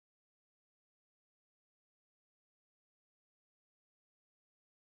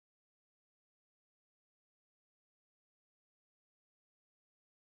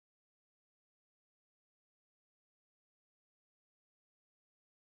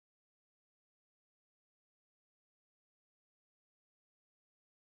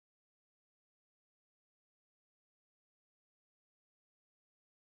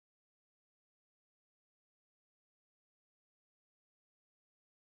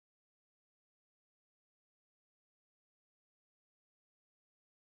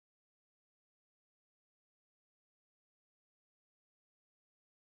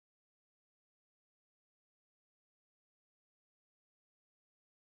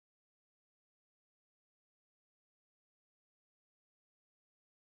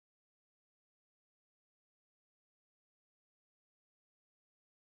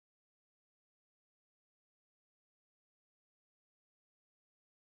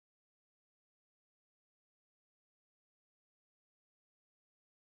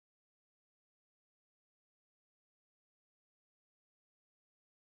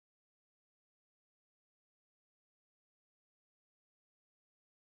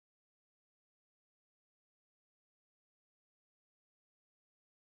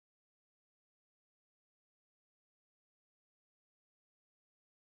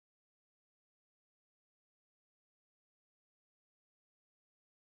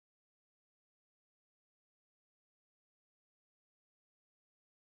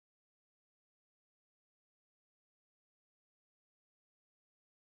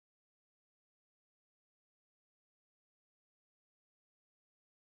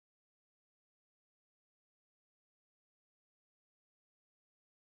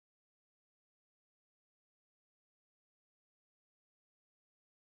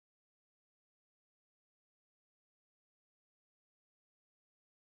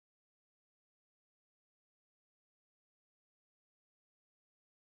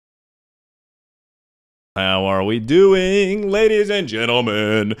How are we doing, ladies and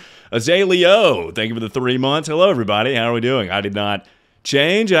gentlemen? Azaleo, thank you for the 3 months. Hello, everybody. How are we doing? I did not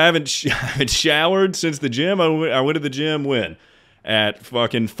change. I haven't showered since the gym. I went to the gym when? At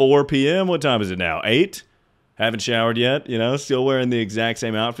fucking 4 p.m.? What time is it now? 8? Haven't showered yet, you know, still wearing the exact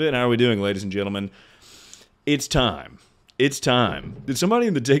same outfit. How are we doing, ladies and gentlemen? It's time. It's time. Did somebody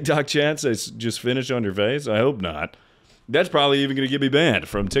in the TikTok chat say just finish on your face? I hope not. That's probably even going to get me banned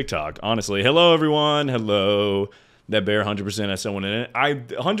from TikTok, honestly. Hello, everyone. Hello. That bear 100% has someone in it.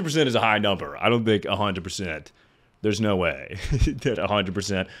 100% is a high number. I don't think 100%. There's no way that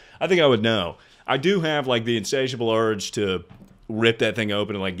 100%. I think I would know. I do have, like, the insatiable urge to rip that thing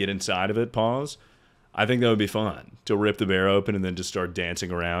open and, like, get inside of it. Pause. I think that would be fun, to rip the bear open and then just start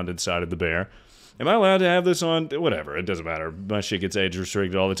dancing around inside of the bear. Am I allowed to have this on? Whatever, it doesn't matter. My shit gets age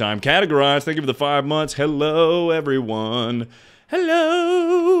restricted all the time. Categorized, thank you for the 5 months. Hello, everyone.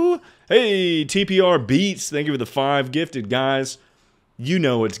 Hello. Hey, TPR Beats, thank you for the 5 gifted, guys. You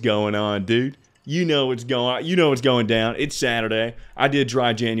know what's going on, dude. You know what's going on. You know what's going down. It's Saturday. I did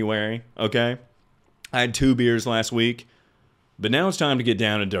dry January, okay? I had 2 beers last week. But now it's time to get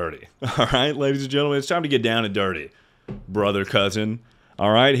down and dirty. All right, ladies and gentlemen, it's time to get down and dirty. Brother, cousin.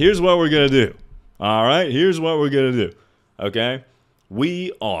 All right, here's what we're going to do. All right, here's what we're going to do, okay?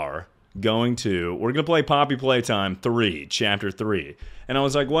 We're going to play Poppy Playtime 3, Chapter 3. And I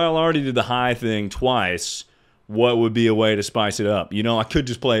was like, well, I already did the high thing twice. What would be a way to spice it up? You know, I could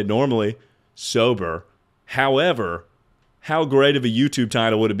just play it normally, sober. However, how great of a YouTube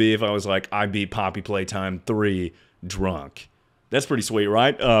title would it be if I was like, I beat Poppy Playtime 3 drunk? That's pretty sweet,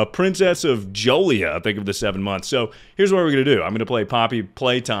 right? Princess of Jolia, think of the 7 months. So here's what we're going to do. I'm going to play Poppy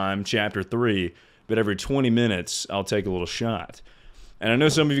Playtime Chapter 3. But every 20 minutes, I'll take a little shot. And I know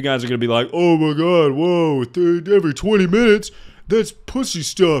some of you guys are going to be like, oh my god, whoa, dude, every 20 minutes? That's pussy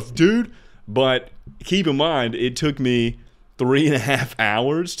stuff, dude. But keep in mind, it took me 3.5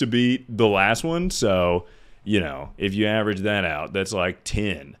 hours to beat the last one. So, you know, if you average that out, that's like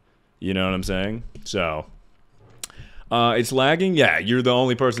 10. You know what I'm saying? So, it's lagging? Yeah, you're the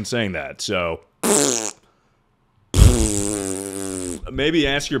only person saying that. So, maybe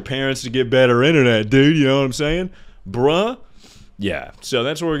ask your parents to get better internet, dude. You know what I'm saying? Bruh. Yeah, so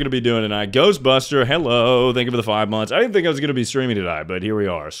that's what we're going to be doing tonight. Ghostbuster, hello. Thank you for the 5 months. I didn't think I was going to be streaming tonight, but here we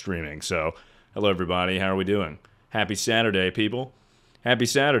are streaming. So, hello, everybody. How are we doing? Happy Saturday, people. Happy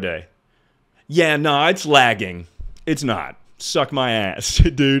Saturday. Yeah, no, it's lagging. It's not. Suck my ass,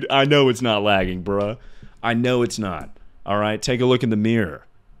 dude. I know it's not lagging, bruh. I know it's not. All right, take a look in the mirror.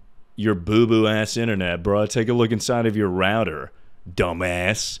 Your boo-boo ass internet, bruh. Take a look inside of your router.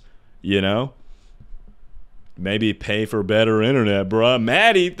 Dumbass, you know? Maybe pay for better internet, bruh.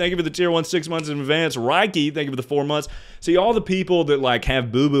 Maddie, thank you for the tier 1 6 months in advance. Reiki, thank you for the 4 months. See, all the people that, like,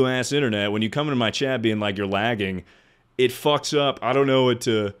 have boo-boo ass internet, when you come into my chat being like you're lagging, it fucks up. I don't know what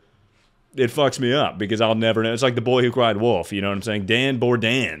to... It fucks me up because I'll never know. It's like the boy who cried wolf, you know what I'm saying? Dan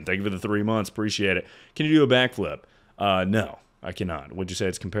Bourdain, thank you for the 3 months. Appreciate it. Can you do a backflip? No, I cannot. Would you say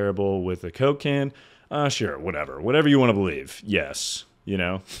it's comparable with a Coke can? Sure, whatever. Whatever you want to believe. Yes, you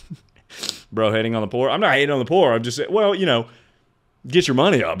know. Bro, hating on the poor? I'm not hating on the poor. I'm just saying, well, you know, get your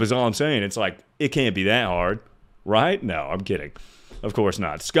money up is all I'm saying. It's like, it can't be that hard, right? No, I'm kidding. Of course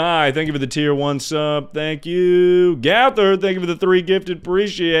not. Sky, thank you for the tier 1 sub. Thank you. Gather, thank you for the 3 gifted.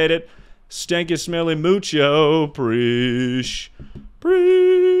 Appreciate it. Stanky smelly mucho. Preach,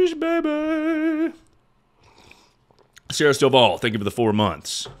 baby. Sarah Stovall, thank you for the 4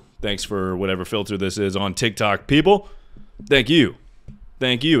 months. Thanks for whatever filter this is on TikTok, people. Thank you.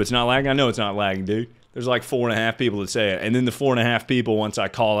 Thank you. It's not lagging. I know it's not lagging, dude. There's like 4.5 people that say it. And then the 4.5 people, once I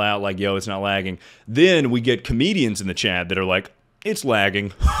call out like, yo, it's not lagging, then we get comedians in the chat that are like, it's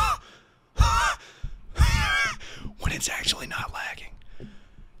lagging. When it's actually not lagging.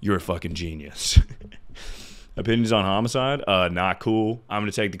 You're a fucking genius. Opinions on homicide? Not cool. I'm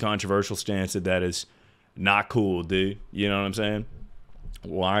going to take the controversial stance that is not cool, dude. You know what I'm saying?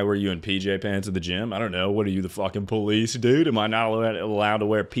 Why were you in PJ pants at the gym? I don't know. What are you, the fucking police, dude? Am I not allowed to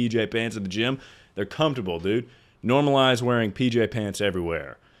wear PJ pants at the gym? They're comfortable, dude. Normalize wearing PJ pants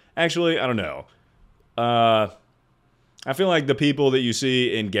everywhere. Actually, I don't know. I feel like the people that you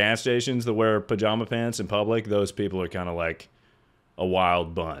see in gas stations that wear pajama pants in public, those people are kind of like a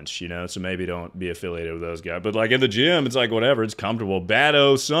wild bunch, you know? So maybe don't be affiliated with those guys. But like in the gym, it's like whatever. It's comfortable.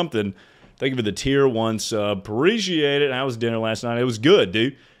 Bado something. Thank you for the tier 1 sub. Appreciate it. How was dinner last night? It was good,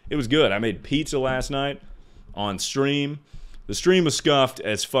 dude. It was good. I made pizza last night on stream. The stream was scuffed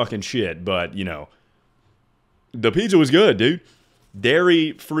as fucking shit, but, you know, the pizza was good, dude.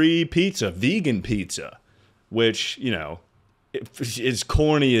 Dairy-free pizza, vegan pizza, which, you know, it's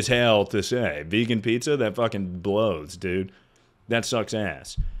corny as hell to say. Vegan pizza, that fucking blows, dude. That sucks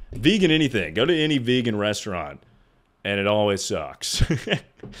ass. Vegan anything. Go to any vegan restaurant, and it always sucks.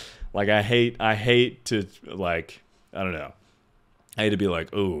 Like, I hate to, like, I don't know. I hate to be like,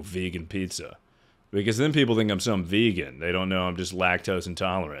 oh, vegan pizza. Because then people think I'm some vegan. They don't know I'm just lactose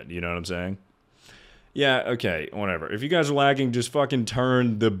intolerant. You know what I'm saying? Yeah, okay, whatever. If you guys are lagging, just fucking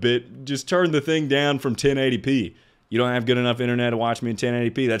turn the thing down from 1080p. You don't have good enough internet to watch me in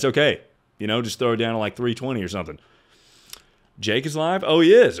 1080p. That's okay. You know, just throw it down to like 320 or something. Jake is live? Oh,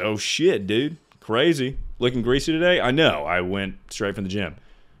 he is. Oh, shit, dude. Crazy. Looking greasy today? I know. I went straight from the gym.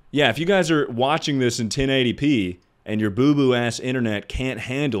 Yeah, if you guys are watching this in 1080p and your boo-boo ass internet can't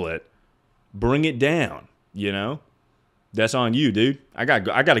handle it, bring it down, you know? That's on you, dude. I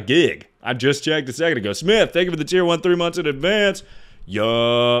got a gig. I just checked a second ago. Smith, thank you for the tier 1 3 months in advance.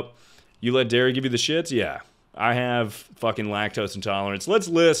 Yup. You let Derry give you the shits? Yeah. I have fucking lactose intolerance. Let's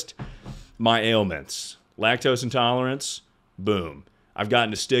list my ailments. Lactose intolerance, boom. I've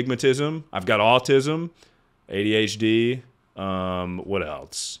got astigmatism. I've got autism, ADHD. What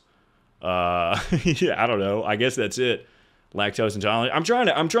else? Yeah, I don't know. I guess that's it. Lactose intolerant. I'm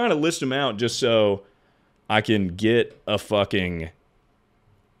trying to list them out just so I can get a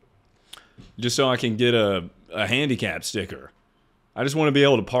handicap sticker. I just want to be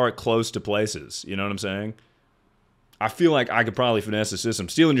able to park close to places. You know what I'm saying? I feel like I could probably finesse the system.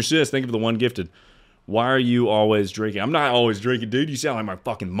 Stealing your sis, thank you for the one gifted. Why are you always drinking? I'm not always drinking, dude. You sound like my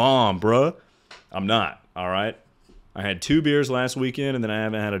fucking mom, bruh. I'm not, all right? I had 2 beers last weekend, and then I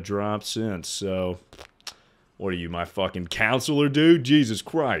haven't had a drop since, so... What are you, my fucking counselor, dude? Jesus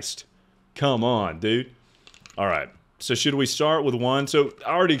Christ. Come on, dude. All right, so should we start with one? So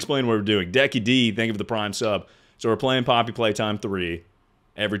I already explained what we're doing. Decky D, thank you for the prime sub. So we're playing Poppy Playtime 3.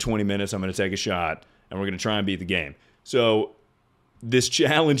 Every 20 minutes, I'm going to take a shot, and we're going to try and beat the game. So this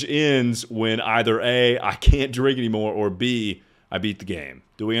challenge ends when either A, I can't drink anymore, or B, I beat the game.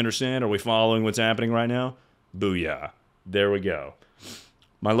 Do we understand? Are we following what's happening right now? Booyah. There we go.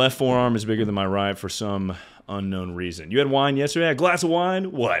 My left forearm is bigger than my right for some unknown reason. You had wine yesterday? A glass of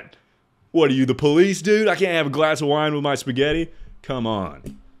wine? What? What are you, the police, dude? I can't have a glass of wine with my spaghetti? Come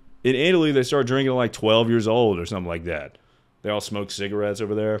on. In Italy, they start drinking at like 12 years old or something like that. They all smoke cigarettes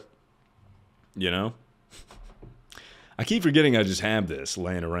over there. You know? I keep forgetting I just have this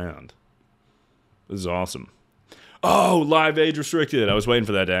laying around. This is awesome. Oh, live age restricted. I was waiting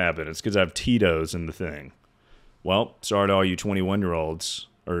for that to happen. It's because I have Tito's in the thing. Well, sorry to all you 21-year-olds,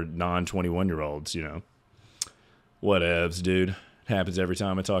 or non-21-year-olds, you know. Whatevs, dude. It happens every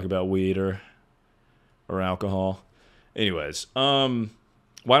time I talk about weed or alcohol. Anyways, why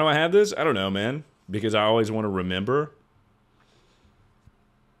do I have this? I don't know, man. Because I always want to remember.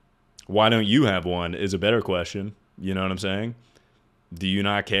 Why don't you have one is a better question. You know what I'm saying? Do you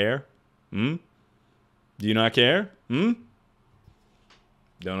not care? Do you not care? Don't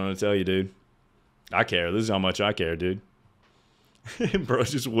know what to tell you, dude. I care. This is how much I care, dude. Bro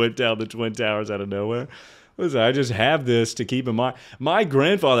just whipped out the Twin Towers out of nowhere. Listen, I just have this to keep in mind. My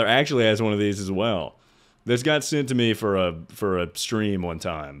grandfather actually has one of these as well. This got sent to me for a stream one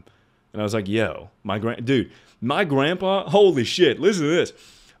time. And I was like, yo, my grandpa, holy shit, listen to this.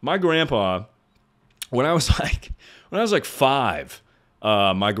 My grandpa, when I was like 5,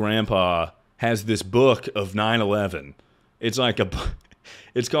 my grandpa has this book of 9/11.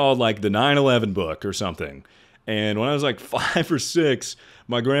 It's called like the 9/11 book or something. And when I was like 5 or 6,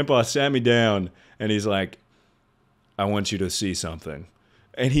 my grandpa sat me down and he's like, I want you to see something.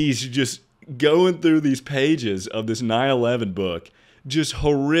 And he's just going through these pages of this 9/11 book, just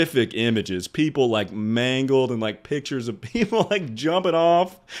horrific images, people like mangled and like pictures of people like jumping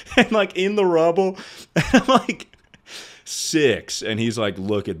off and like in the rubble. And I'm like 6, and he's like,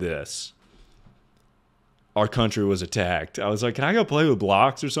 look at this. Our country was attacked. I was like, can I go play with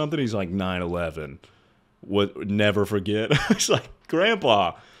blocks or something? He's like, 9/11. Would never forget. I was like,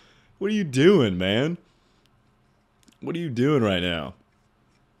 Grandpa, what are you doing, man? What are you doing right now?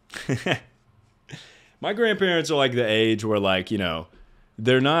 My grandparents are like the age where, like, you know,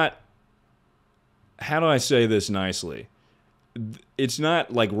 they're not, how do I say this nicely? It's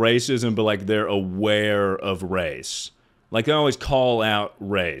not like racism, but like they're aware of race. Like they always call out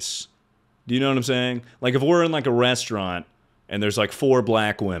race. Do you know what I'm saying? Like if we're in like a restaurant and there's like 4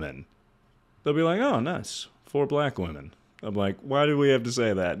 black women, they'll be like, oh, nice, 4 black women. I'm like, why do we have to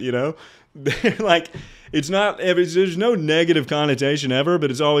say that? You know? They're like, it's not, there's no negative connotation ever,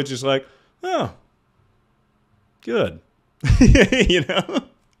 but it's always just like, oh, good. You know?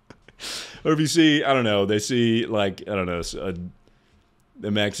 Or if you see, I don't know, they see like, I don't know,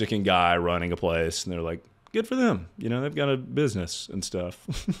 a Mexican guy running a place and they're like, good for them. You know, they've got a business and stuff.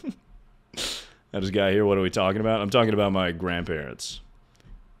 Now this guy here, what are we talking about? I'm talking about my grandparents.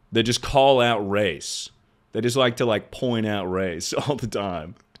 They just call out race. They just like to, like, point out race all the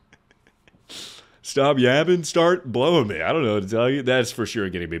time. Stop yapping, start blowing me. I don't know what to tell you. That's for sure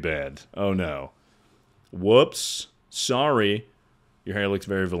getting me banned. Oh, no. Whoops. Sorry. Your hair looks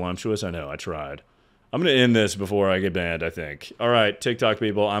very voluptuous. I know, I tried. I'm going to end this before I get banned, I think. All right, TikTok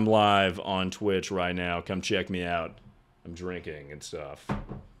people, I'm live on Twitch right now. Come check me out. I'm drinking and stuff.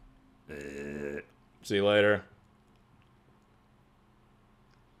 See you later.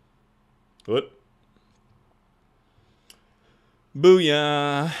 What?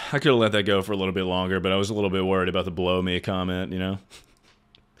 Booyah. I could have let that go for a little bit longer, but I was a little bit worried about the blow me comment, you know?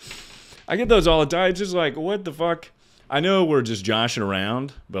 I get those all the time. It's just like, what the fuck? I know we're just joshing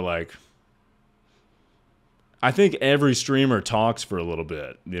around, but like, I think every streamer talks for a little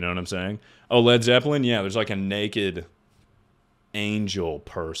bit. You know what I'm saying? Oh, Led Zeppelin? Yeah, there's like a naked angel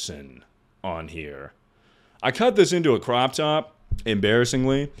person on here. I cut this into a crop top,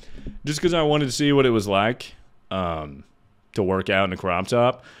 embarrassingly, just because I wanted to see what it was like to work out in a crop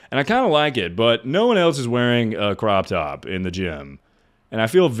top. And I kind of like it, but no one else is wearing a crop top in the gym. And I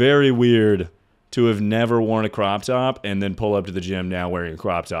feel very weird to have never worn a crop top and then pull up to the gym now wearing a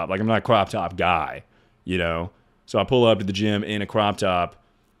crop top. Like, I'm not a crop top guy, you know? So I pull up to the gym in a crop top.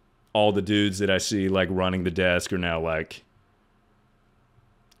 All the dudes that I see, like, running the desk are now like,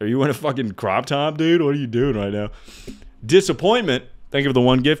 are you in a fucking crop top, dude? What are you doing right now? Disappointment. Thank you for the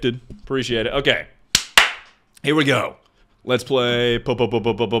one gifted. Appreciate it. Okay. Here we go. Let's play Poppy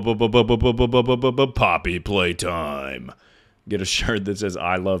Playtime. Get a shirt that says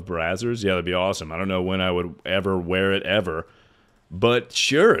I love Brazzers. Yeah, that'd be awesome. I don't know when I would ever wear it ever. But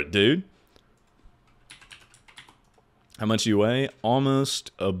sure, dude. How much you weigh?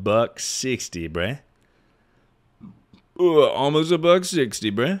 Almost $1.60, bruh. Ooh, almost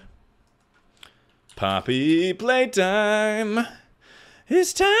 $1.60, bruh. Poppy Playtime.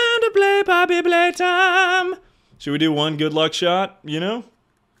 It's time to play Poppy Playtime. Should we do one good luck shot, you know?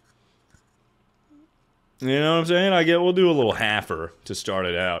 You know what I'm saying? We'll do a little halfer to start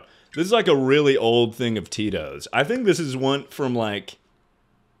it out. This is like a really old thing of Tito's. I think this is one from like...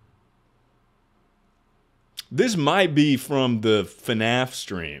 This might be from the FNAF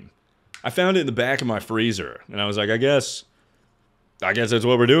stream. I found it in the back of my freezer. And I was like, I guess that's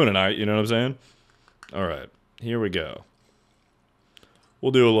what we're doing tonight. You know what I'm saying? All right. Here we go.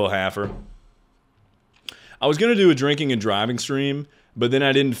 We'll do a little halfer. I was going to do a drinking and driving stream, but then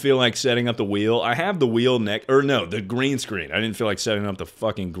I didn't feel like setting up the wheel. I have the wheel the green screen. I didn't feel like setting up the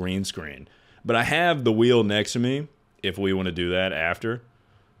fucking green screen. But I have the wheel next to me if we want to do that after.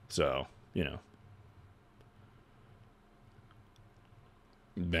 So, you know.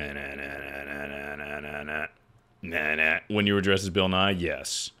 When you were dressed as Bill Nye?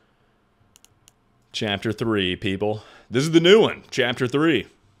 Yes. Chapter 3, people. This is the new one. Chapter 3.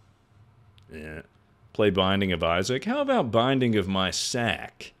 Yeah. Play Binding of Isaac. How about Binding of my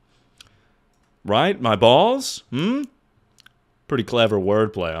sack? Right? My balls? Pretty clever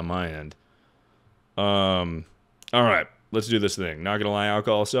wordplay on my end. Alright. Let's do this thing. Not gonna lie,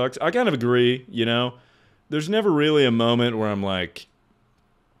 alcohol sucks. I kind of agree, you know? There's never really a moment where I'm like...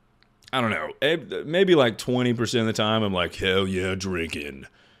 I don't know. Maybe like 20% of the time I'm like, hell yeah, drinking.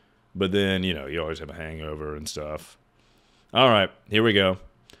 But then, you know, you always have a hangover and stuff. Alright, here we go.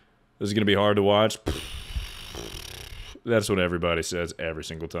 This is going to be hard to watch. That's what everybody says every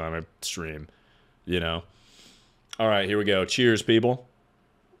single time I stream. You know? Alright, here we go. Cheers, people.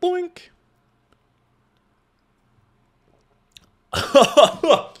 Boink.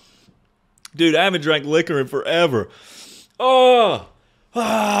 Dude, I haven't drank liquor in forever. Oh!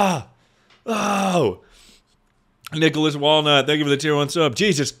 Nicholas Walnut, thank you for the tier 1 sub.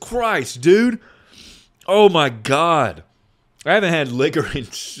 Jesus Christ, dude. Oh my God. I haven't had liquor in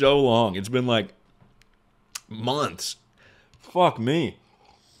so long. It's been like months. Fuck me.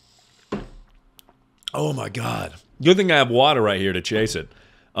 Oh my God. Good thing I have water right here to chase it.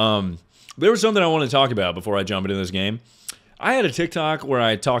 There was something I want to talk about before I jump into this game. I had a TikTok where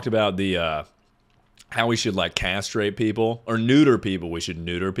I talked about the how we should like castrate people or neuter people. We should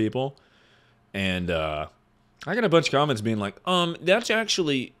neuter people. And I got a bunch of comments being like, that's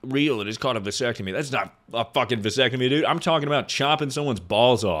actually real. It is called a vasectomy. That's not a fucking vasectomy, dude. I'm talking about chopping someone's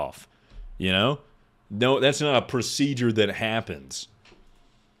balls off. You know? No, that's not a procedure that happens.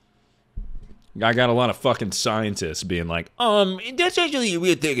 I got a lot of fucking scientists being like, that's actually a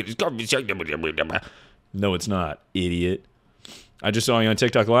real thing. It's called vasectomy. No, it's not, idiot. I just saw you on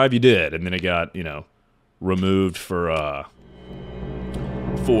TikTok Live. You did. And then it got, you know, removed for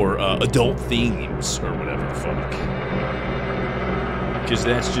for adult themes or whatever the fuck. Because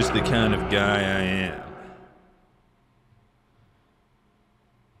that's just the kind of guy I am.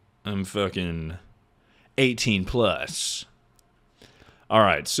 I'm fucking 18 plus.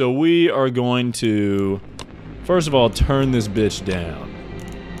 Alright, so we are going to, first of all, turn this bitch down.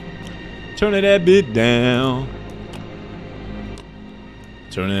 Turn that bit down.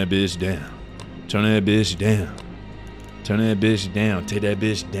 Turn that bitch down. Turn that bitch down. Turn that bitch down. Take that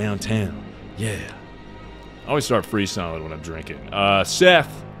bitch downtown. Yeah. I always start freestyling when I'm drinking.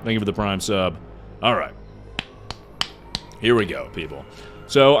 Seth, thank you for the Prime sub. Alright. Here we go, people.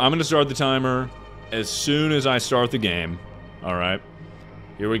 So, I'm going to start the timer as soon as I start the game. Alright.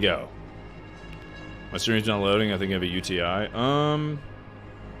 Here we go. My stream's not loading. I think I have a UTI. I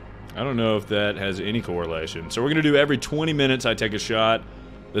don't know if that has any correlation. So, we're going to do every 20 minutes I take a shot.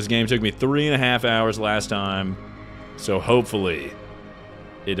 This game took me 3.5 hours last time. So, hopefully,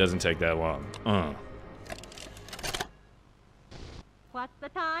 it doesn't take that long. What's the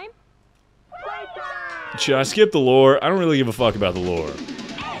time? Playtime! Should I skip the lore? I don't really give a fuck about the lore.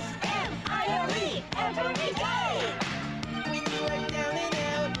 S-M-I-O-E, every day!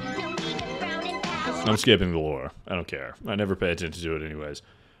 I'm skipping the lore. I don't care. I never pay attention to it anyways.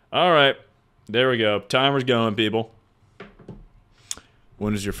 Alright. There we go. Timer's going, people.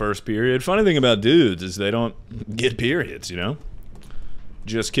 When is your first period? Funny thing about dudes is they don't get periods, you know?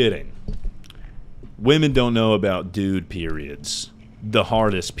 Just kidding. Women don't know about dude periods. The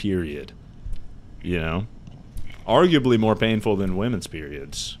hardest period. You know? Arguably more painful than women's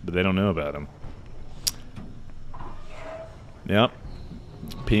periods, but they don't know about them. Yep.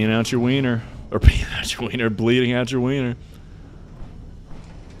 Peeing out your wiener. Or peeing out your wiener, bleeding out your wiener.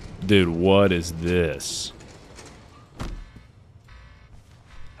 Dude, what is this?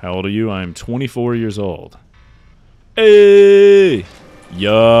 How old are you? I'm 24 years old. Hey!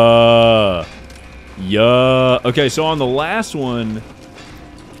 Yeah! Yeah! Okay, so on the last one,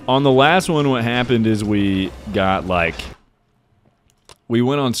 what happened is we got, like, we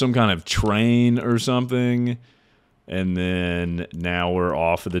went on some kind of train or something, and then now we're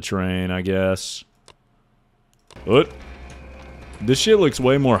off of the train, I guess. What? This shit looks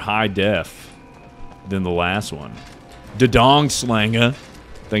way more high def than the last one. Dadong Slanga.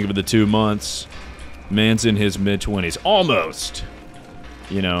 Thank you for the 2 months. Man's in his mid-20s. Almost.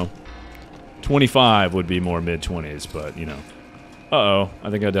 You know. 25 would be more mid-20s, but, you know. Uh-oh. I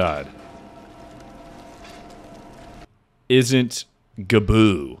think I died. Isn't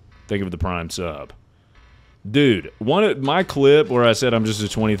Gaboo. Thank you for the Prime sub. Dude, my clip where I said I'm just a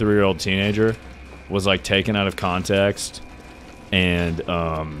 23-year-old teenager was, like, taken out of context and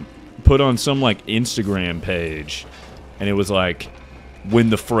put on some, like, Instagram page. And it was like,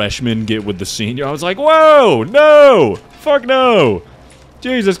 when the freshmen get with the senior. I was like, whoa, no, fuck no.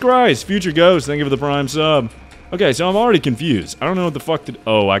 Jesus Christ, Future Ghost, thank you for the Prime sub. Okay, so I'm already confused. I don't know what the fuck to...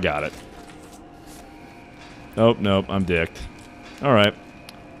 Oh, I got it. Oh, nope, I'm dicked. Alright.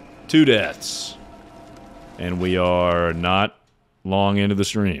 2 deaths. And we are not long into the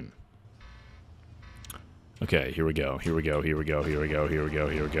stream. Okay, here we go, here we go, here we go, here we go, here we go,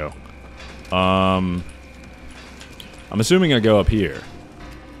 here we go. I'm assuming I go up here.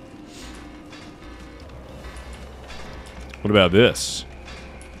 What about this?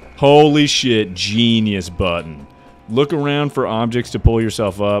 Holy shit, genius button. Look around for objects to pull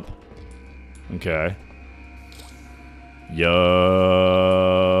yourself up. Okay. Yo.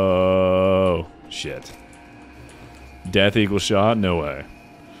 Shit. Death equals shot? No way.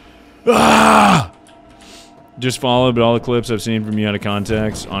 Ah! Just followed all the clips I've seen from you out of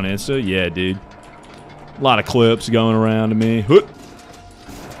context on Insta? Yeah, dude. A lot of clips going around to me. Hoot.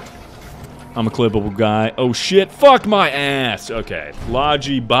 I'm a clippable guy. Oh shit, fuck my ass. Okay,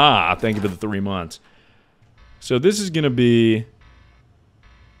 Logi Ba, thank you for the 3 months. So this is gonna be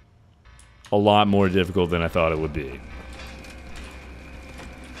a lot more difficult than I thought it would be.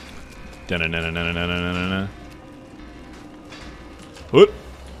 Da-na-na-na-na-na-na-na-na. Hoot.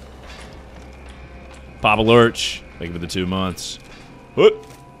 Papa Lurch, thank you for the 2 months. Hoot.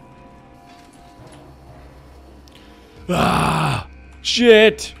 Ah,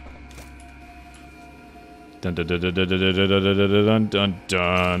 shit. Dun dun dun dun dun dun dun dun dun dun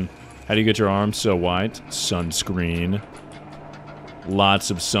dun. How do you get your arms so white? Sunscreen.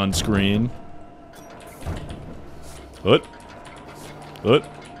 Lots of sunscreen. Hoot. Hoot.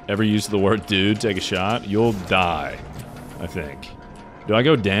 Ever use the word dude, take a shot? You'll die, I think. Do I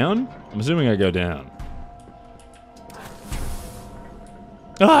go down? I'm assuming I go down.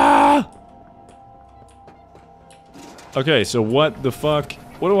 Ah! Okay, so what the fuck?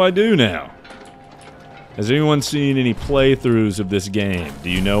 What do I do now? Has anyone seen any playthroughs of this game? Do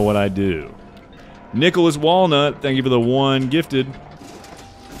you know what I do? Nicholas Walnut, thank you for the 1 gifted.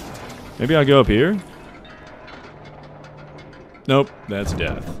 Maybe I'll go up here? Nope, that's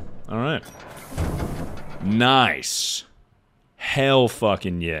death. Alright. Nice. Hell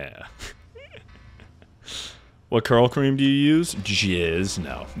fucking yeah. What curl cream do you use? Jizz.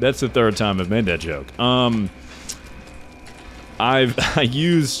 No. That's the 3rd time I've made that joke. I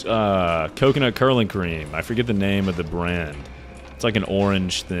use coconut curling cream. I forget the name of the brand. It's like an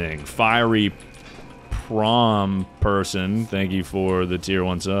orange thing. Fiery Prom person, thank you for the tier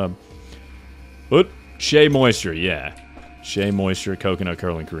 1 sub. What? Shea Moisture, yeah. Shea Moisture coconut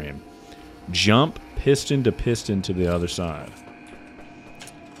curling cream. Jump piston to the other side.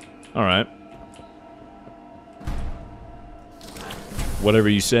 Alright. Whatever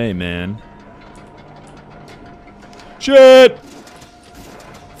you say, man. Shit!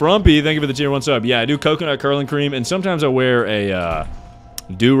 Frumpy, thank you for the tier 1 sub. Yeah, I do coconut curling cream, and sometimes I wear a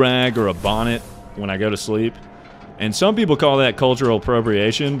do-rag or a bonnet when I go to sleep. And some people call that cultural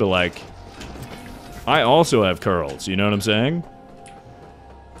appropriation, but like, I also have curls, you know what I'm saying?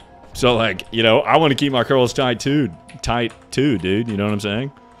 So like, you know, I want to keep my curls tight too, dude, you know what I'm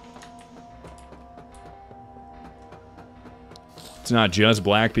saying? It's not just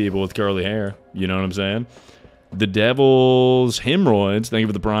black people with curly hair, you know what I'm saying? The Devil's Hemorrhoids, thank you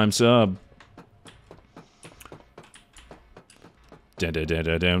for the prime sub. Dude,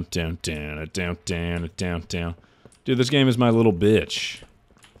 this game is my little bitch.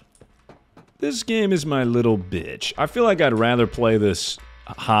 This game is my little bitch. I feel like I'd rather play this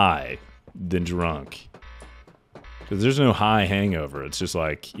high than drunk. Because there's no high hangover. It's just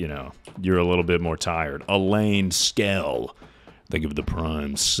like, you know, you're a little bit more tired. Elaine Skell, thank you for the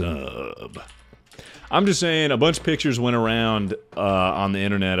prime sub. I'm just saying, a bunch of pictures went around on the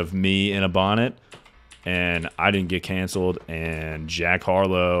internet of me in a bonnet, and I didn't get canceled, and Jack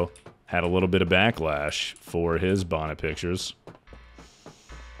Harlow had a little bit of backlash for his bonnet pictures.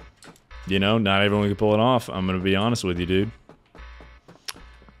 You know, not everyone can pull it off. I'm going to be honest with you, dude.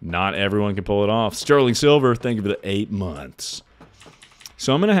 Not everyone can pull it off. Sterling Silver, thank you for the 8 months.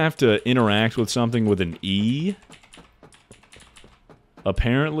 So I'm going to have to interact with something with an E,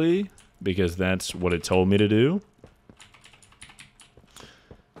 apparently, because that's what it told me to do.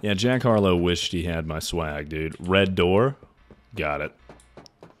 Yeah, Jack Harlow wished he had my swag, dude. Red door. Got it.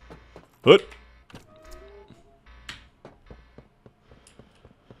 Hoot.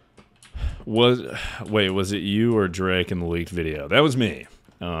 Wait, was it you or Drake in the leaked video? That was me.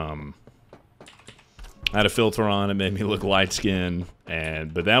 I had a filter on, it made me look light-skinned,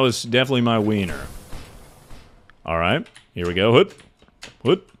 but that was definitely my wiener. Alright, here we go. Hoot.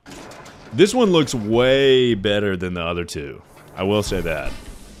 Hoot. This one looks way better than the other two. I will say that.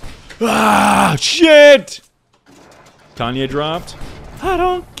 Ah, shit! Kanye dropped. I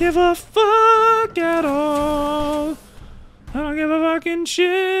don't give a fuck at all. I don't give a fucking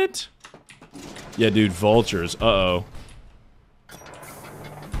shit. Yeah, dude, vultures. Uh-oh.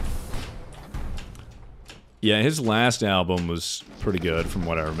 Yeah, his last album was pretty good from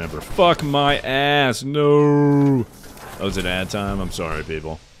what I remember. Fuck my ass. No. Oh, was it ad time? I'm sorry,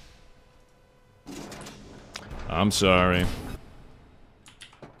 people. I'm sorry.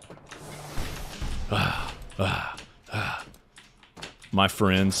 My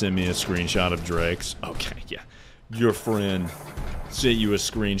friend sent me a screenshot of Drake's. Okay, yeah. Your friend sent you a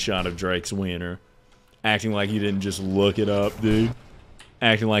screenshot of Drake's wiener. Acting like you didn't just look it up, dude.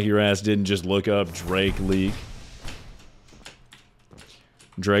 Acting like your ass didn't just look up Drake leak.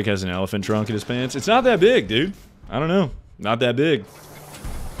 Drake has an elephant trunk in his pants. It's not that big, dude. I don't know. Not that big.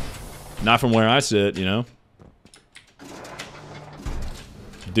 Not from where I sit, you know.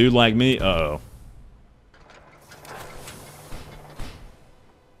 Dude like me, uh-oh.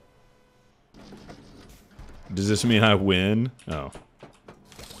 Does this mean I win? Oh.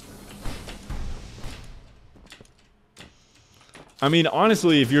 I mean,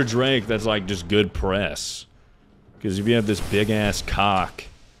 honestly, if you're Drake, that's like just good press. Because if you have this big-ass cock,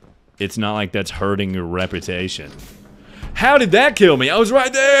 it's not like that's hurting your reputation. How did that kill me? I was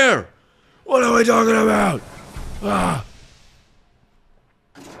right there! What are we talking about? Ah.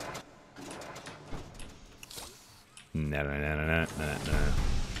 No.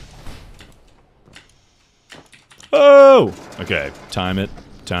 Oh! Okay, time it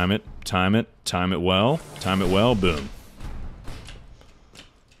well, boom.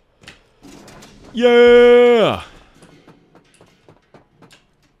 Yeah!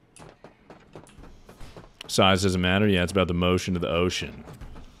 Size doesn't matter, yeah, it's about the motion of the ocean.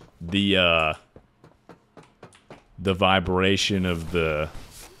 The vibration of the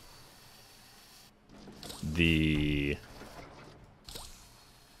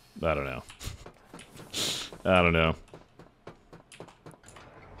I don't know. I don't know.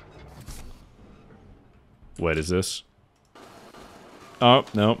 Wait, is this? Oh,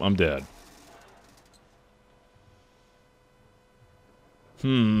 no, I'm dead.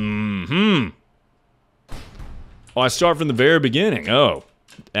 Oh, I start from the very beginning. Oh,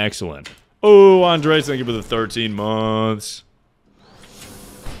 excellent. Oh, Andres, thank you for the 13 months.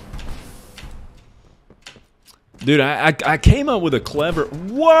 Dude, I came up with a clever...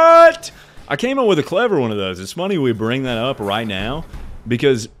 What? I came up with a clever one of those. It's funny we bring that up right now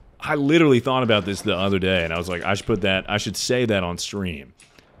because I literally thought about this the other day and I was like, I should say that on stream.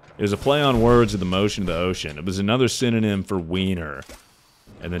 It was a play on words of the motion of the ocean. It was another synonym for wiener.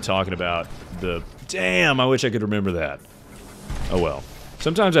 And then talking about the... Damn, I wish I could remember that. Oh well.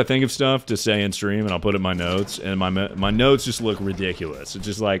 Sometimes I think of stuff to say in stream and I'll put it in my notes and my notes just look ridiculous. It's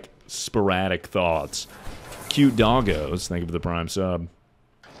just like sporadic thoughts. Cute doggos. Thank you for the prime sub.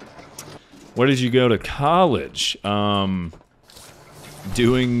 Where did you go to college?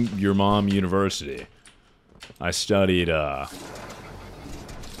 Doing your mom university. I studied,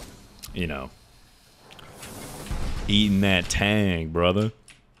 you know, eating that tang, brother.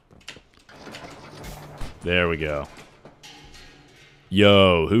 There we go.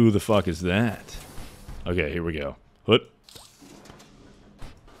 Yo, who the fuck is that? Okay, here we go. Hoot.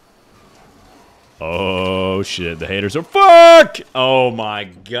 Oh, shit. The haters are... Fuck! Oh, my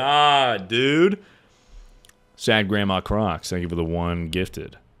God, dude. Sad Grandma Crocs. Thank you for the one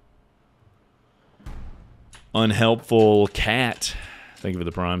gifted. Unhelpful Cat. Thank you for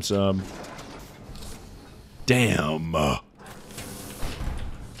the prime sub. Damn.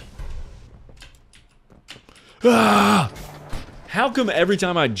 Ah! How come every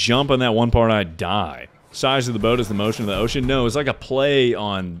time I jump on that one part I die? Size of the boat is the motion of the ocean? No, it's like a play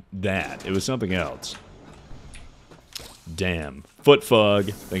on that. It was something else. Damn. Foot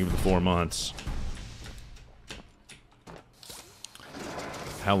Fug. Thank you for the 4 months.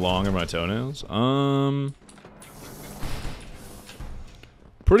 How long are my toenails?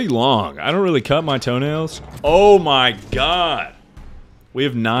 Pretty long. I don't really cut my toenails. Oh my god. We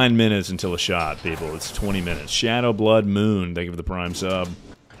have 9 minutes until a shot, people. It's 20 minutes. Shadow Blood Moon. Thank you for the prime sub.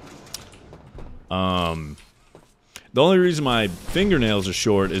 The only reason my fingernails are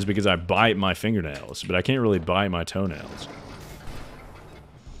short is because I bite my fingernails, but I can't really bite my toenails.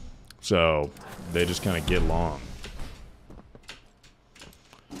 So, they just kind of get long.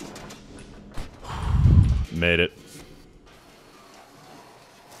 Made it.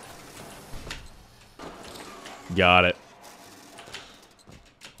 Got it.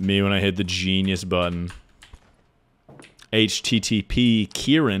 Me when I hit the genius button. HTTP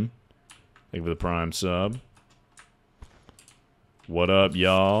Kieran. Thank you for the prime sub. What up,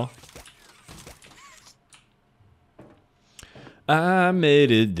 y'all? I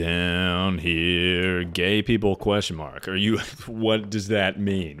made it down here. Gay people question mark. Are you... What does that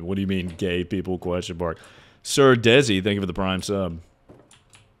mean? What do you mean gay people question mark? Sir Desi, thank you for the prime sub.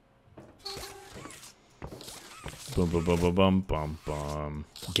 Bum bum bum bum bum bum bum.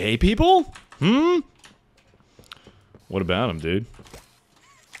 Gay people? Hmm? What about them, dude?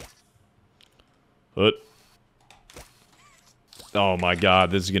 What? Oh my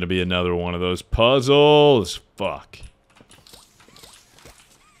god, this is gonna be another one of those puzzles. Fuck.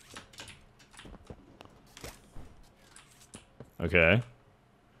 Okay.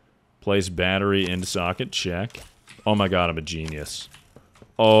 Place battery into socket, check. Oh my god, I'm a genius.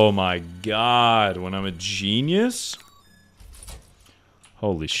 Oh my god, when I'm a genius?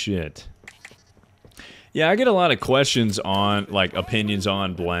 Holy shit. Yeah, I get a lot of questions on, like, opinions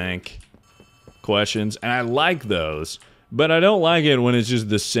on blank questions, and I like those, but I don't like it when it's just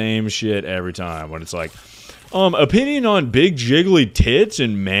the same shit every time, when it's like, opinion on big jiggly tits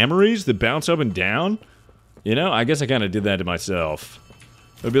and mammaries that bounce up and down? You know, I guess I kind of did that to myself.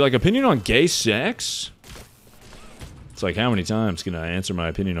 It would be like, opinion on gay sex? It's like, how many times can I answer my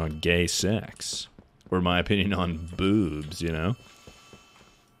opinion on gay sex? Or my opinion on boobs, you know?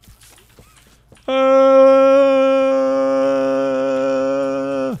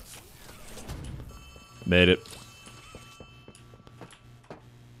 Made it.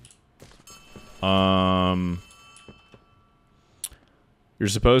 You're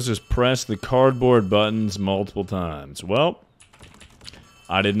supposed to press the cardboard buttons multiple times. Well,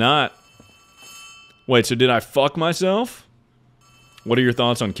 I did not. Wait, so did I fuck myself? What are your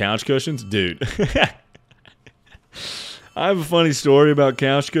thoughts on couch cushions? Dude. I have a funny story about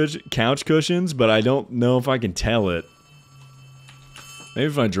couch cushions, but I don't know if I can tell it. Maybe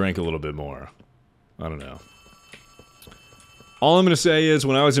if I drank a little bit more. I don't know. All I'm going to say is,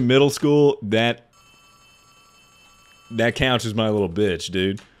 when I was in middle school, that couch is my little bitch,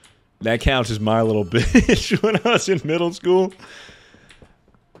 dude. That counts as my little bitch when I was in middle school.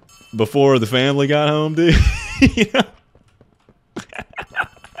 Before the family got home, dude. You know?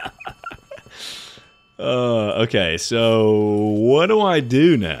 Okay, so what do I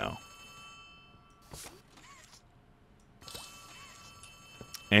do now?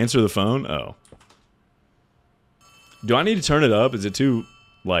 Answer the phone? Oh. Do I need to turn it up? Is it too,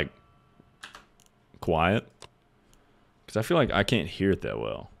 like, quiet? Because I feel like I can't hear it that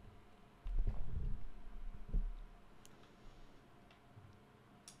well.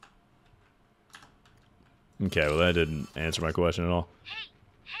 Okay, well that didn't answer my question at all. Hey,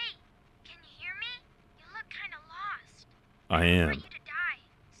 can you hear me? You look kind of lost. I I am. want you to die,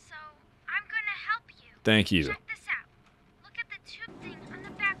 so I'm gonna help you. Thank you. Check this out. Look at the tube thing on the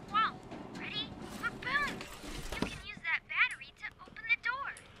back wall. Ready? Boom! You can use that battery to open the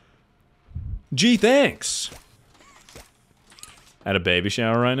door. Gee, thanks. At a baby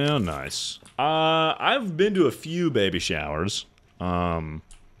shower right now? Nice. I've been to a few baby showers.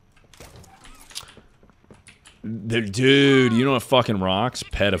 Dude, you know what fucking rocks?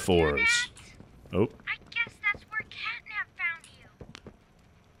 Pedophores. Oh. I guess that's where Catnap found you.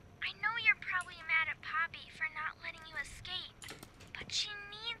 I know you're probably mad at Poppy for not letting you escape, but she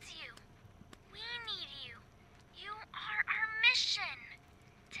needs you. We need you. You are our mission.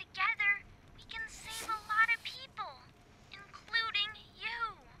 Together, we can save a lot of people, including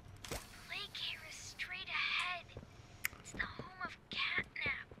you. Playcare is straight ahead. It's the home of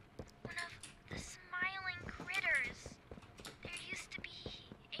Catnap, one of the smiling critters. There used to be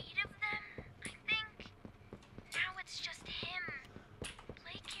 8 of them, I think. Now it's just him.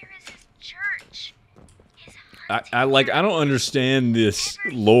 Playcare is his church. His I don't understand this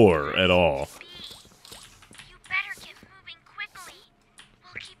lore at all. You better get moving quickly.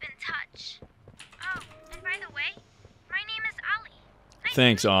 We'll keep in touch. Oh, and by the way, my name is Ollie.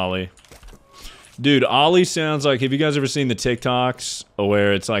 Thanks, Ollie. Dude, Ollie sounds like... Have you guys ever seen the TikToks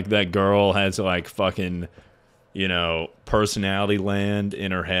where it's like that girl has like fucking, you know, personality land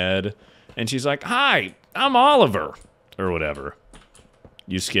in her head? And she's like, hi, I'm Oliver. Or whatever.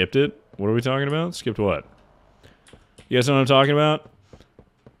 You skipped it? What are we talking about? Skipped what? You guys know what I'm talking about?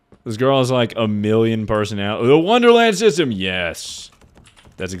 This girl has like a million personality. The Wonderland system! Yes.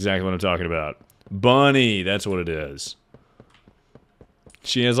 That's exactly what I'm talking about. Bunny, that's what it is.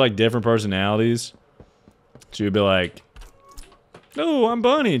 She has like different personalities. She would be like, "Oh, I'm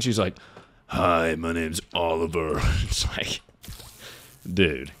Bunny," and she's like, "Hi, my name's Oliver." It's like,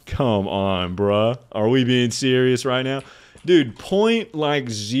 dude, come on, bruh. Are we being serious right now? Dude, point like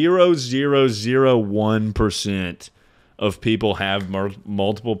 0.0001% of people have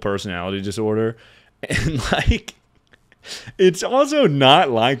multiple personality disorder, and like, it's also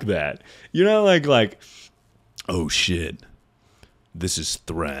not like that. You're not like, oh shit. This is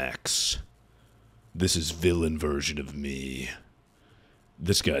Thrax. This is villain version of me.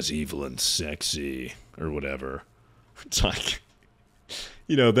 This guy's evil and sexy. Or whatever. It's like,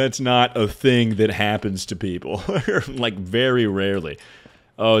 you know, that's not a thing that happens to people. Like, very rarely.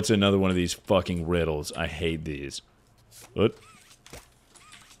 Oh, it's another one of these fucking riddles. I hate these. What?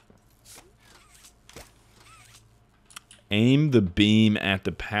 Aim the beam at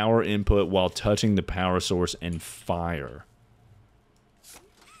the power input while touching the power source and fire.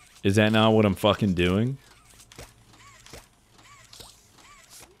 Is that not what I'm fucking doing?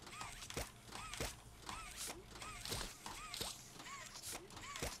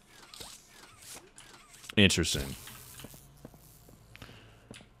 Interesting.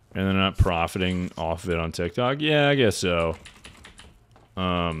 And they're not profiting off of it on TikTok? Yeah, I guess so.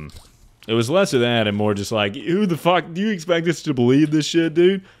 It was less of that and more just like, who the fuck do you expect us to believe this shit,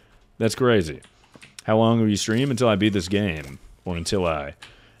 dude? That's crazy. How long will you stream? Until I beat this game. Or until I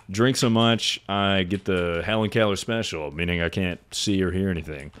drink so much, I get the Helen Keller special, meaning I can't see or hear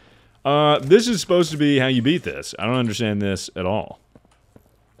anything. This is supposed to be how you beat this. I don't understand this at all.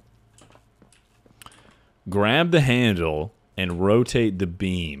 Grab the handle and rotate the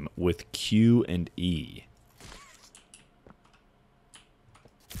beam with Q and E.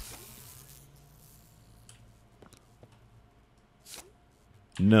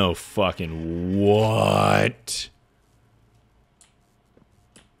 No fucking what?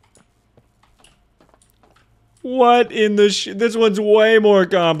 What in the this one's way more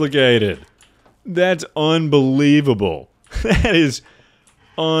complicated. That's unbelievable. That is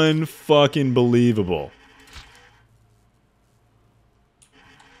unfucking believable.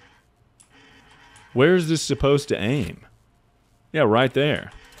 Where is this supposed to aim? Yeah, right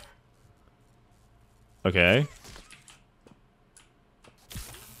there. Okay.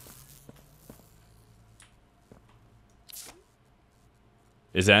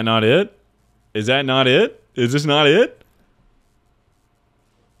 Is that not it? Is that not it? Is this not it?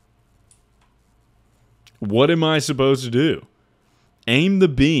 What am I supposed to do? Aim the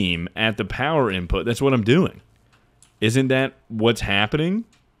beam at the power input. That's what I'm doing. Isn't that what's happening?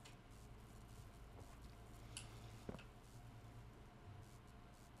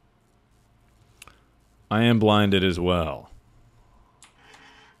 I am blinded as well.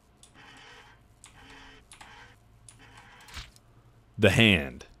 The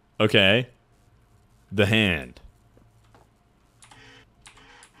hand. Okay. The hand.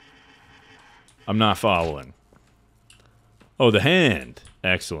 I'm not following. Oh, the hand.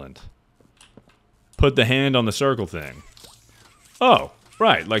 Excellent. Put the hand on the circle thing. Oh,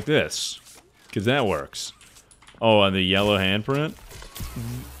 right, like this. Because that works. Oh, on the yellow handprint?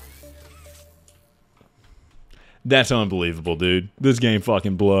 That's unbelievable, dude. This game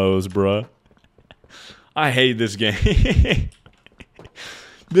fucking blows, bruh. I hate this game.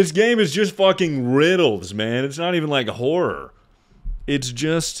 This game is just fucking riddles, man. It's not even like horror. It's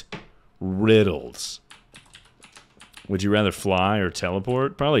just riddles. Would you rather fly or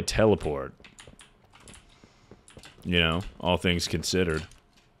teleport? Probably teleport. You know, all things considered.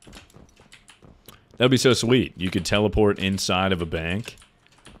 That'd be so sweet. You could teleport inside of a bank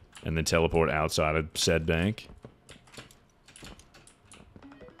and then teleport outside of said bank.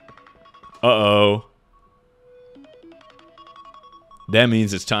 Uh-oh. That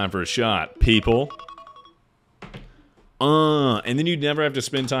means it's time for a shot, people. And then you'd never have to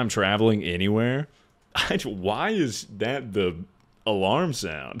spend time traveling anywhere. Why is that the alarm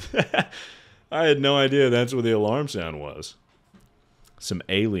sound? I had no idea that's what the alarm sound was. Some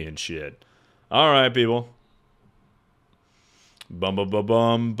alien shit. Alright, people. Bum bum bum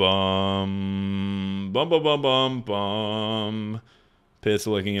bum bum. Bum bum bum bum bum. Pit's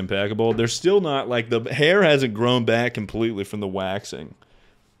looking impeccable. They're still not, like, the hair hasn't grown back completely from the waxing.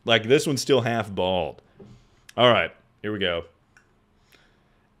 Like, this one's still half bald. Alright, here we go.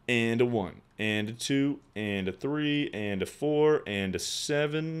 And a 1, and a 2, and a 3, and a 4, and a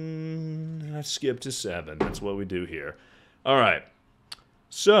 7. I skipped to 7. That's what we do here. Alright.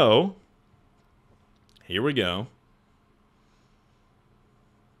 So, here we go.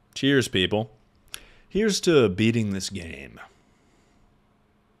 Cheers, people. Here's to beating this game.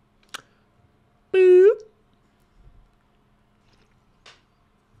 Boop.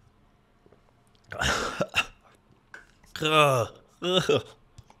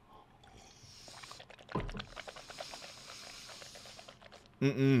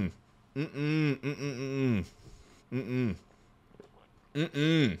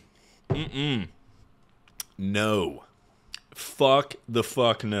 No. Fuck the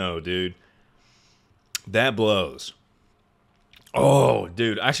fuck no, dude. That blows. Oh,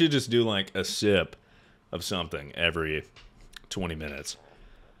 dude, I should just do like a sip of something every 20 minutes.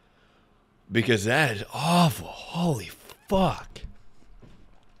 Because that is awful. Holy fuck.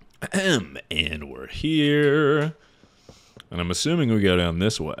 And we're here. And I'm assuming we go down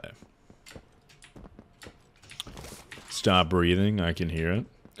this way. Stop breathing. I can hear it.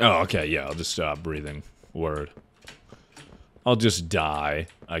 Oh, okay. Yeah, I'll just stop breathing. Word. I'll just die,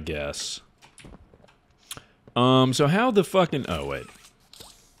 I guess. So how the fucking... Oh, wait.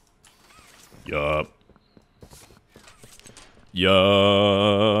 Yup.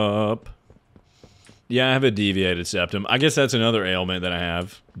 Yup. Yeah, I have a deviated septum. I guess that's another ailment that I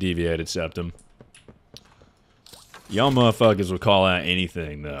have. Deviated septum. Y'all motherfuckers will call out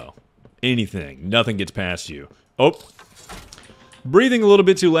anything, though. Anything. Nothing gets past you. Oh. Breathing a little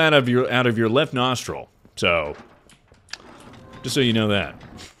bit too loud out of your left nostril. So, just so you know that.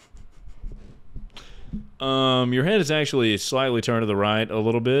 Your head is actually slightly turned to the right a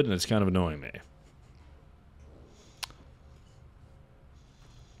little bit, and it's kind of annoying me.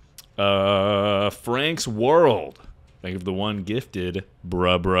 Frank's World. Think of the one gifted,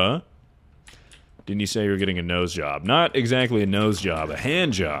 bruh. Didn't you say you were getting a nose job? Not exactly a nose job, a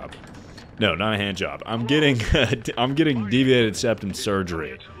hand job. No, not a hand job. I'm getting deviated septum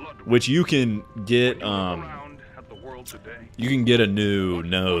surgery, which you can get you can get a new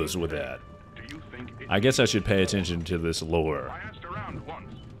nose with that. I guess I should pay attention to this lore. I asked around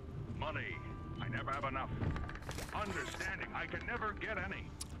once. Money, I never have enough. Understanding, I can never get any.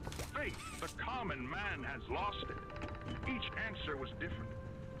 Faith, the common man has lost it. Each answer was different.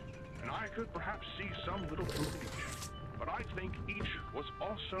 And I could perhaps see some little truth in each. But I think each was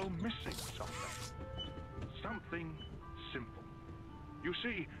also missing something. Something simple. You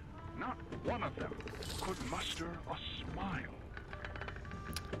see, not one of them could muster a smile.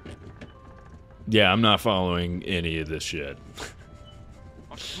 Yeah, I'm not following any of this shit.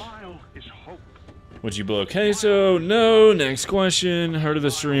 A smile is hope. Would you blow queso? No. Next question. Heard of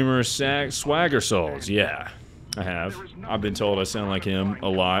the streamer Swagger Souls? Yeah, I have. I've been told I sound like him a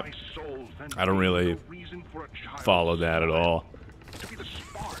lot. I don't really follow that at all.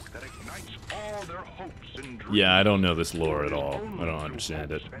 Yeah, I don't know this lore at all. I don't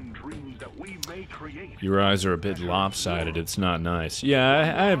understand it. Your eyes are a bit lopsided. It's not nice. Yeah,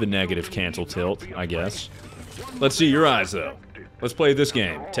 I have a negative cancel tilt, I guess. Let's see your eyes, though. Let's play this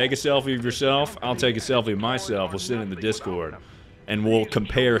game. Take a selfie of yourself. I'll take a selfie of myself. We'll sit in the Discord, and we'll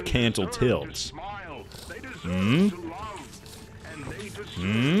compare cancel tilts. Hmm?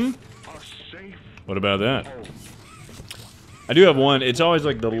 Hmm? What about that? I do have one. It's always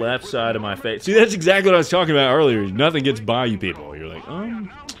like the left side of my face. See, that's exactly what I was talking about earlier. Nothing gets by you people. You're like,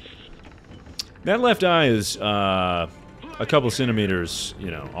 that left eye is a couple centimeters,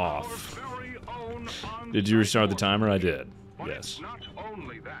 you know, off. Did you restart the timer? I did. Yes.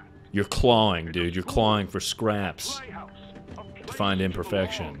 You're clawing, dude. You're clawing for scraps to find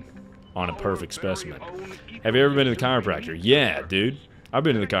imperfection on a perfect specimen. Have you ever been to the chiropractor? Yeah, dude. I've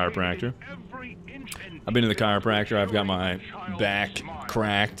been to the chiropractor. I've got my back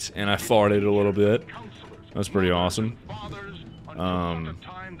cracked, and I farted a little bit. That's pretty awesome.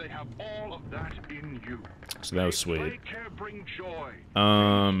 So that was sweet.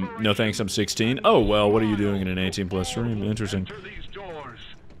 No thanks, I'm 16. Oh, well, what are you doing in an 18+ stream? Interesting.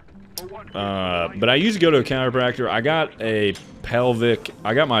 But I used to go to a chiropractor. I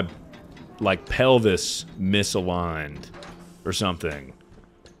got my, like, pelvis misaligned or something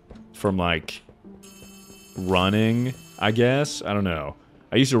from, like, running, I guess. I don't know.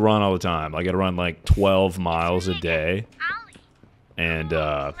 I used to run all the time. Like, I'd run like 12 miles a day. And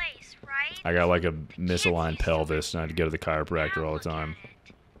I got like a misaligned pelvis, and I had to go to the chiropractor all the time.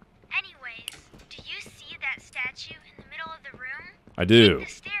 Anyways, do you see that statue in the middle of the room? I do. Take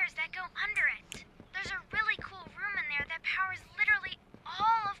the stairs that go under it. There's a really cool room in there that powers literally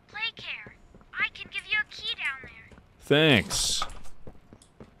all of Playcare. I can give you a key down there. Thanks,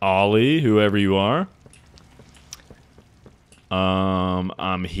 Ollie, whoever you are.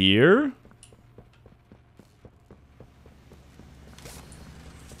 I'm here.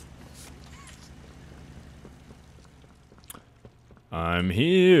 I'm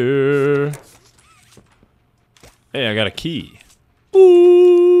here. Hey, I got a key.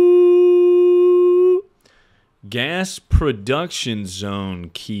 Ooh. Gas production zone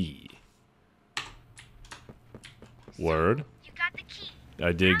key. Word. You got the key.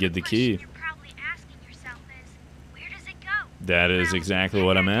 I did get the key. You're probably asking yourself is, where does it go? That is exactly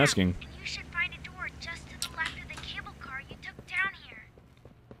what I'm asking. And you should find a door just to the left of the cable car you took down here.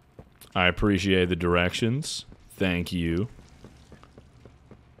 I appreciate the directions. Thank you.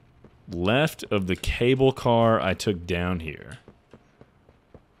 Left of the cable car I took down here.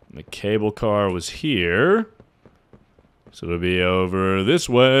 The cable car was here. So it'll be over this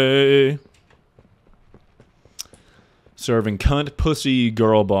way. Serving cunt, pussy,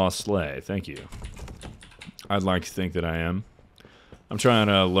 girl, boss, slay. Thank you. I'd like to think that I am. I'm trying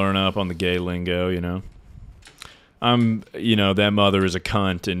to learn up on the gay lingo, you know. You know, that mother is a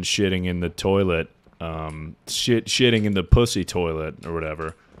cunt and shitting in the toilet. Shitting in the pussy toilet or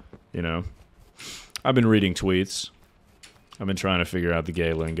whatever. You know. I've been reading tweets. I've been trying to figure out the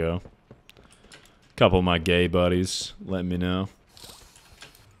gay lingo. A couple of my gay buddies let me know.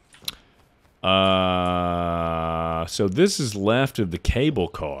 So this is left of the cable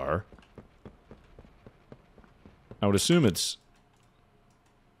car. I would assume it's...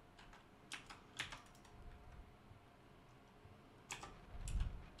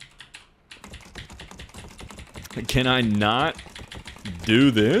 Can I not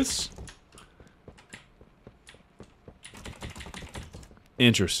do this?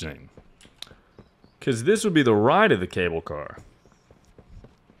 Interesting. Because this would be the right of the cable car.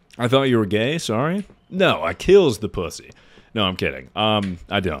 I thought you were gay, sorry. No, I kills the pussy. No, I'm kidding.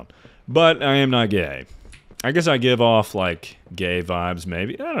 I don't. But I am not gay. I guess I give off, like, gay vibes,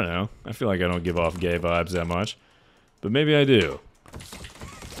 maybe. I don't know. I feel like I don't give off gay vibes that much. But maybe I do.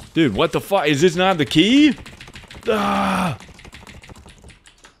 Dude, what the fuck? Is this not the key? Ah!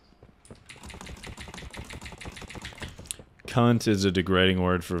 Cunt is a degrading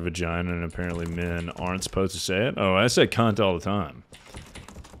word for vagina, and apparently men aren't supposed to say it. Oh, I say cunt all the time.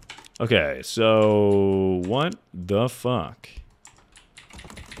 Okay, so what the fuck?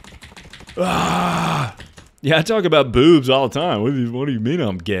 Ah! Yeah, I talk about boobs all the time. What do you mean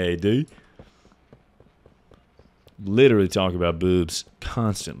I'm gay, dude? Literally talk about boobs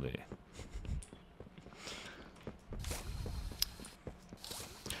constantly.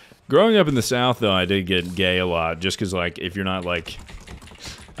 Growing up in the South, though, I did get gay a lot. Just because, like, if you're not, like...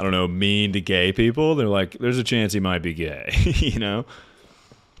 I don't know, mean to gay people. They're like, there's a chance he might be gay, you know?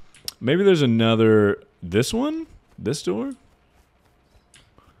 Maybe there's another... This one? This door?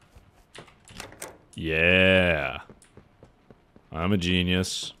 Yeah. I'm a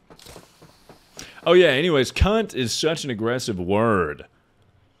genius. Oh yeah, anyways, cunt is such an aggressive word.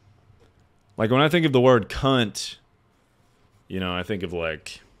 Like, when I think of the word cunt, you know, I think of,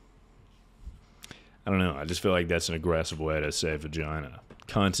 like... I don't know, I just feel like that's an aggressive way to say vagina.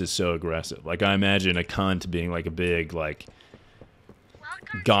 Cunt is so aggressive. Like, I imagine a cunt being, like, a big, like...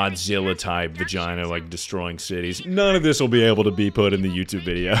 Godzilla-type vagina, like, destroying cities. None of this will be able to be put in the YouTube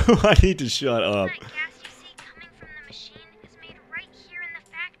video. I need to shut up. That gas you see coming from the machine is made right here in the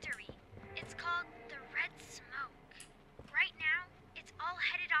factory. It's called the red smoke. Right now, it's all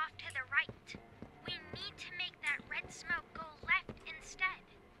headed off to the right. We need to make that red smoke go left instead.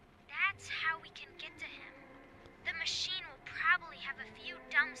 That's how we can get to him. The machine will probably have a few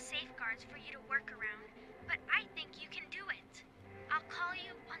dumb safeguards for you to work around, but I think you can do it. I'll call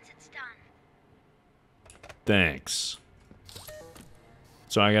you once it's done. Thanks.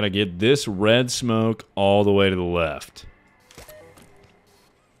 So I gotta get this red smoke all the way to the left.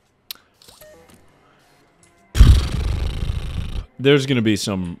 There's gonna be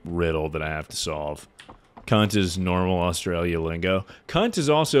some riddle that I have to solve. Cunt is normal Australia lingo. Cunt is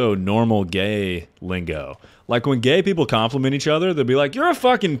also normal gay lingo. Like, when gay people compliment each other, they'll be like, you're a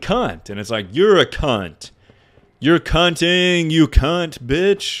fucking cunt. And it's like, you're a cunt. You're cunting, you cunt,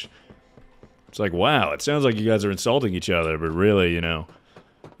 bitch. It's like, wow, it sounds like you guys are insulting each other, but really, you know,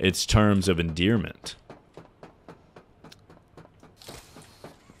 it's terms of endearment.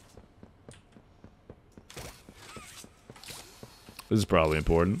 This is probably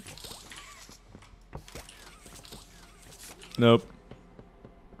important. Nope.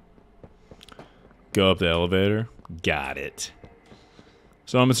 Go up the elevator. Got it.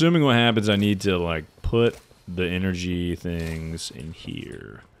 So I'm assuming what happens, I need to, like, put the energy things in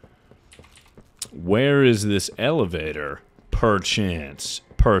here. Where is this elevator? Per chance.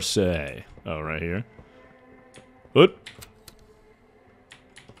 Per se. Oh, right here. Oop.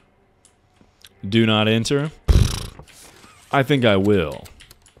 Do not enter. I think I will.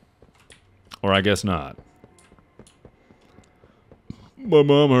 Or I guess not. My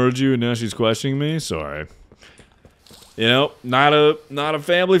mom heard you and now she's questioning me? Sorry. You know, not a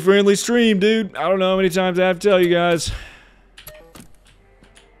family-friendly stream, dude. I don't know how many times I have to tell you guys.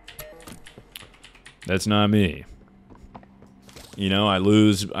 That's not me. You know, I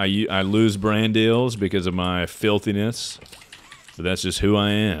lose brand deals because of my filthiness. But that's just who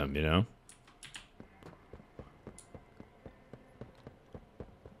I am, you know?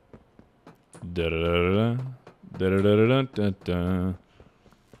 Da-da-da-da-da. Da-da-da-da-da-da.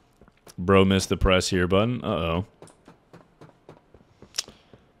 Bro missed the press here button. Uh-oh.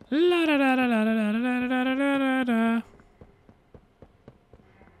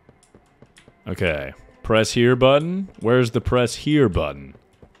 Okay. Press here button. Where's the press here button?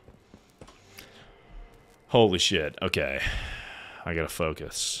 Holy shit. Okay. I gotta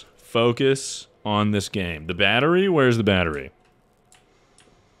focus. Focus on this game. The battery? Where's the battery?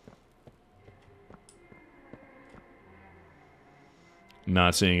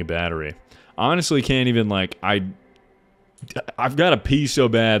 Not seeing a battery. Honestly, can't even, like, I've got to pee so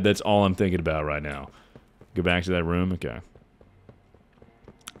bad, that's all I'm thinking about right now. Go back to that room? Okay.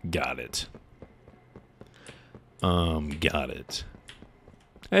 Got it. Got it.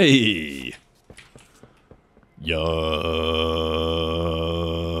 Hey! Yup.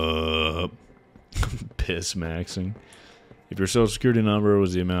 Piss maxing. If your social security number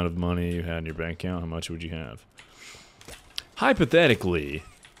was the amount of money you had in your bank account, how much would you have? Hypothetically,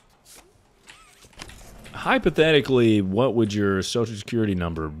 what would your social security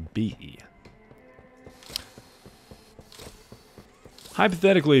number be?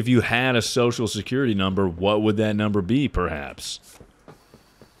 Hypothetically, if you had a social security number, what would that number be, perhaps?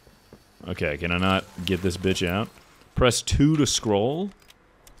 Okay, can I not get this bitch out? Press 2 to scroll?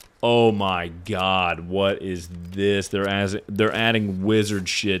 Oh my god, what is this? They're adding wizard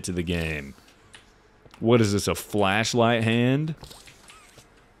shit to the game. What is this, a flashlight hand?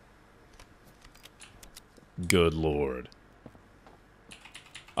 Good lord.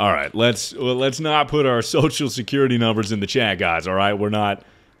 Alright, let's not put our social security numbers in the chat, guys, alright? We're not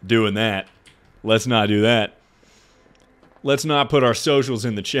doing that. Let's not do that. Let's not put our socials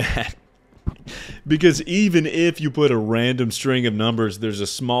in the chat. Because even if you put a random string of numbers, there's a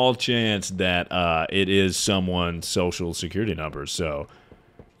small chance that it is someone's social security number. So,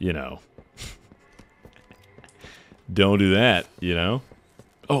 you know. Don't do that, you know?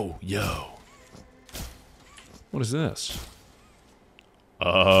 Oh, yo. What is this?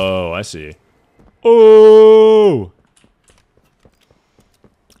 Oh, I see. Oh!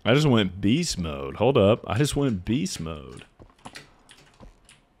 I just went beast mode. Hold up. I just went beast mode.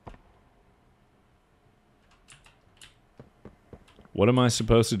 What am I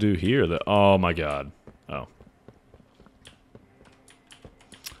supposed to do here? Oh my god. Oh.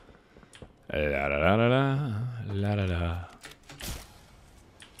 La da da da da. La da da.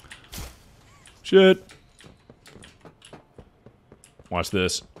 Shit. Watch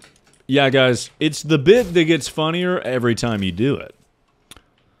this. Yeah, guys, it's the bit that gets funnier every time you do it.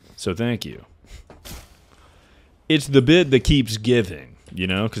 So thank you. It's the bit that keeps giving, you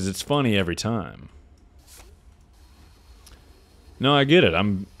know, because it's funny every time. No, I get it.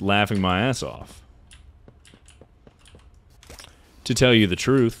 I'm laughing my ass off. To tell you the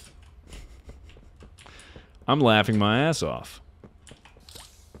truth, I'm laughing my ass off.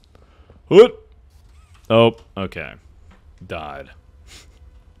 What? Oh, okay. Died.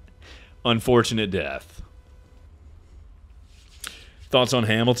 Unfortunate death. Thoughts on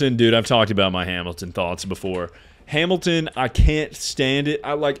Hamilton? Dude, I've talked about my Hamilton thoughts before. Hamilton, I can't stand it.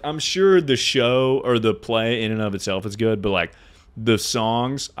 I'm sure the show or the play in and of itself is good, but like the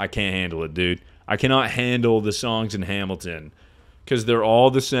songs, I can't handle it, dude. I cannot handle the songs in Hamilton because they're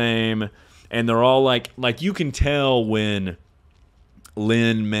all the same and they're all like you can tell when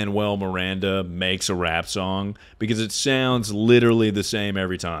Lin-Manuel Miranda makes a rap song because it sounds literally the same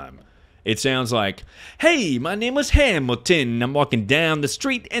every time. It sounds like, hey, my name was Hamilton. I'm walking down the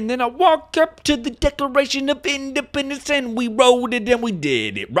street, and then I walk up to the Declaration of Independence, and we wrote it, and we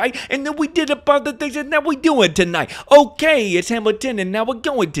did it, right? And then we did a bunch of things, and now we doing tonight. Okay, it's Hamilton, and now we're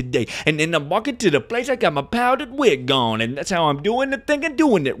going today. And then I'm walking to the place, I got my powdered wig on, and that's how I'm doing the thing and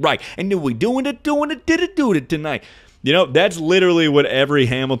doing it right. And then we doing it, did it tonight. You know, that's literally what every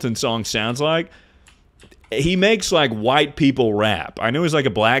Hamilton song sounds like. He makes like white people rap. I know he's like a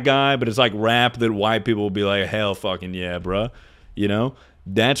black guy, but it's like rap that white people will be like, hell fucking yeah, bruh. You know?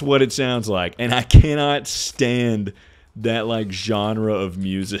 That's what it sounds like. And I cannot stand that like genre of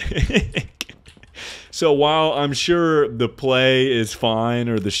music. So while I'm sure the play is fine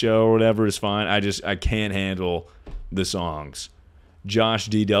or the show or whatever is fine, I can't handle the songs. Josh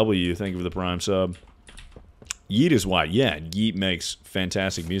DW, thank you for the prime sub. Yeet is white. Yeah, Yeet makes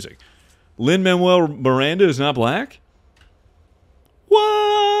fantastic music. Lin-Manuel Miranda is not black?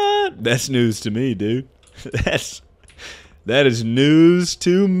 What? That's news to me, dude. That is news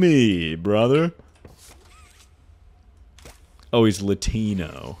to me, brother. Oh, he's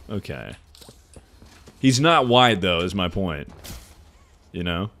Latino. Okay. He's not white, though, is my point. You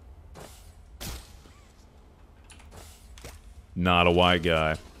know? Not a white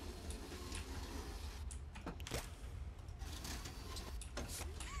guy.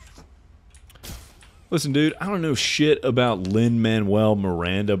 Listen, dude, I don't know shit about Lin-Manuel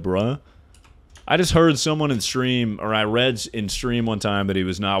Miranda, bruh. I just heard someone in stream, or I read in stream one time that he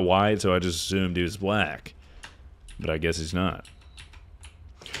was not white, so I just assumed he was black. But I guess he's not.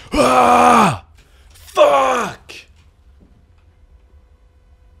 Ah! Fuck!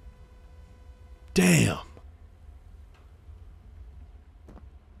 Damn.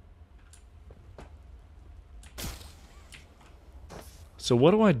 So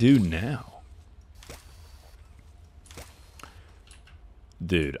what do I do now?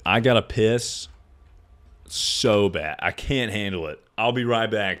 Dude, I gotta piss so bad. I can't handle it. I'll be right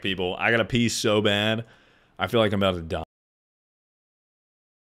back, people. I gotta pee so bad. I feel like I'm about to die.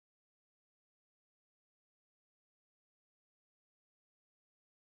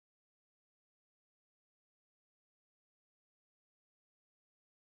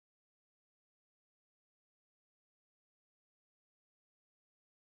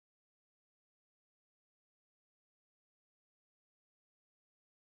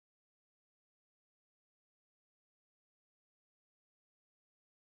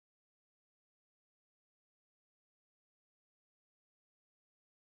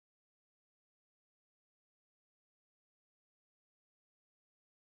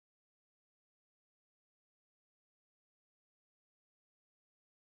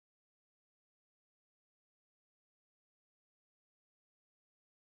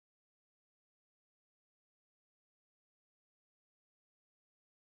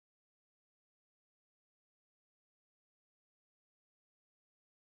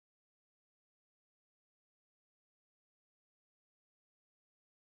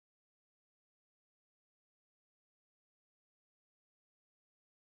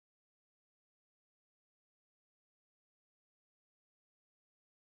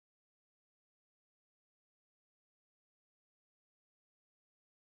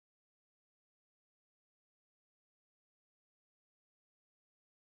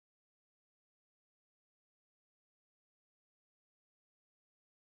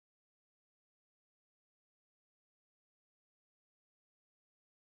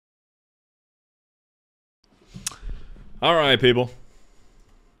 All right, people.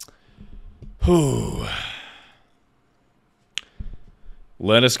 Whew.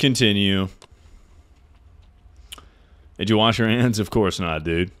 Let us continue. Did you wash your hands? Of course not,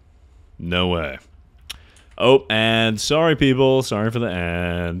 dude. No way. Oh, ads. Sorry, people. Sorry for the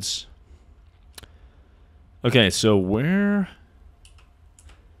ads. Okay, so where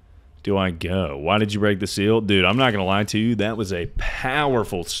do I go? Why did you break the seal? Dude, I'm not going to lie to you. That was a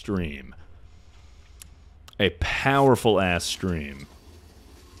powerful stream. A powerful-ass stream.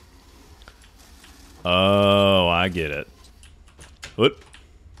 Oh, I get it. What?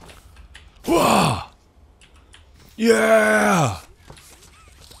 Whoa! Yeah!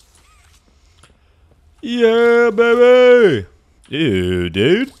 Yeah, baby! Ew,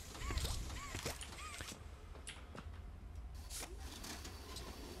 dude.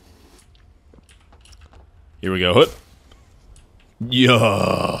 Here we go. Hoot.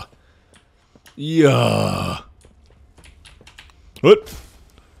 Yeah. Yeah. Hoot.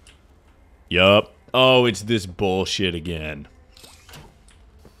 Yup. Oh, it's this bullshit again.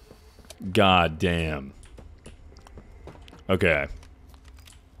 God damn. Okay.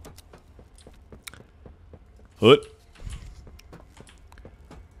 Hoot.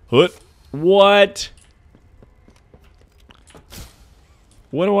 Hoot. What?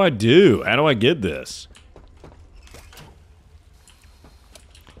 What do I do? How do I get this?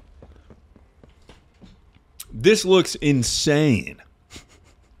 This looks insane.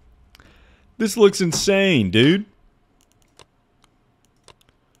 This looks insane, dude.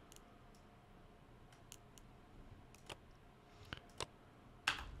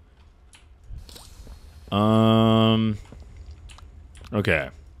 Okay.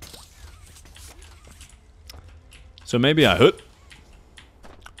 So maybe I hoot.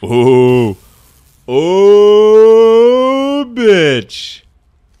 Oh. Oh, bitch.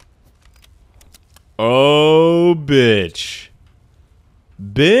 Oh, bitch.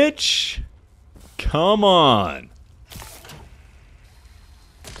 Bitch. Come on.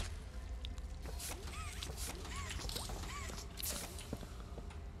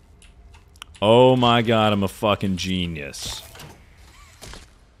 Oh my god, I'm a fucking genius.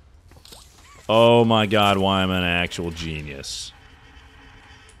 Oh my god, why am I an actual genius?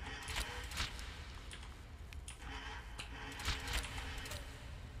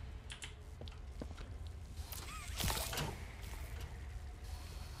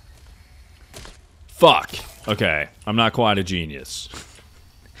 Fuck. Okay, I'm not quite a genius.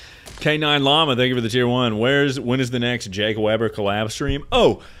 K9 Llama, thank you for the tier 1. When is the next Jake Weber collab stream?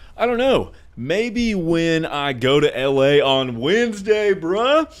 Oh, I don't know. Maybe when I go to LA on Wednesday,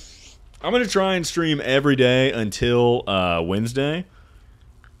 bruh. I'm going to try and stream every day until Wednesday.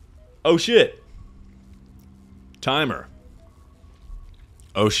 Oh, shit. Timer.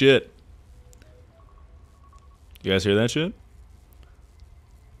 Oh, shit. You guys hear that shit?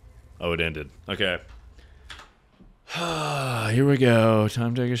 Oh, it ended. Okay. Here we go.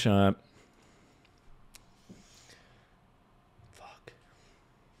 Time to take a shot. Fuck.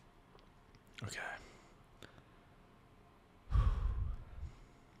 Okay.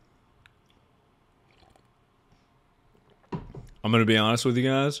 I'm going to be honest with you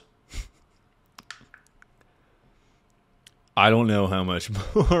guys. I don't know how much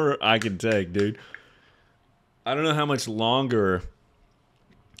more I can take, dude. I don't know how much longer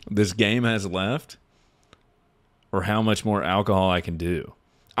this game has left, or how much more alcohol I can do.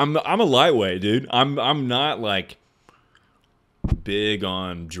 I'm a lightweight, dude. I'm not like big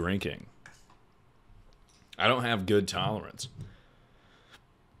on drinking. I don't have good tolerance.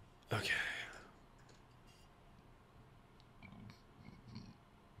 Okay.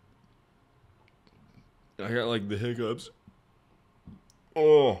 I got like the hiccups.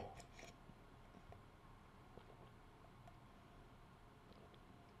 Oh.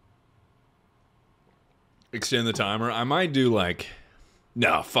 Extend the timer. I might do like...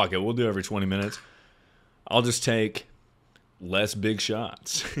 No, fuck it. We'll do every 20 minutes. I'll just take less big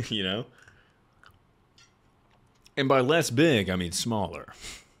shots, you know? And by less big, I mean smaller.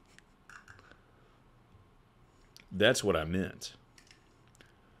 That's what I meant.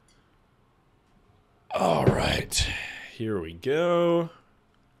 All right. Here we go.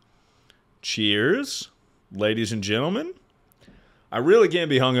 Cheers, ladies and gentlemen. I really can't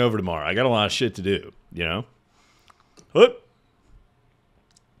be hungover tomorrow. I got a lot of shit to do, you know? Whoop.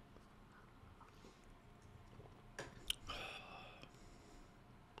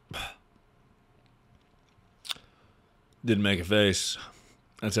 Didn't make a face.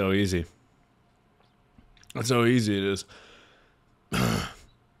 That's how easy. That's how easy it is.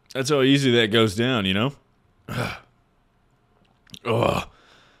 That's how easy that goes down, you know? Oh.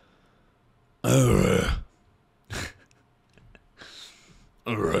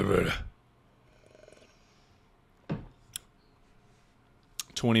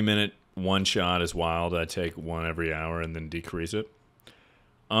 20-minute one shot is wild. I take one every hour and then decrease it.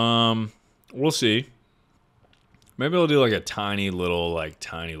 We'll see. Maybe I'll do like a tiny little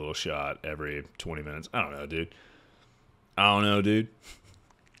shot every 20 minutes. I don't know, dude.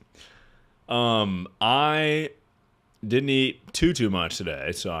 I didn't eat too much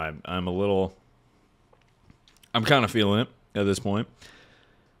today, so I'm kind of feeling it at this point.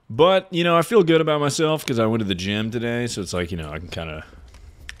 But, you know, I feel good about myself because I went to the gym today, so it's like, you know, I can kind of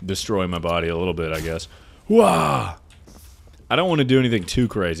destroy my body a little bit, I guess. Wah! I don't want to do anything too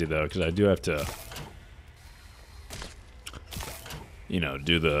crazy, though, because I do have to, you know,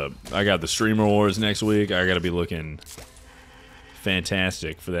 I got the Streamer Wars next week. I got to be looking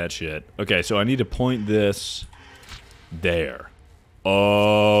fantastic for that shit. Okay, so I need to point this there.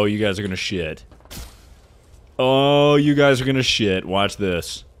 Oh, you guys are going to shit. Oh, you guys are going to shit. Watch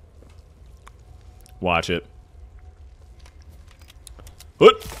this. Watch it.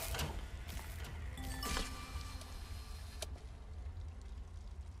 What?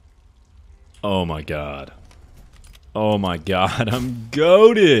 Oh my god. Oh my god, I'm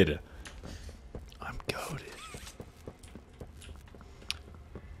goated. I'm goated.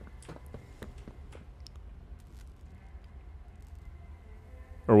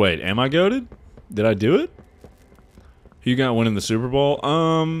 Or wait, am I goated? Did I do it? Who you got winning the Super Bowl?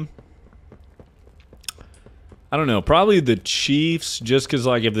 I don't know. Probably the Chiefs, just because,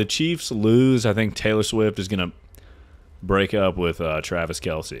 like, if the Chiefs lose, I think Taylor Swift is going to break up with Travis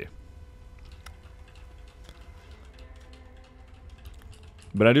Kelce.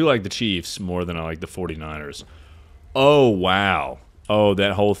 But I do like the Chiefs more than I like the 49ers. Oh, wow. Oh,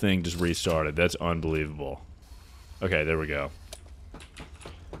 that whole thing just restarted. That's unbelievable. Okay, there we go.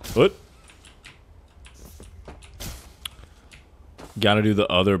 What? Gotta do the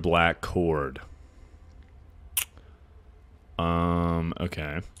other black cord.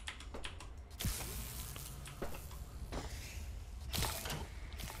 Okay.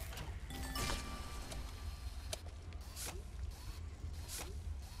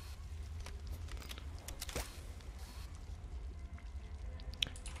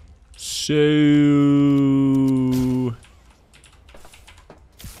 So,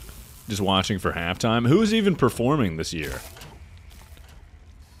 just watching for halftime. Who's even performing this year?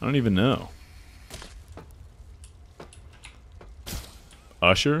 I don't even know.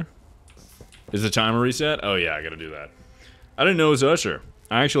 Usher? Is the timer reset? Oh yeah, I gotta do that. I didn't know it was Usher.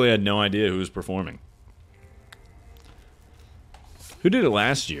 I actually had no idea who was performing. Who did it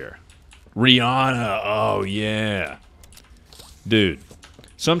last year? Rihanna. Oh yeah. Dude,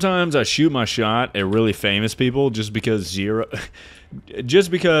 sometimes I shoot my shot at really famous people just because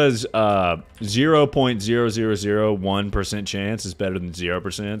 0.0001% chance is better than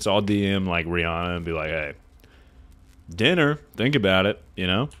 0%. So I'll DM like Rihanna and be like, hey, dinner, think about it, you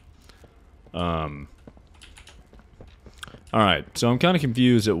know? Alright, so I'm kind of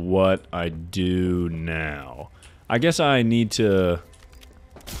confused at what I do now. I guess I need to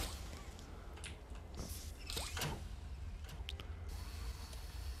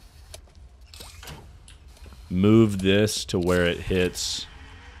move this to where it hits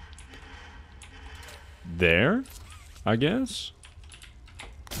there, I guess.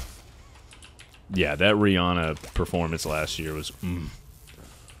 Yeah, that Rihanna performance last year was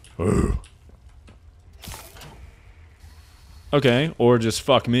okay, or just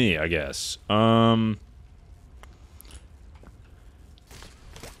fuck me, I guess.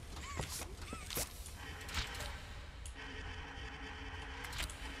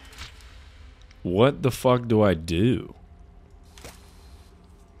 What the fuck do I do?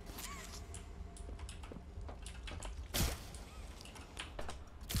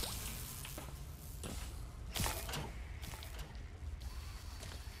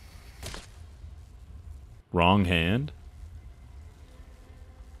 Wrong hand?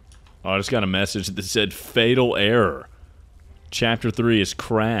 Oh, I just got a message that said fatal error. Chapter 3 is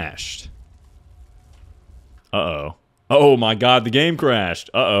crashed. Uh-oh. Oh my god, the game crashed.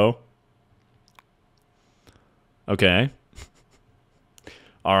 Uh-oh. Okay.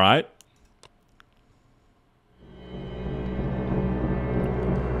 Alright.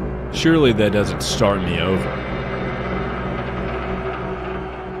 Surely that doesn't start me over.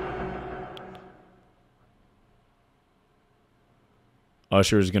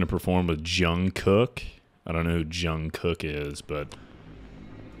 Usher is going to perform with Jungkook. I don't know who Jungkook is, but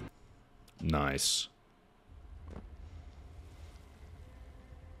nice.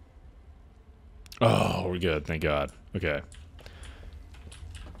 Oh, we're good. Thank God. Okay.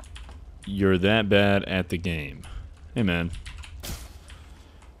 You're that bad at the game. Hey, man.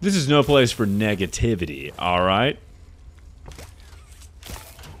 This is no place for negativity, all right?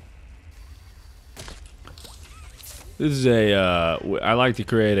 This is a, I like to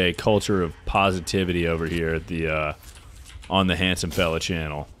create a culture of positivity over here at the, on the HansumFella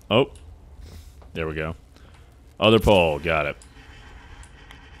channel. Oh, there we go. Other pole, got it.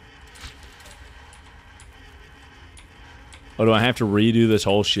 Oh, do I have to redo this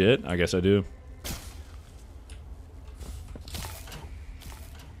whole shit? I guess I do.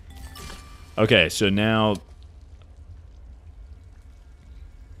 Okay, so now...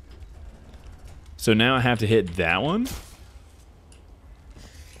 So now I have to hit that one?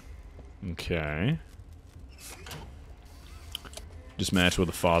 Okay. Just match with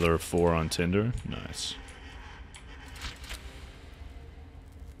a father of 4 on Tinder. Nice.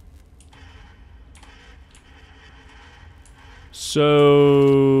 So...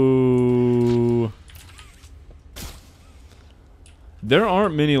 There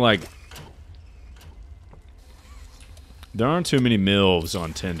aren't many, like... There aren't too many MILFs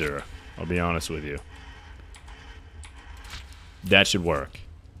on Tinder. I'll be honest with you. That should work.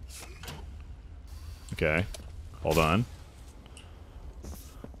 Okay. Hold on.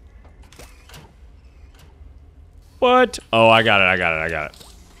 What? Oh, I got it, I got it, I got it.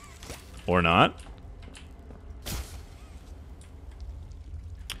 Or not.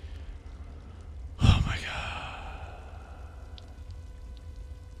 Oh my god.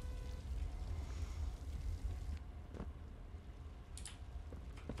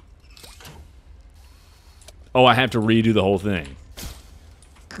 Oh, I have to redo the whole thing.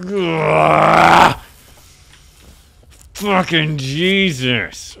 Ugh. Fucking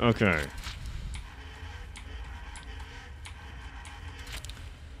Jesus. Okay.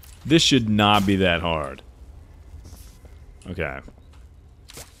 This should not be that hard. Okay.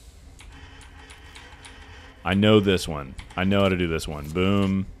 I know this one. I know how to do this one.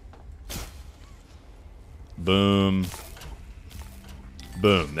 Boom. Boom.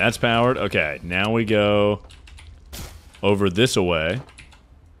 Boom. That's powered. Okay, now we go over this away.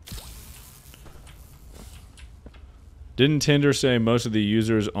 Didn't Tinder say most of the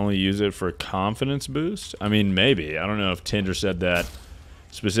users only use it for confidence boost? I mean, maybe. I don't know if Tinder said that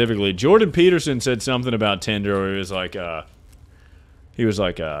specifically. Jordan Peterson said something about Tinder where he was like, you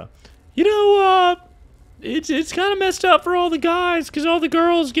know, it's kind of messed up for all the guys because all the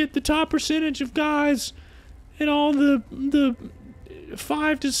girls get the top percentage of guys, and all the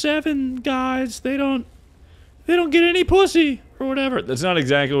 5 to 7 guys they don't get any pussy or whatever. That's not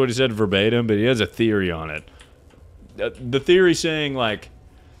exactly what he said verbatim, but he has a theory on it. The theory saying like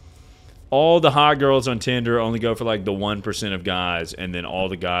all the hot girls on Tinder only go for like the 1% of guys, and then all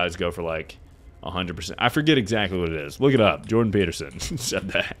the guys go for like 100%. I forget exactly what it is. Look it up. Jordan Peterson said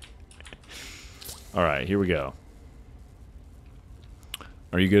that. All right, here we go.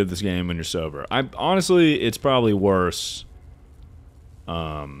 Are you good at this game when you're sober? Honestly, it's probably worse.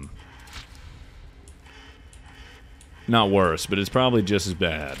 Not worse, but it's probably just as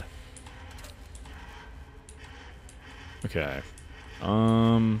bad. Okay.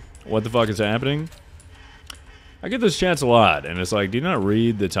 What the fuck is happening? I get those chats a lot, and it's like, do you not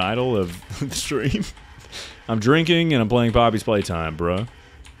read the title of the stream? I'm drinking and I'm playing Poppy's Playtime, bro.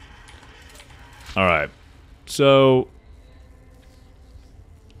 Alright. So...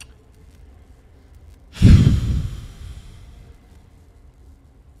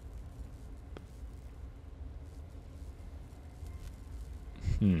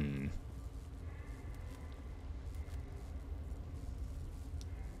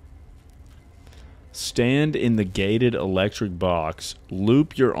 Stand in the gated electric box,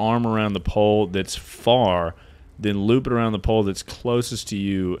 loop your arm around the pole that's far, then loop it around the pole that's closest to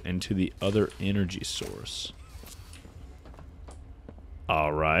you and to the other energy source.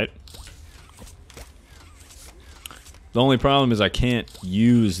 Alright. The only problem is I can't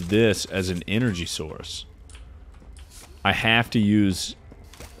use this as an energy source. I have to use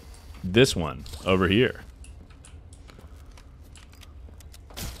this one over here.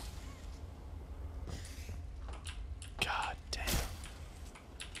 God damn.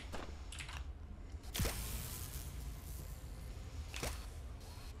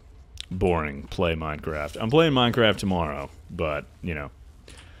 Boring. Play Minecraft. I'm playing Minecraft tomorrow, but, you know.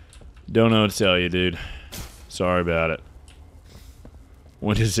 Don't know what to tell you, dude. Sorry about it.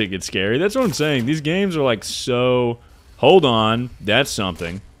 When does it get scary? That's what I'm saying. These games are like so... Hold on. That's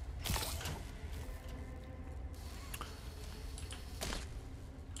something.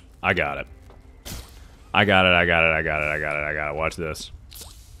 I got it. I got it. I got it. I got it. I got it. I got it. Watch this.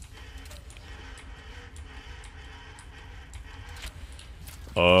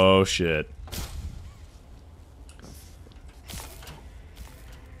 Oh, shit.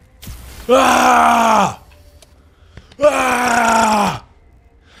 Ah! Ah!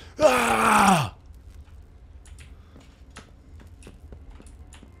 Ah!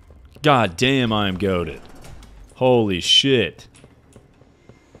 God damn, I am goated. Holy shit.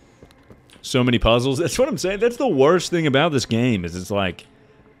 So many puzzles. That's what I'm saying. That's the worst thing about this game, is it's like,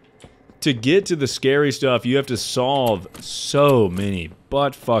 to get to the scary stuff, you have to solve so many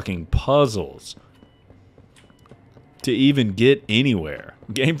butt-fucking puzzles to even get anywhere.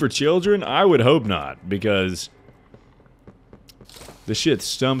 Game for children? I would hope not, because this shit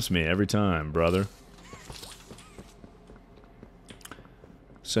stumps me every time, brother.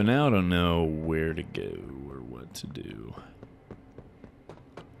 So now I don't know where to go or what to do.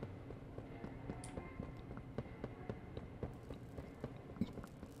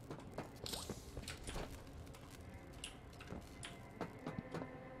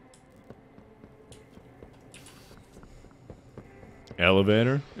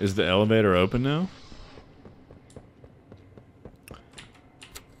 Elevator? Is the elevator open now?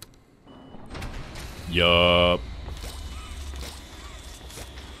 Yup.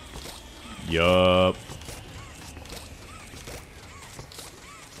 Yup.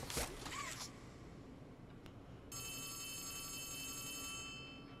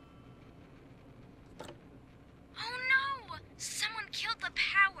 Oh no! Someone killed the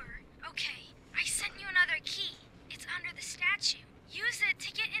power. Okay, I sent you another key. It's under the statue. Use it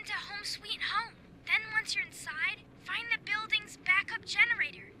to get into Home Sweet Home. Then once you're inside, find the building's backup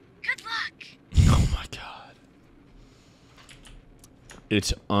generator. Good luck. Oh my god.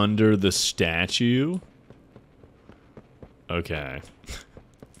 It's under the statue? Okay.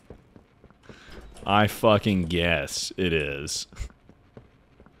 I fucking guess it is.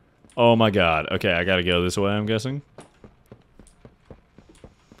 Oh my god. Okay, I gotta go this way, I'm guessing.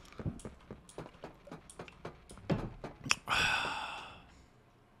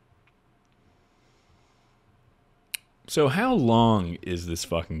 So how long is this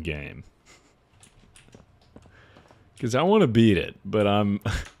fucking game? Because I want to beat it, but I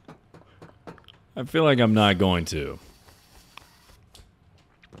feel like I'm not going to.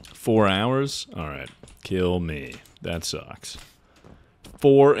 4 hours? Alright. Kill me. That sucks.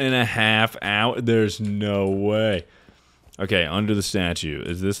 4.5 hours? There's no way. Okay, under the statue.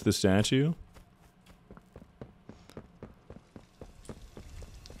 Is this the statue?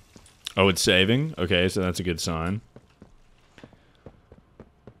 Oh, it's saving? Okay, so that's a good sign.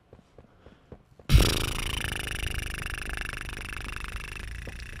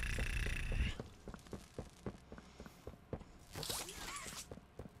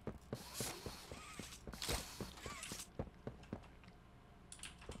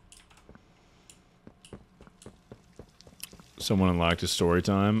 Someone unlocked a story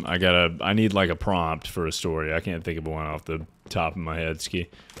time. I need like a prompt for a story. I can't think of one off the top of my head, Ski.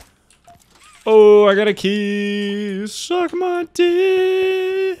 Oh, I got a key. Suck my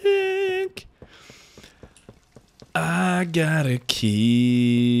dick. I got a key.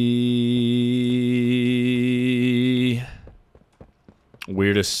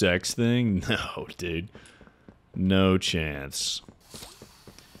 Weirdest sex thing? No, dude. No chance.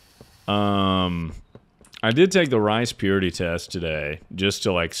 I did take the rice purity test today, just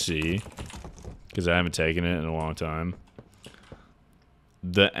to, like, see. Because I haven't taken it in a long time.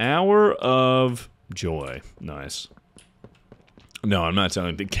 The Hour of Joy. Nice. No, I'm not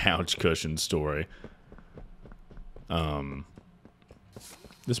telling the couch cushion story.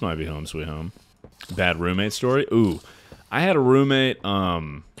 This might be Home Sweet Home. Bad roommate story? Ooh. I had a roommate,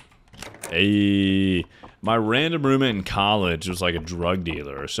 my random roommate in college was like a drug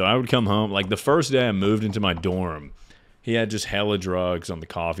dealer. So I would come home, like the first day I moved into my dorm, he had just hella drugs on the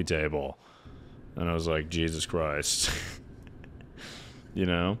coffee table. And I was like, Jesus Christ. You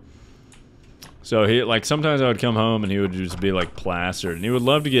know? So he, like, sometimes I would come home and he would just be like plastered. And he would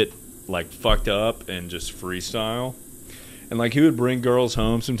love to get like fucked up and just freestyle. And like he would bring girls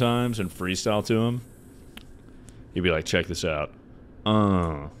home sometimes and freestyle to them. He'd be like, check this out.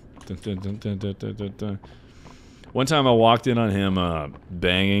 One time I walked in on him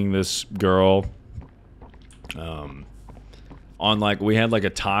banging this girl on like, we had like a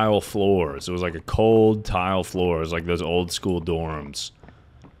tile floor. So it was like a cold tile floor. It was like those old school dorms.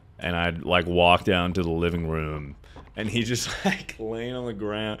 And I'd like walk down to the living room and he just like laying on the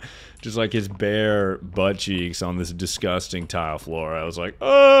ground, just like his bare butt cheeks on this disgusting tile floor. I was like,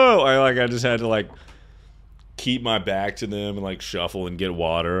 oh, I just had to like keep my back to them and like shuffle and get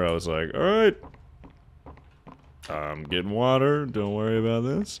water. I was like, all right, I'm getting water. Don't worry about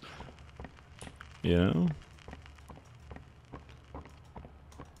this. You know?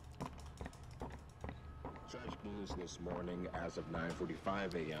 Judge news this morning as of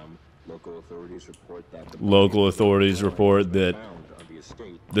 9:45 a.m. Local authorities report that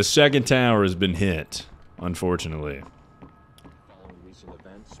the second tower has been hit, unfortunately. Following recent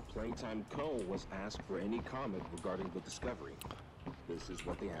events, was asked for any comment regarding the discovery. This is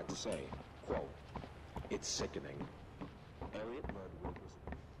what they had to say. Quote, "It's sickening. Elliot Ludwig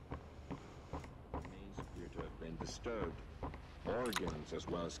remains appear to have been disturbed. Organs as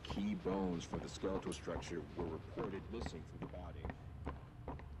well as key bones from the skeletal structure were reported missing from the body.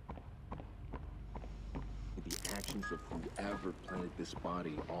 The actions of whoever planted this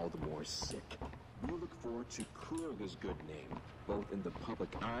body all the more sick. We look forward to clear his good name, both in the public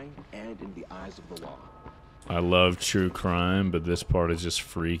eye and in the eyes of the law." I love true crime, but this part is just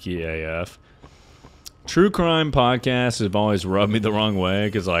freaky AF. True crime podcasts have always rubbed me the wrong way,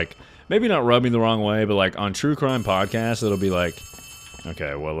 because, like, maybe not rub me the wrong way, but, like, on true crime podcasts, it'll be like,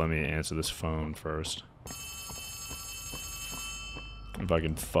 okay, well, let me answer this phone first. If I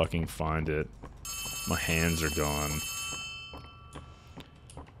can fucking find it. My hands are gone.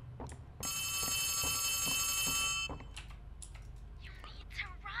 You need to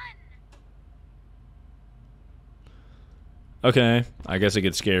run. Okay, I guess it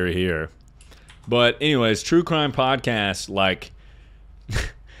gets scary here. But anyways, true crime podcasts, like,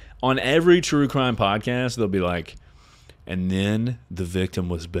 on every true crime podcast, they'll be like, and then the victim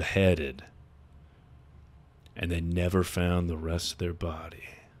was beheaded. And they never found the rest of their body.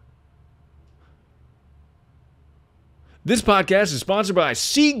 This podcast is sponsored by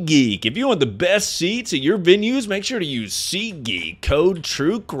SeatGeek. If you want the best seats at your venues, make sure to use SeatGeek, code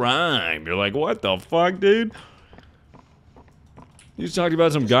TrueCrime. You're like, what the fuck, dude? You just talked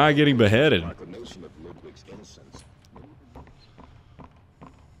about some guy getting beheaded. Notion of Ludwig's innocence.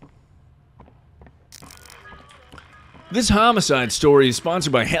 This homicide story is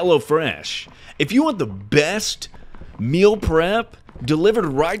sponsored by HelloFresh. If you want the best meal prep delivered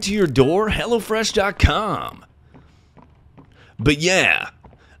right to your door, HelloFresh.com. But yeah,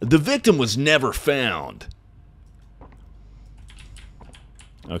 the victim was never found.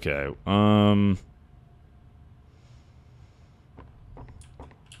 Okay,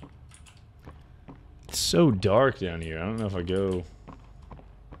 it's so dark down here. I don't know if I go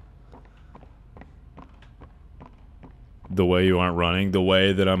the way you aren't running, the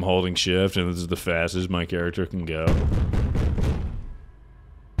way that I'm holding shift, and this is the fastest my character can go.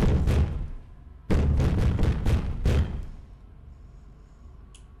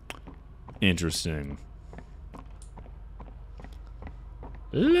 Interesting.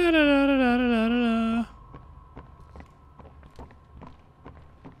 La da da da da da da da.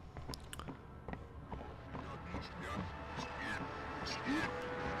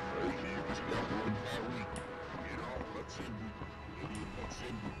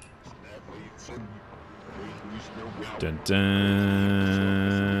 Dun,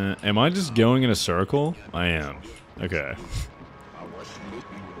 dun. Am I just going in a circle? I am. Okay.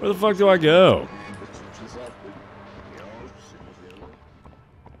 Where the fuck do I go?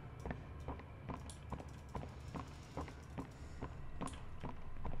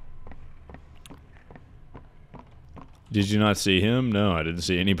 Did you not see him? No, I didn't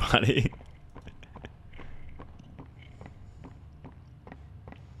see anybody.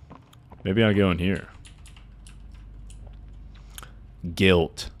 Maybe I'll go in here.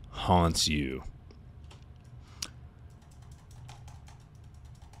 Guilt haunts you.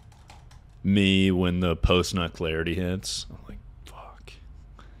 Me when the post-nut clarity hits. I'm like, fuck.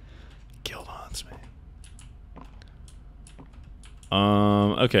 Guilt haunts me.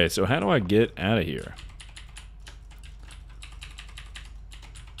 Okay, so how do I get out of here?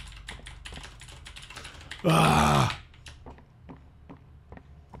 Ah!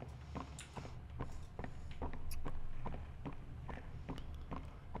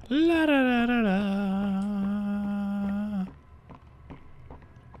 La da da da da.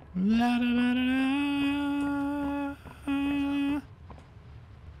 La da da da da.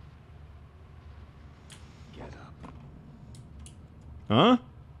 Get up. Huh?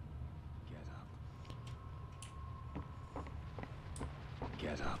 Get up.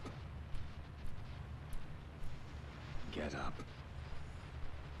 Get up. Get up.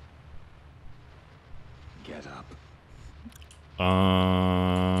 Get up.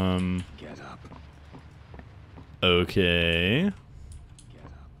 Get up. Okay. Get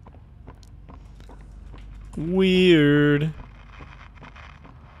up. Weird.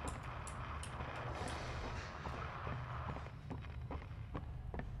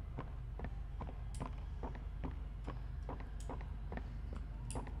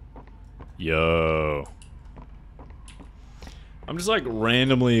 Yo. I'm just like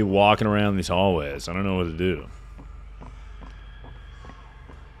randomly walking around these hallways. I don't know what to do.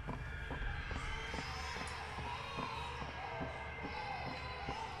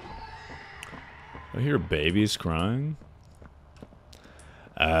 I hear babies crying.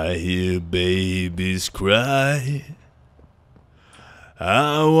 I hear babies cry.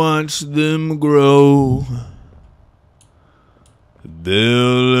 I watch them grow.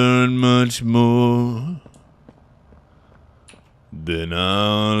 They'll learn much more than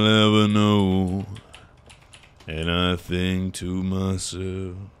I'll ever know. And I think to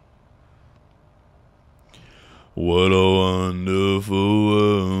myself, what a wonderful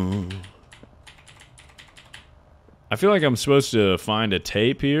world. I feel like I'm supposed to find a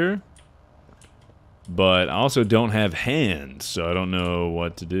tape here, but I also don't have hands, so I don't know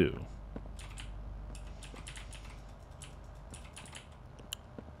what to do.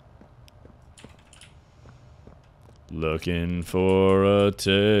 Looking for a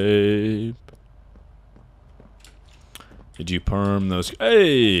tape. Did you perm those?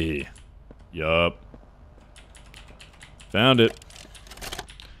 Hey! Yup. Found it.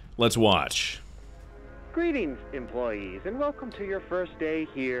 Let's watch. Greetings, employees, and welcome to your first day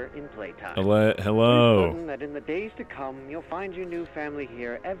here in Playtime. Hello. We're certain that in the days to come, you'll find your new family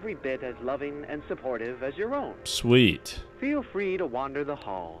here every bit as loving and supportive as your own. Sweet. Feel free to wander the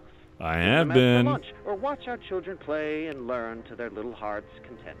halls. I have For been. lunch, or watch our children play and learn to their little hearts'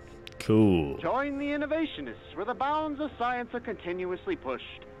 content. Cool. Join the innovationists, where the bounds of science are continuously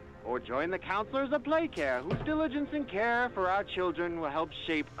pushed. Or join the counselors of Playcare, whose diligence and care for our children will help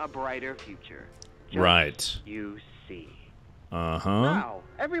shape a brighter future. Just Right. you see. Uh-huh. Now,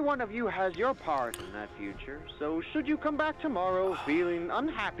 every one of you has your part in that future, so should you come back tomorrow feeling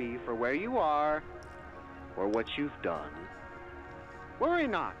unhappy for where you are or what you've done, worry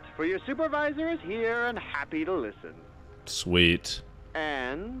not, for your supervisor is here and happy to listen. Sweet.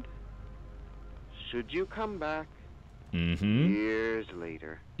 And should you come back Mm-hmm. years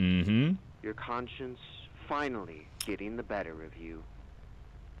later, Mm-hmm. your conscience finally getting the better of you,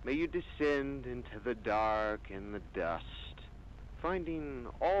 may you descend into the dark and the dust, finding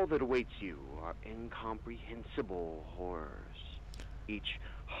all that awaits you are incomprehensible horrors, each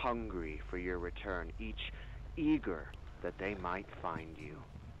hungry for your return, each eager that they might find you.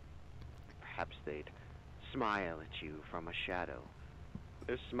 Perhaps they'd smile at you from a shadow,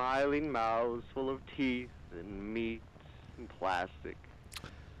 their smiling mouths full of teeth and meat and plastic.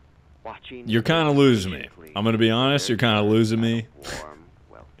 Watching You're kind of losing me. I'm gonna be honest. You're kind of losing me. Warm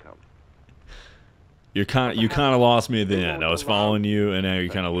welcome. You kind of lost me at the end. I was following you, and now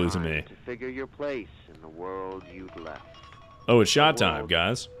you're kind of losing me. To figure your place in the world you've left. Oh, it's shot time,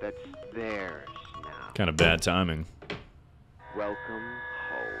 guys. That's theirs now. Kind of bad timing. Welcome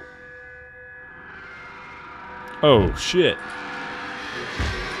home. Oh shit.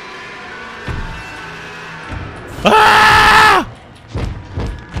 Ah!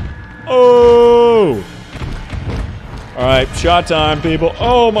 Oh! All right, shot time, people.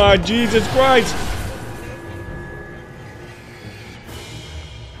 Oh my Jesus Christ!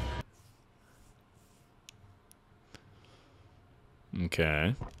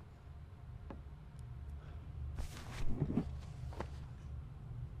 Okay.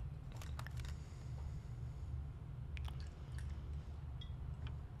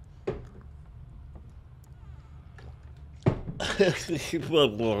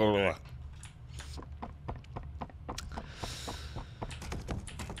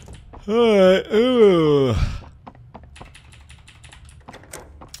 Alright, ooh.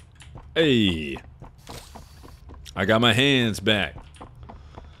 Hey. I got my hands back.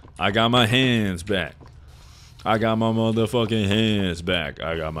 I got my hands back. I got my motherfucking hands back.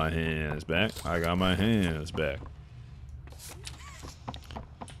 I got my hands back. I got my hands back.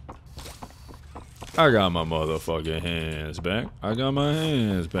 I got my motherfucking hands back. I got my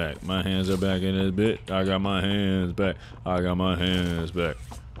hands back. My hands are back in this bit. I got my hands back. I got my hands back.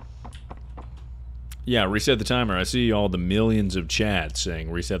 Yeah, reset the timer. I see all the millions of chats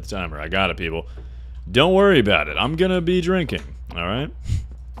saying reset the timer. I got it, people. Don't worry about it. I'm gonna be drinking. Alright?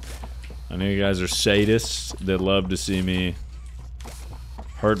 I know you guys are sadists that love to see me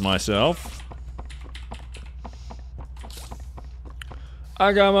hurt myself.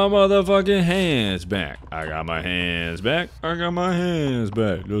 I got my motherfucking hands back. I got my hands back. I got my hands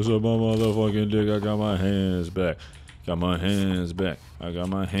back. Just up my motherfucking dick. I got my hands back. Got my hands back. I got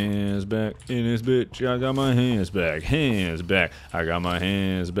my hands back in this bitch. I got my hands back. Hands back. I got my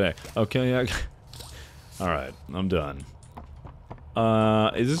hands back. Okay, alright, I'm done.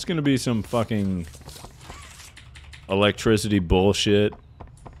 Is this gonna be some fucking electricity bullshit?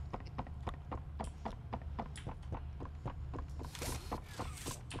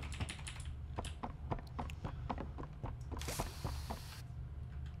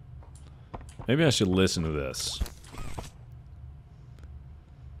 Maybe I should listen to this.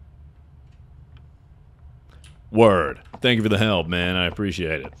 Word. Thank you for the help, man. I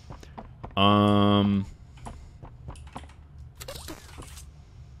appreciate it.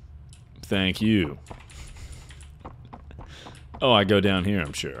 Thank you. Oh, I go down here,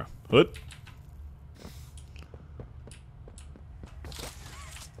 I'm sure. Hoot.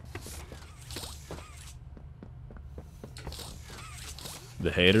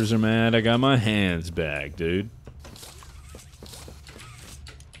 The haters are mad. I got my hands back, dude.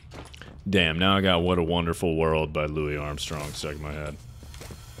 Damn, now I got What a Wonderful World by Louis Armstrong stuck in my head.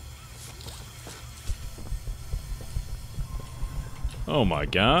 Oh my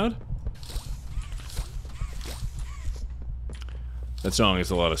god. That song has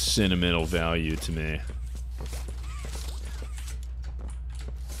a lot of sentimental value to me.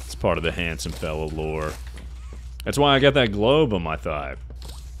 It's part of the HansumFella lore. That's why I got that globe on my thigh.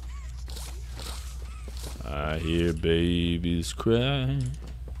 I hear babies cry.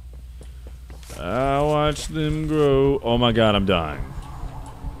 I watch them grow. Oh my god, I'm dying.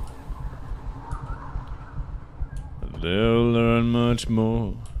 They'll learn much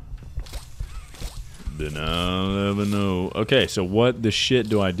more than I'll ever know. Okay, so what the shit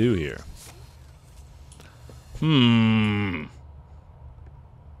do I do here?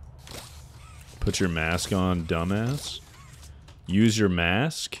 Put your mask on, dumbass. Use your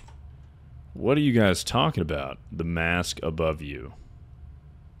mask? What are you guys talking about? The mask above you.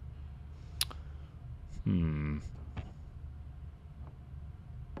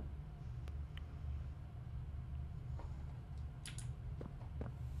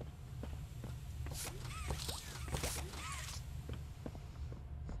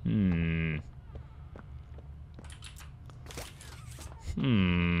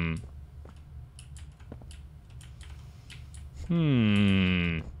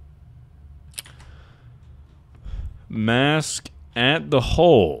 Mask at the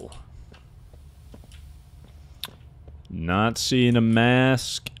hole. Not seeing a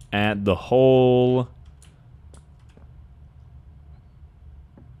mask at the hole.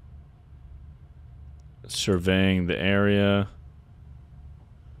 Surveying the area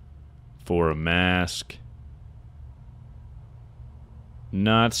for a mask.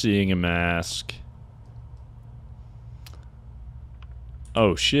 Not seeing a mask.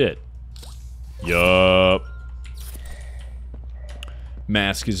 Oh shit. Yup.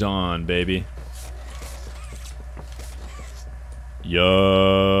 Mask is on, baby.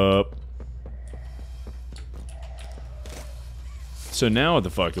 Yup. So now what the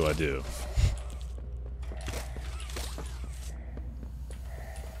fuck do I do?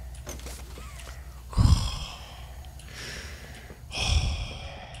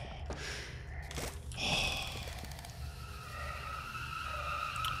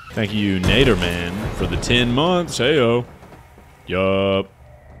 Thank you, Naderman, for the 10 months. Heyo. Yup.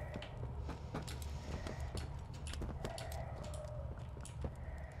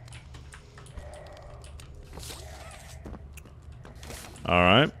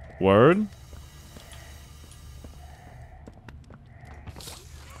 Alright. Word.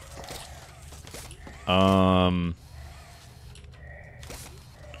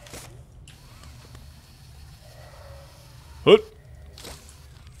 Hoot.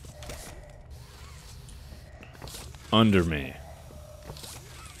 Under me.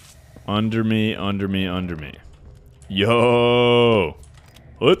 Under me, under me, under me. Yo!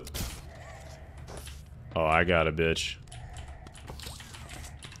 What? Oh, I got it, bitch.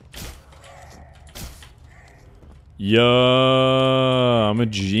 Yo! I'm a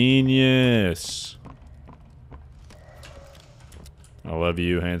genius. I love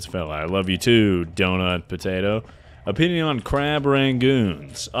you, HansumFella. I love you too, Donut Potato. Opinion on crab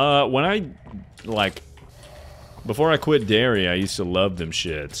rangoons. When I, like... Before I quit dairy, I used to love them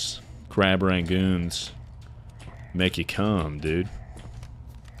shits. Crab rangoons. Make you come, dude.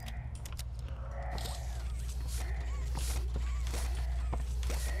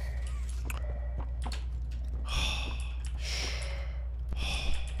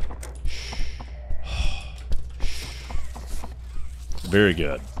 Very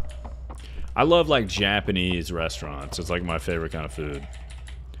good. I love, like, Japanese restaurants. It's, like, my favorite kind of food.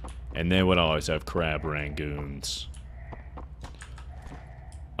 And they would always have crab rangoons.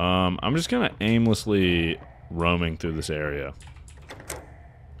 I'm just kind of aimlessly roaming through this area.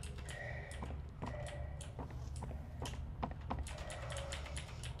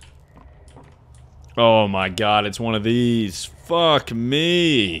 Oh my god, it's one of these. Fuck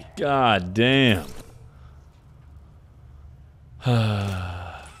me. God damn.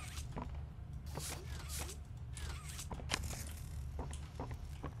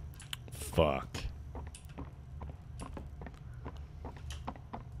 Fuck.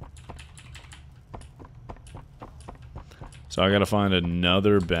 So I gotta find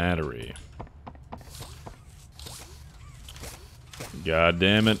another battery. God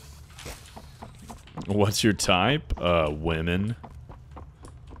damn it. What's your type? Women.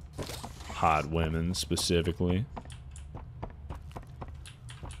 Hot women, specifically.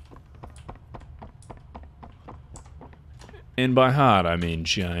 And by hot, I mean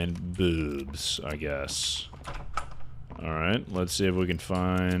giant boobs, I guess. Alright, let's see if we can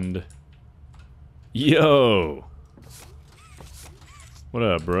find... Yo! What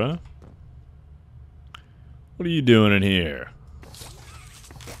up, bruh? What are you doing in here?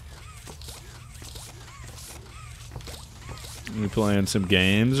 You playing some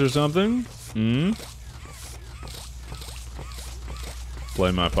games or something? Hmm?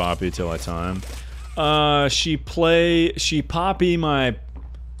 Play my Poppy till I time. She Poppy my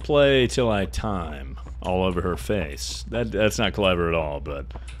play till I time all over her face. That's not clever at all, but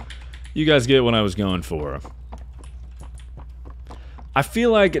you guys get what I was going for. I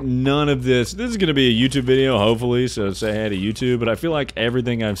feel like none of this is going to be a YouTube video, hopefully, so say hey to YouTube, but I feel like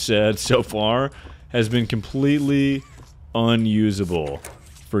everything I've said so far has been completely unusable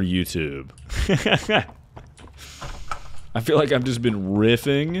for YouTube. I feel like I've just been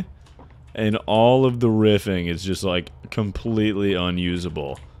riffing, and all of the riffing is just like completely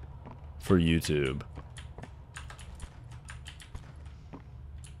unusable for YouTube.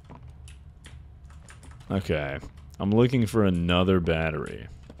 Okay, I'm looking for another battery.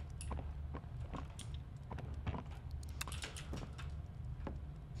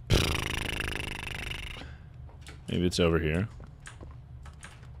 Maybe it's over here.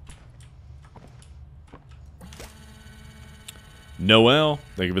 Noel,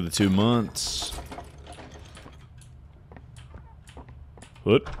 thank you for the 2 months.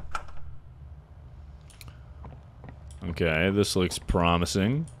 What? Okay, this looks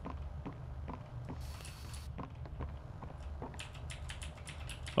promising.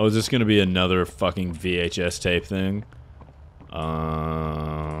 Oh, is this gonna be another fucking VHS tape thing?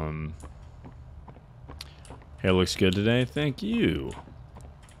 Hair looks good today. Thank you.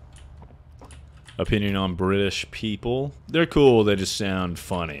 Opinion on British people. They're cool, they just sound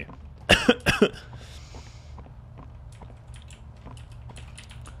funny.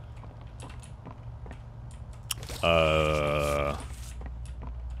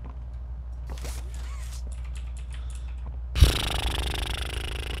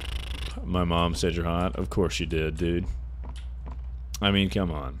 My mom said you're hot. Of course you did, dude. I mean,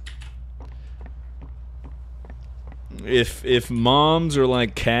 come on. If moms are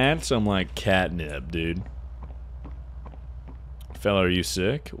like cats, I'm like catnip, dude. Fella, are you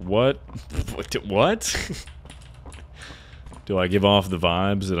sick? What? What? Do I give off the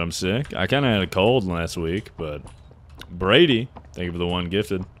vibes that I'm sick? I kind of had a cold last week, but... Brady, thank you for the 1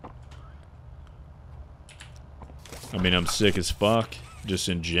 gifted. I mean, I'm sick as fuck, just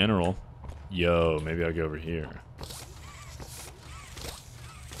in general. Yo, maybe I'll go over here.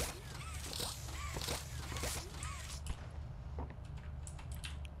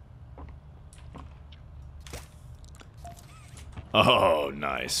 Oh,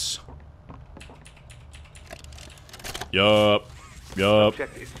 nice. Yup.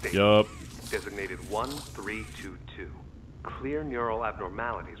 Subject is stable. Yup. Designated 1322. Clear neural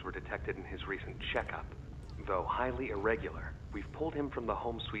abnormalities were detected in his recent checkup. Though highly irregular, we've pulled him from the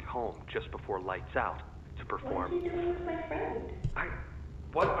home sweet home just before lights out to perform... What are you doing with my friend?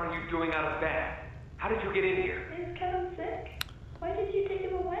 What are you doing out of bed? How did you get in here? Is Kevin sick? Why did you take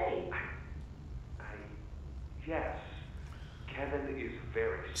him away? Yes. Kevin is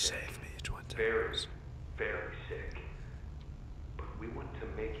very sick. Save me, Twin Very, Towers. very sick. But we want to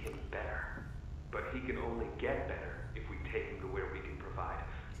make him better. But he can only get better if we take him to where we can provide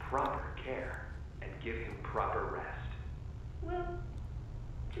proper care and give him proper rest. Well,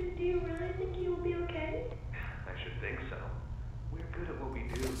 do you really think he will be okay? I should think so. We're good at what we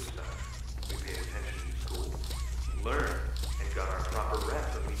do, son. We paid attention in school, learned, and got our proper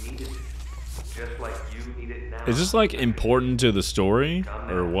rest when we needed it. Just like you need it now. Is this like important to the story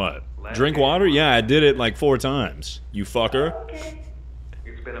or what? Drink water? Yeah, I did it like 4 times. You fucker. Okay.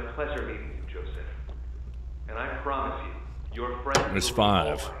 It's been a pleasure meeting you, Joseph. And I promise you, your friend It's will be 5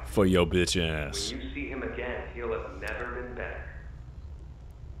 all right. for your bitch ass. When you see him again, he'll have never been better.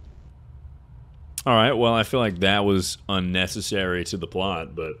 Alright, well, I feel like that was unnecessary to the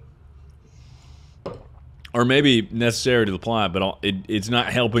plot, but... Or maybe necessary to the plot, but it's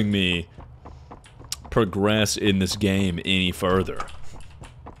not helping me progress in this game any further.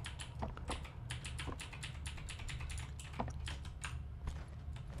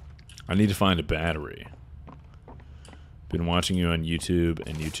 I need to find a battery. Been watching you on YouTube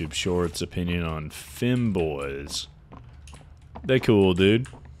and YouTube Shorts. Opinion on femboys. They cool, dude.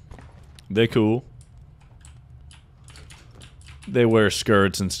 They cool. They wear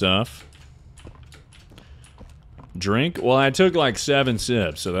skirts and stuff. Drink? Well, I took like 7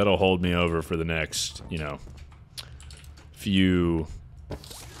 sips, so that'll hold me over for the next, you know, few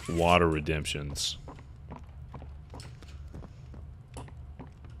water redemptions.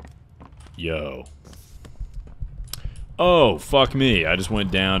 Yo. Oh, fuck me. I just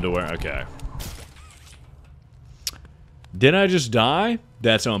went down to where... Okay. Did I just die?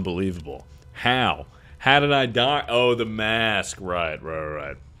 That's unbelievable. How? How did I die? Oh, the mask. Right.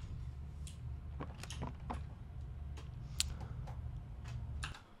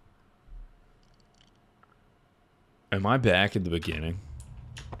 Am I back at the beginning?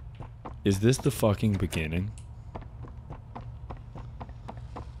 Is this the fucking beginning?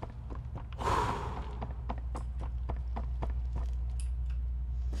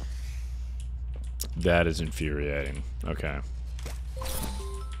 That is infuriating. Okay.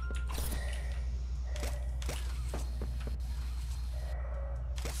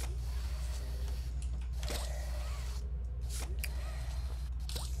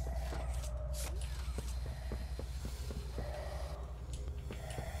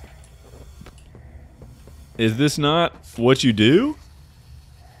 Is this not what you do?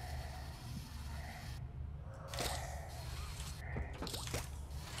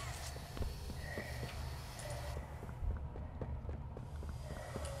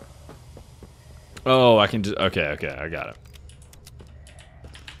 Oh, I can just... Okay, I got it.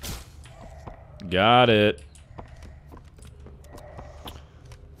 Got it.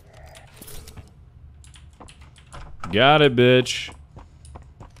 Got it, bitch.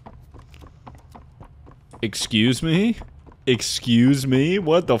 Excuse me? Excuse me?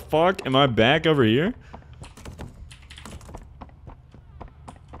 What the fuck? Am I back over here?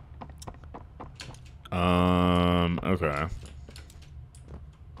 Okay.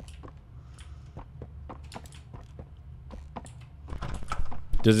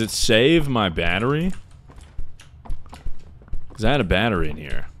 Does it save my battery? Because I had a battery in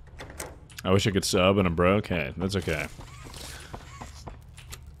here. I wish I could sub and I'm broke. Hey, that's okay.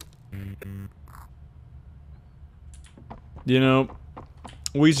 You know,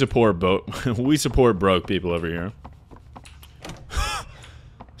 we support broke people over here.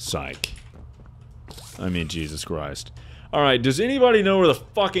 Psych. I mean, Jesus Christ. Alright, does anybody know where the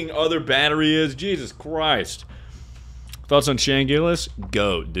fucking other battery is? Jesus Christ. Thoughts on Shane Gillis?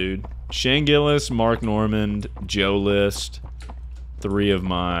 Goat, dude. Shane Gillis, Mark Normand, Joe List. 3 of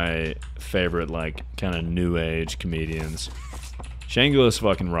my favorite, like, kind of new age comedians. Shane Gillis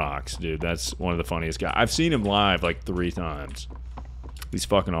fucking rocks, dude. That's one of the funniest guys. I've seen him live like 3 times. He's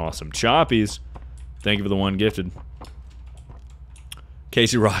fucking awesome. Choppies, thank you for the 1 gifted.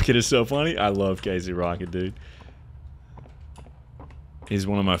 Casey Rocket is so funny. I love Casey Rocket, dude. He's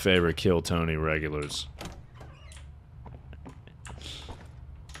one of my favorite Kill Tony regulars.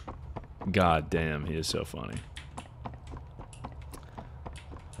 God damn, he is so funny.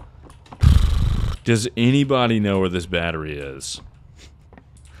 Does anybody know where this battery is?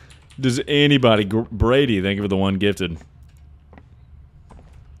 Does anybody? Brady, thank you for the 1 gifted.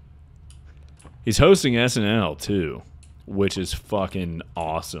 He's hosting SNL too, which is fucking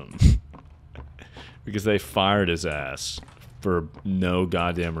awesome. Because they fired his ass for no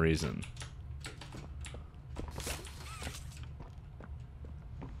goddamn reason.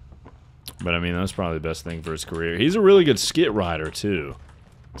 But I mean, that's probably the best thing for his career. He's a really good skit writer too.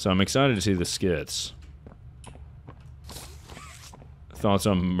 So I'm excited to see the skits. Thoughts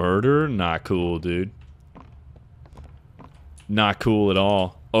on murder? Not cool, dude. Not cool at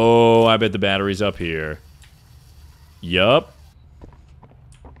all. Oh, I bet the battery's up here. Yup.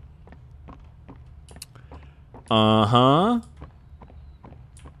 Uh-huh.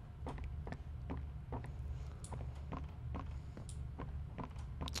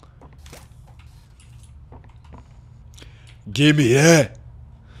 Give me that.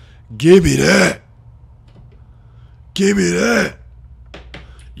 Give me that. Give me that.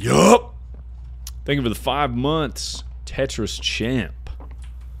 Yup. Thank you for the 5 months. Tetris champ.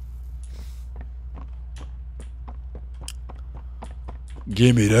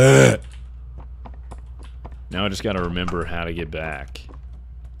 Give me that. Now I just gotta remember how to get back.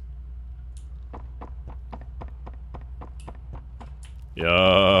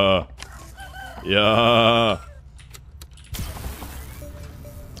 Yeah. Yeah.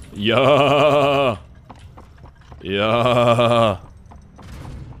 Yeah. Yeah.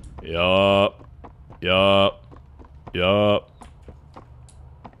 Yup. Yup. Yup.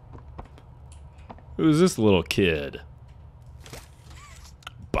 Who's this little kid?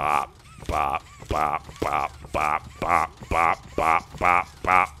 Bop. bop, bop, bop, bop, bop, bop, bop, bop,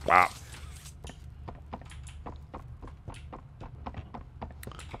 bop, bop.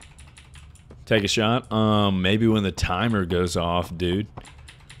 Take a shot? Maybe when the timer goes off, dude.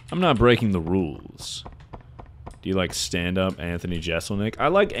 I'm not breaking the rules. Do you like stand-up Anthony Jeselnik? I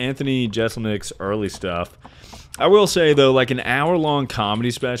like Anthony Jeselnik's early stuff. I will say, though, like an hour-long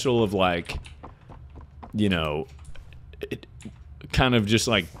comedy special of, like, you know, kind of just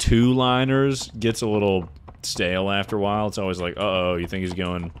like two-liners gets a little stale after a while. It's always like, uh-oh, you think he's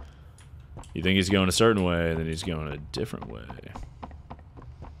going a certain way, and then he's going a different way.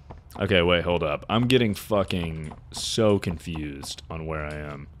 Okay, wait, hold up. I'm getting fucking so confused on where I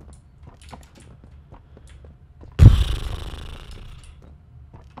am.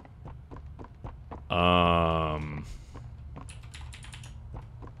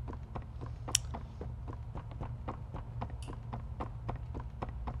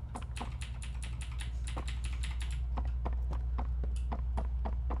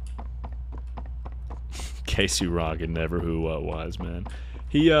 Casey Rocket, never who, what, wise man.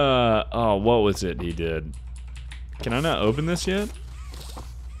 He, oh, what was it he did? Can I not open this yet?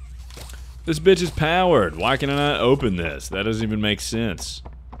 This bitch is powered. Why can I not open this? That doesn't even make sense.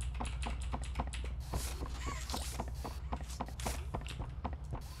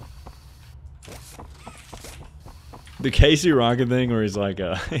 The Casey Rocket thing where he's like,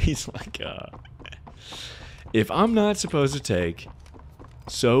 if I'm not supposed to take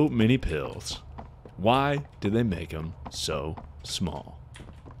so many pills, why did they make them so small?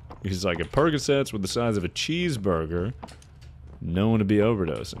 He's like, a Percocets with the size of a cheeseburger, no one to be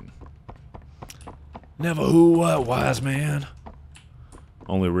overdosing. Never who, what, wise man.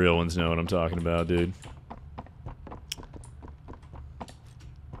 Only real ones know what I'm talking about, dude.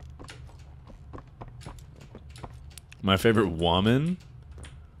 My favorite woman?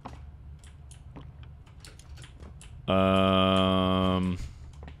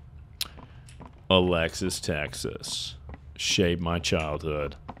 Alexis, Texas. Shaped my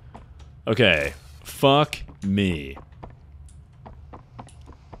childhood. Okay, fuck me.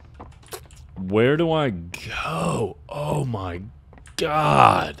 Where do I go? Oh my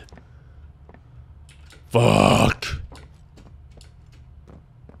god. Fuck.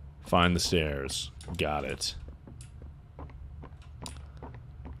 Find the stairs. Got it.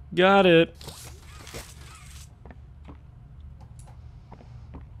 Got it.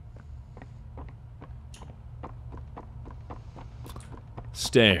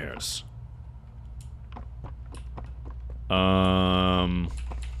 Stairs.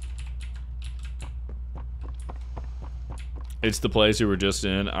 It's the place we were just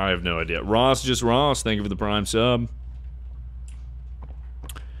in. I have no idea. Ross, just Ross. Thank you for the prime sub.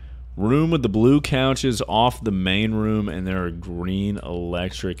 Room with the blue couches off the main room, and there are green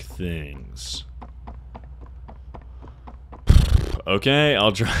electric things. Okay,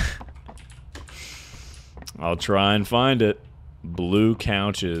 I'll try. I'll try and find it. Blue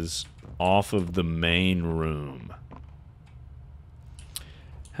couches off of the main room.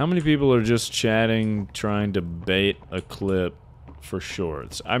 How many people are just chatting, trying to bait a clip for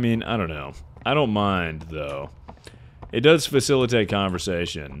shorts? I mean, I don't know. I don't mind, though. It does facilitate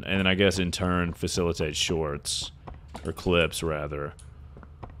conversation, and then I guess in turn facilitate shorts, or clips, rather.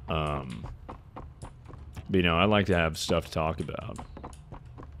 But, you know, I like to have stuff to talk about.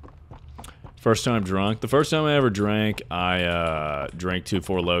 First time drunk. The first time I ever drank, I drank 2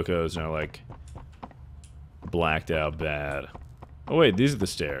 Four Locos, and I, like, blacked out bad. Oh, wait, these are the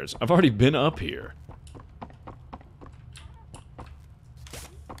stairs. I've already been up here.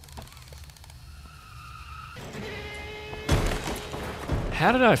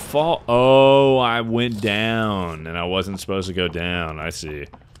 How did I fall? Oh, I went down, and I wasn't supposed to go down. I see.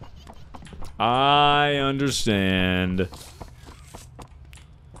 I understand.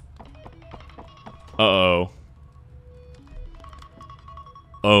 Uh-oh.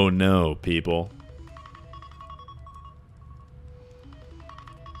 Oh, no, people.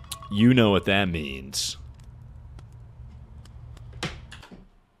 You know what that means.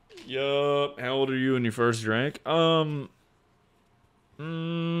 Yup. How old are you when you first drank? I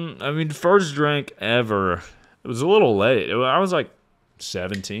mean, first drink ever. It was a little late. I was like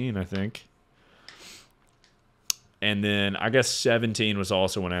 17, I think. And then I guess 17 was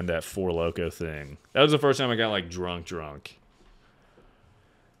also when I had that Four Loko thing. That was the first time I got like drunk.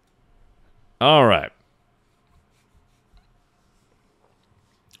 All right.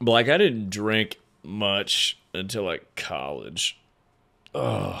 But like I didn't drink much until like college.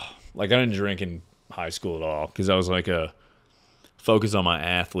 Ugh. Like I didn't drink in high school at all because I was like a focus on my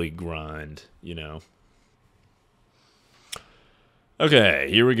athlete grind, you know. Okay,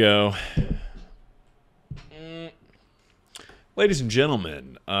 here we go. Ladies and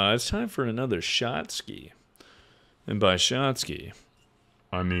gentlemen, it's time for another shot ski. And by shot ski,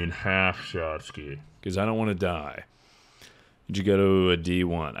 I mean half shot ski. Because I don't want to die. Did you go to a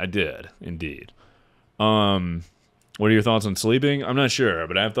D1? I did, indeed. What are your thoughts on sleeping? I'm not sure,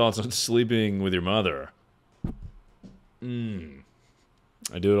 but I have thoughts on sleeping with your mother. I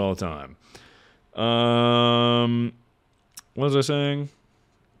do it all the time. What was I saying?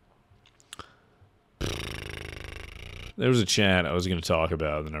 There was a chat I was going to talk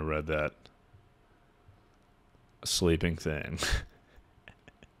about, and I read that sleeping thing.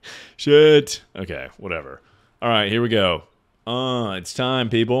 Shit. Okay, whatever. All right, here we go. It's time,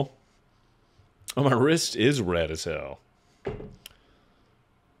 people. Oh, my wrist is red as hell.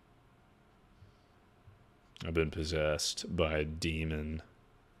 I've been possessed by a demon.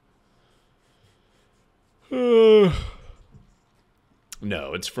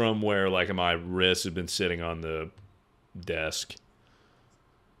 No, it's from where, like, my wrist has been sitting on the desk.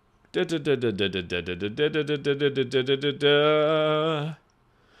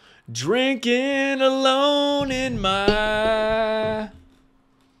 Drinking alone in my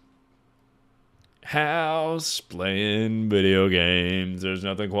house, playing video games. There's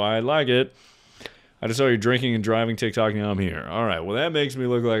nothing quite like it. I just saw you drinking and driving TikTok, now I'm here. All right, well, that makes me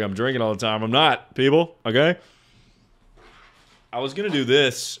look like I'm drinking all the time. I'm not, people, okay? I was going to do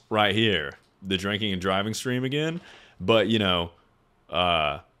this right here, the drinking and driving stream again, but, you know,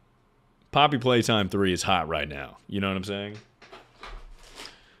 Poppy Playtime 3 is hot right now. You know what I'm saying?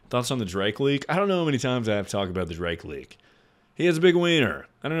 Thoughts on the Drake leak? I don't know how many times I have to talk about the Drake leak. He has a big wiener.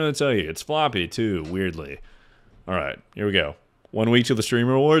 I don't know what to tell you. It's floppy, too, weirdly. All right, here we go. 1 week till the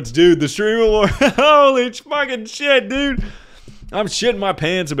Streamer Awards. Dude, the Streamer Awards. Holy fucking shit, dude. I'm shitting my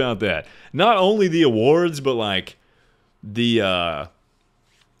pants about that. Not only the awards, but, like, none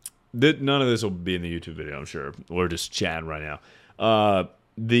of this will be in the YouTube video, I'm sure. We're just chatting right now. I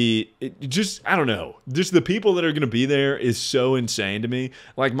don't know. Just the people that are going to be there is so insane to me.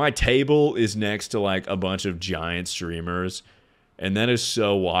 Like, my table is next to, like, a bunch of giant streamers, and that is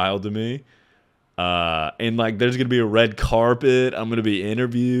so wild to me. And, like, there's going to be a red carpet. I'm going to be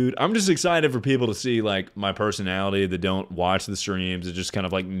interviewed. I'm just excited for people to see, like, my personality that don't watch the streams, that just kind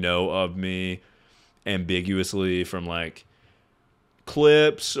of, like, know of me ambiguously from, like,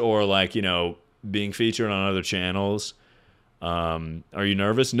 clips or, like, you know, being featured on other channels. Are you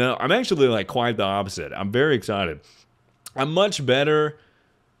nervous? No, I'm actually, like, quite the opposite. I'm very excited. I'm much better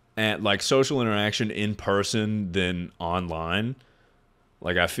at, like, social interaction in person than online.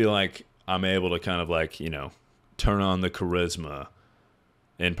 Like, I feel like I'm able to kind of, like, you know, turn on the charisma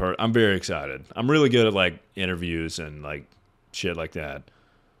in I'm very excited. I'm really good at, like, interviews and, like, shit like that.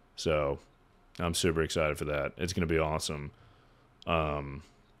 So I'm super excited for that. It's going to be awesome.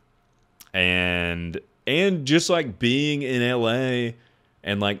 And just, like, being in LA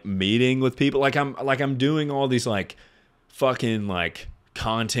and, like, meeting with people. I'm doing all these, like, fucking, like,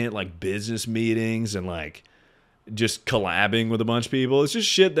 content, like, business meetings and, like, just collabing with a bunch of people. It's just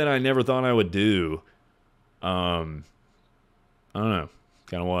shit that I never thought I would do. I don't know.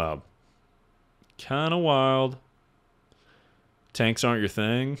 Kind of wild. Kind of wild. Tanks aren't your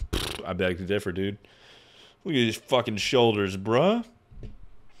thing? I beg to differ, dude. Look at these fucking shoulders, bruh.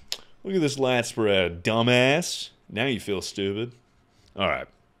 Look at this lat spread, dumbass. Now you feel stupid. All right.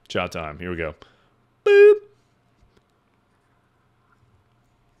 Shot time. Here we go. Boop.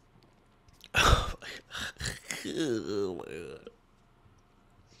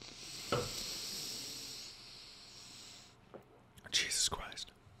 Jesus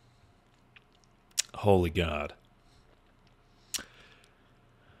Christ. Holy God.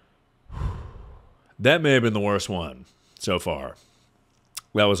 That may have been the worst one so far.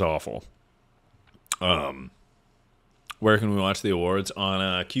 That was awful. Where can we watch the awards? On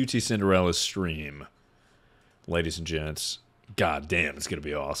QT Cinderella's stream. Ladies and gents. God damn, it's going to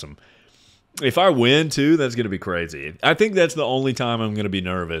be awesome. If I win, too, that's going to be crazy. I think that's the only time I'm going to be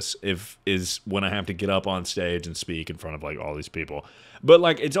nervous is when I have to get up on stage and speak in front of, like, all these people. But,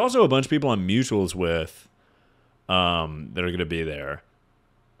 like, it's also a bunch of people I'm mutuals with that are going to be there.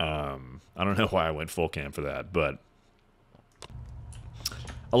 I don't know why I went full cam for that, but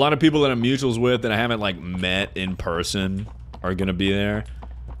a lot of people that I'm mutuals with that I haven't, like, met in person are going to be there.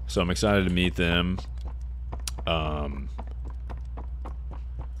 So I'm excited to meet them.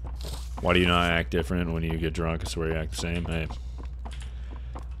 Why do you not act different when you get drunk? I swear you act the same. Hey,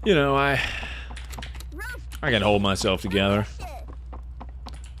 you know, I can hold myself together.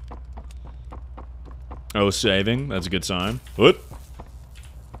 Oh, saving. That's a good sign. What?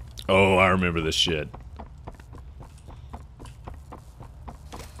 Oh, I remember this shit.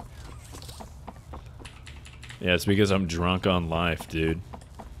 Yeah, it's because I'm drunk on life, dude.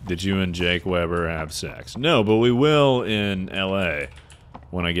 Did you and Jake Weber have sex? No, but we will in LA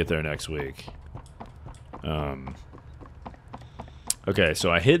when I get there next week. Okay,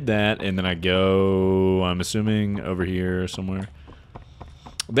 so I hit that, and then I go, I'm assuming, over here somewhere.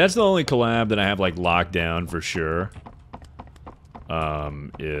 That's the only collab that I have, like, locked down for sure.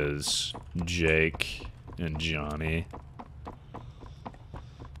 Is Jake and Johnny.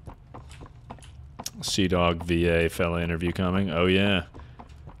 Sea-Dog VA fella interview coming. Oh, yeah.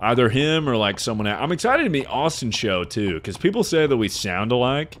 Either him or, like, someone else. I'm excited to meet Austin Show, too, because people say that we sound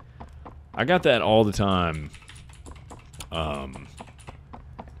alike. I got that all the time.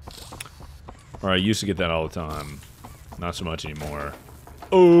 Or I used to get that all the time. Not so much anymore.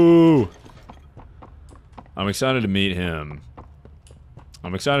 Oh! I'm excited to meet him.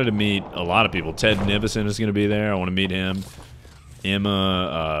 I'm excited to meet a lot of people. Ted Nivison is going to be there. I want to meet him.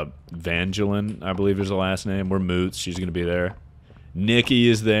 Emma Vangeline, I believe is the last name. We're Moots. She's going to be there. Nikki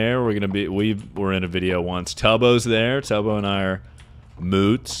is there. We're going to be... We were in a video once. Tubbo's there. Tubbo and I are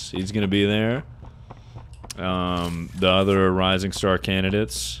Moots. He's going to be there. The other Rising Star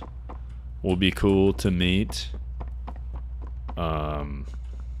candidates will be cool to meet. Fella,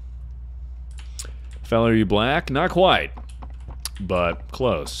 are you black? Not quite. But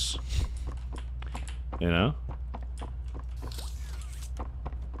close. You know?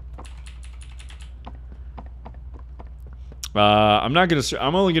 I'm not gonna...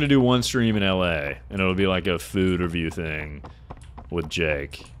 I'm only gonna do one stream in LA. And it'll be like a food review thing with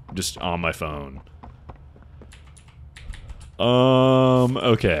Jake. Just on my phone.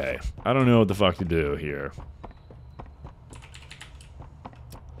 Okay. I don't know what the fuck to do here.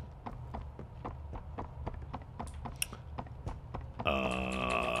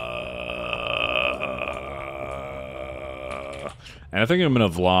 And I think I'm gonna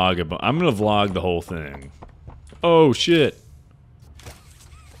vlog. I'm gonna vlog the whole thing. Oh shit.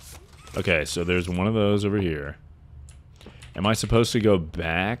 Okay, so there's one of those over here. Am I supposed to go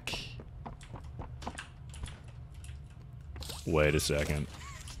back? Wait a second.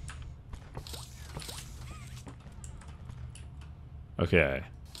 Okay.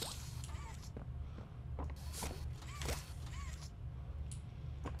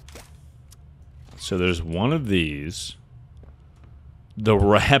 So there's one of these. The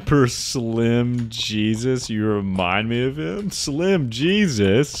rapper Slim Jesus. You remind me of him? Slim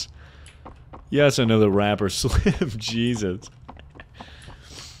Jesus? Yes, I know the rapper Slim Jesus.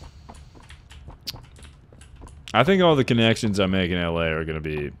 I think all the connections I make in LA are gonna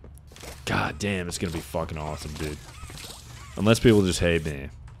be... God damn, it's gonna be fucking awesome, dude. Unless people just hate me.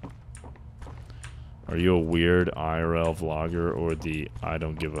 Are you a weird IRL vlogger or the I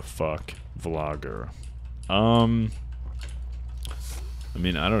don't give a fuck vlogger? I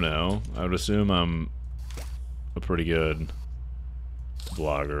mean, I don't know. I would assume I'm a pretty good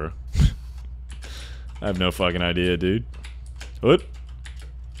vlogger. I have no fucking idea, dude. What?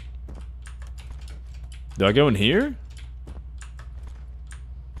 Do I go in here?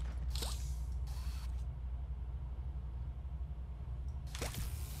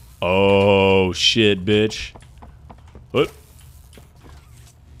 Oh, shit, bitch. What?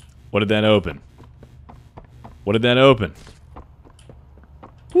 What did that open? What did that open?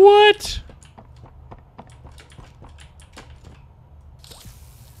 What?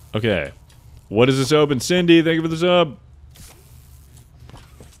 Okay. What does this open? Cindy, thank you for the sub.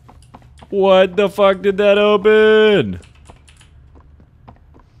 What the fuck did that open?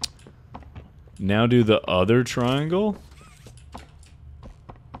 Now do the other triangle?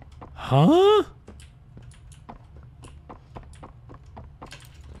 Huh?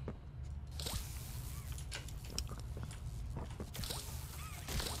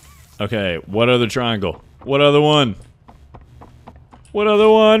 Okay, what other triangle? What other one? What other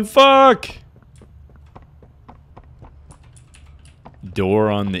one? Fuck! Door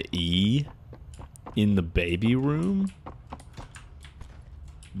on the E? In the baby room?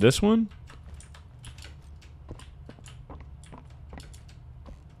 This one?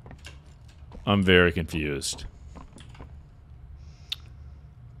 I'm very confused.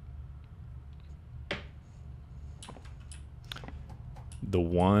 The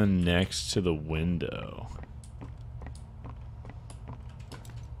one next to the window.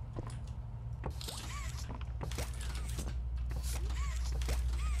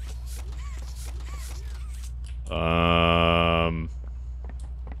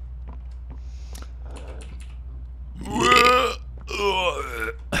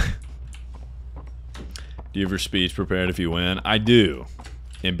 Do you have your speech prepared if you win? I do.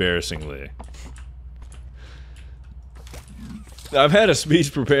 Embarrassingly. I've had a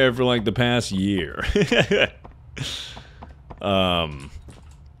speech prepared for like the past year.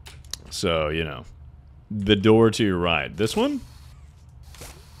 So, you know. The door to your right. This one?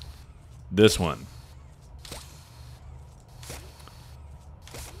 This one.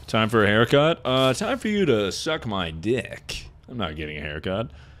 Time for a haircut? Time for you to suck my dick. I'm not getting a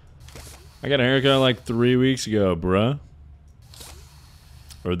haircut. I got a haircut like 3 weeks ago, bruh.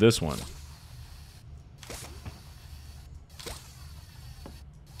 Or this one.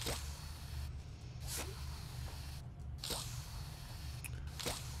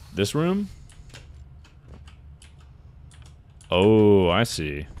 This room? Oh, I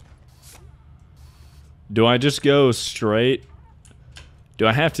see. Do I just go straight? Do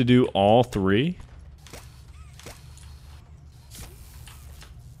I have to do all three?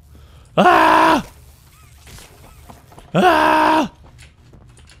 Ah! Ah!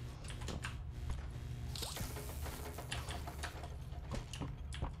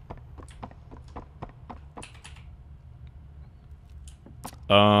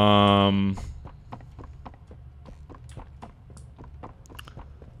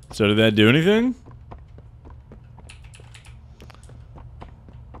 So did that do anything?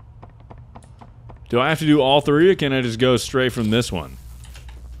 Do I have to do all three, or can I just go straight from this one?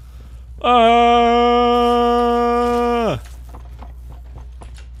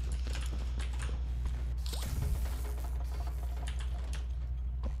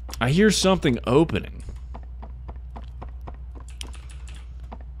 I hear something opening.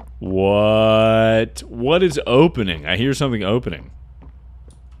 What? What is opening? I hear something opening.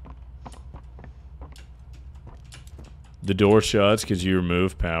 The door shuts because you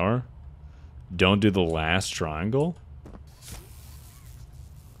remove power. Don't do the last triangle.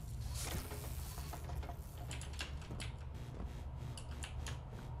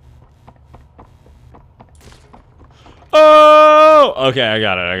 Oh! Okay, I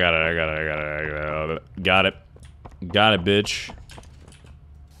got it. Got it. Got it, bitch.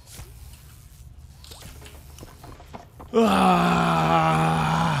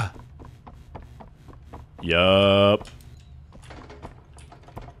 Ah! Yup.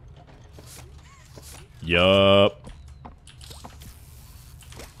 Yup.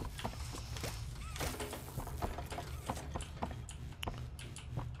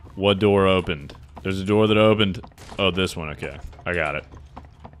 What door opened? There's a door that opened. Oh, this one. Okay. I got it.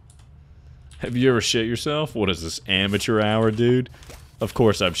 Have you ever shit yourself? What is this, amateur hour, dude? Of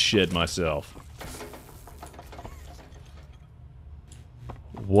course I've shit myself.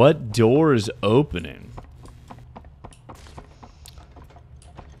 What door is opening?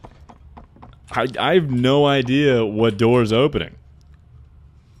 I have no idea what door is opening.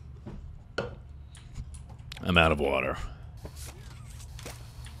 I'm out of water.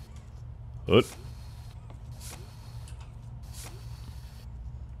 What?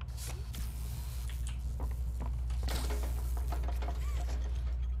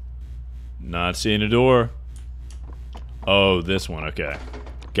 Not seeing a door. Oh, this one. Okay.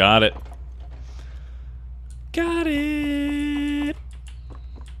 Got it. Got it.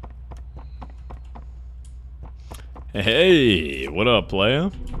 Hey, what up, playa?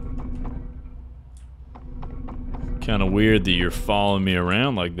 Kind of weird that you're following me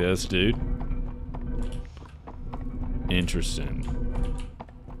around like this, dude. Interesting.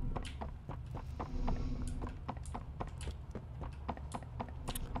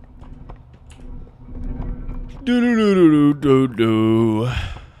 Do.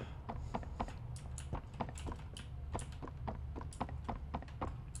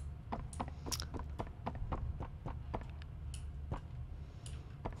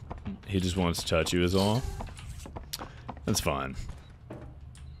 He just wants to touch you is all. That's fine.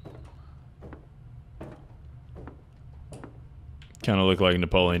 Kind of look like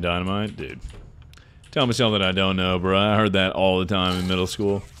Napoleon Dynamite, dude. Tell me something I don't know, bro. I heard that all the time in middle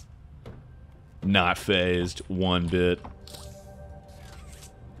school. Not phased one bit.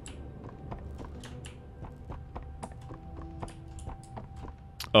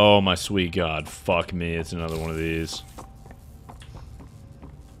 Oh my sweet god, fuck me, it's another one of these.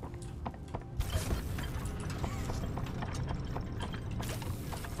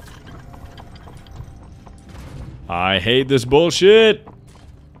 I hate this bullshit.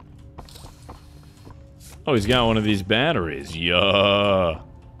 Oh, he's got one of these batteries. Yeah.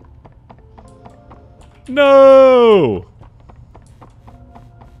 No!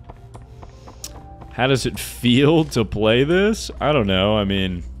 How does it feel to play this? I don't know. I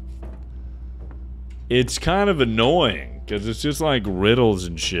mean, it's kind of annoying because it's just like riddles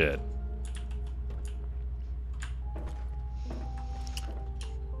and shit.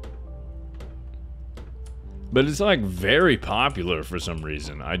 But it's like very popular for some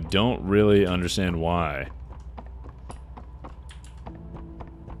reason. I don't really understand why.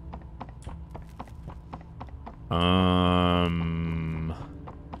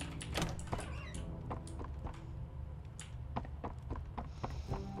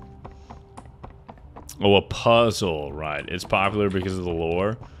 Oh, a puzzle, right. It's popular because of the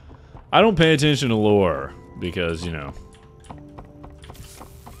lore. I don't pay attention to lore because, you know,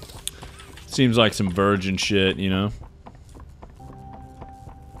 seems like some virgin shit, you know?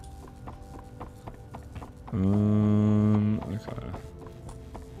 Okay.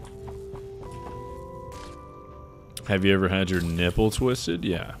 Have you ever had your nipple twisted?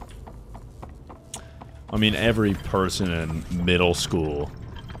 Yeah. I mean, every person in middle school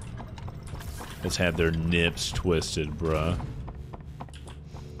has had their nips twisted, bruh.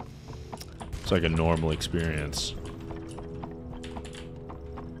 It's like a normal experience.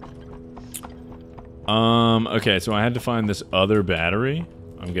 Okay, so I had to find this other battery.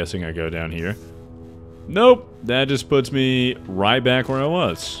 I'm guessing I go down here. Nope, that just puts me right back where I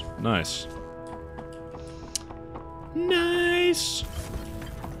was. Nice. Nice.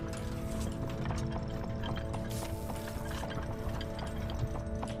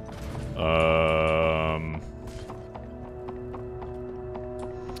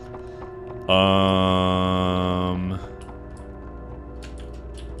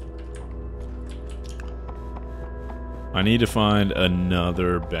 I need to find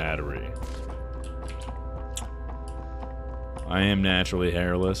another battery. I am naturally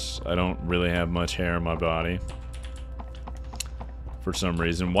hairless. I don't really have much hair on my body. For some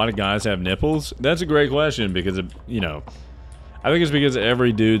reason. Why do guys have nipples? That's a great question because, you know, I think it's because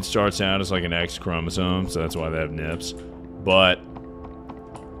every dude starts out as like an X chromosome, so that's why they have nips. But,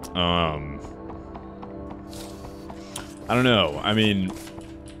 I don't know. I mean,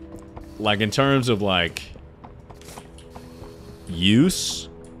 like in terms of like use,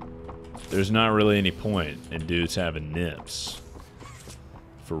 there's not really any point in dudes having nips.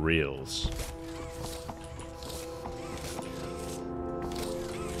 For reals.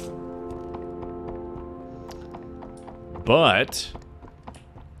 But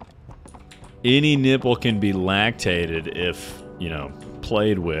any nipple can be lactated if, you know,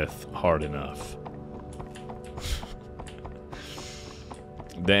 played with hard enough.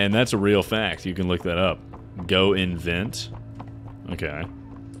 And that's a real fact. You can look that up. Go invent. Okay.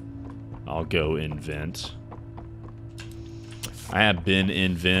 I'll go invent. I have been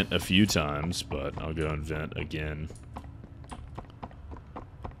invent a few times, but I'll go invent again.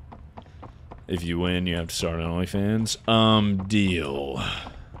 If you win, you have to start on OnlyFans. Deal.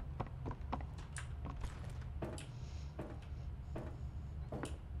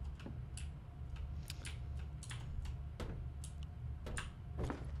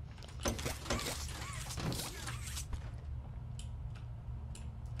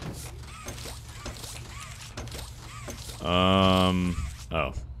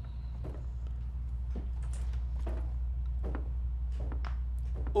 Oh.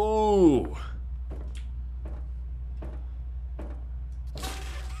 Ooh.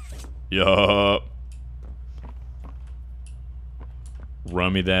 Yup.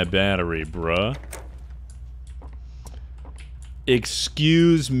 Run me that battery, bruh.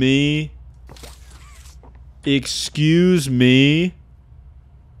 Excuse me. Excuse me.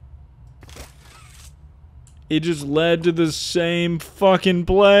 It just led to the same fucking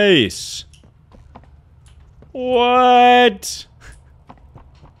place. What?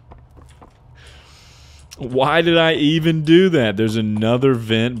 Why did I even do that? There's another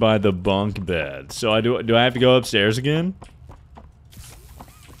vent by the bunk bed. So do I have to go upstairs again?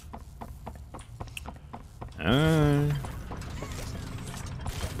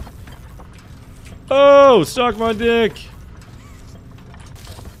 Oh, suck my dick.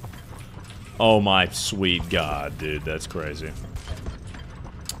 Oh my sweet god, dude, that's crazy.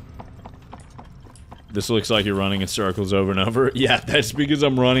 This looks like you're running in circles over and over. Yeah, that's because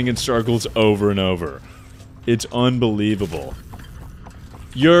I'm running in circles over and over. It's unbelievable.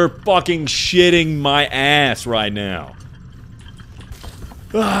 You're fucking shitting my ass right now.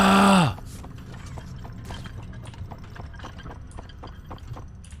 Ah!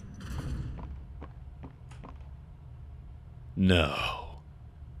 No.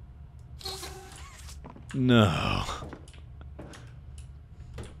 No.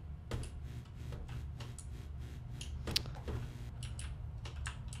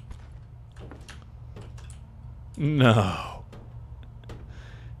 No.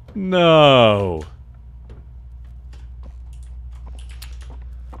 No.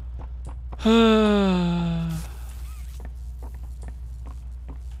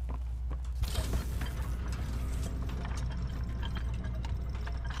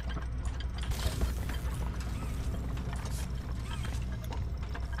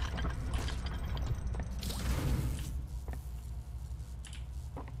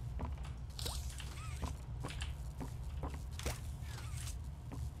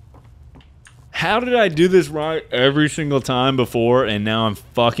 How did I do this right every single time before, and now I'm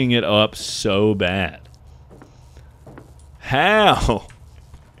fucking it up so bad? How?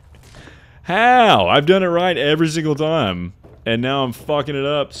 How? I've done it right every single time, and now I'm fucking it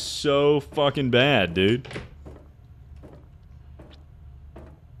up so fucking bad, dude.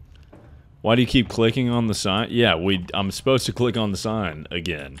 Why do you keep clicking on the sign? Yeah, I'm supposed to click on the sign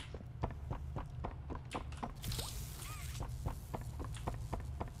again.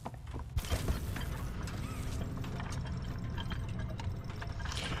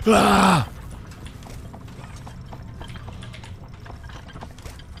 Ah!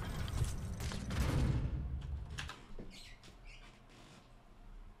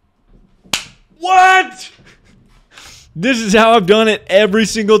 What? This is how I've done it every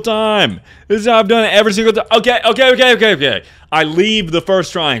single time. This is how I've done it every single time. Okay. I leave the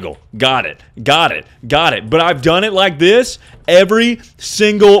first triangle. Got it. But I've done it like this every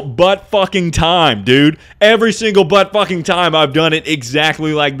single butt fucking time, dude. Every single butt fucking time I've done it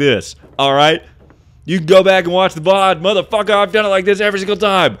exactly like this. All right? You can go back and watch the VOD. Motherfucker, I've done it like this every single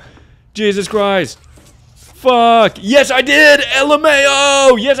time. Jesus Christ. Fuck. Yes, I did.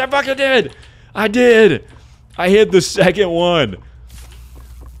 LMAO. Yes, I fucking did. I did. I hit the second one.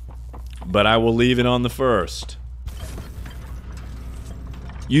 But I will leave it on the first.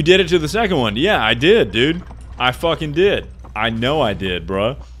 You did it to the second one. Yeah, I did, dude. I fucking did. I know I did,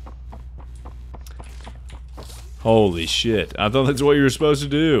 bruh. Holy shit. I thought that's what you were supposed to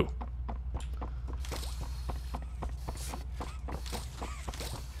do.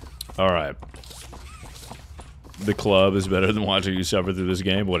 Alright. The club is better than watching you suffer through this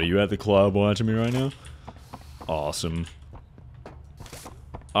game. What, are you at the club watching me right now? Awesome.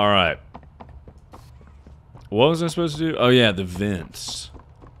 Alright. What was I supposed to do? Oh yeah, the vents.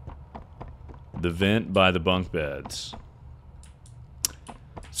 The vent by the bunk beds.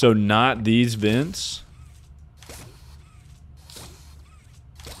 So not these vents?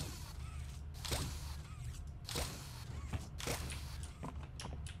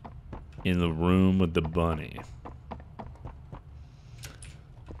 In the room with the bunny.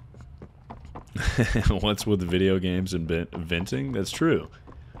 What's with video games and venting? That's true.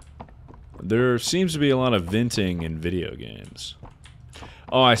 There seems to be a lot of venting in video games.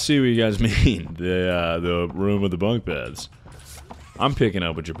 Oh, I see what you guys mean. The room with the bunk beds. I'm picking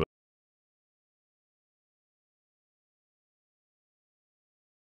up what you're putting.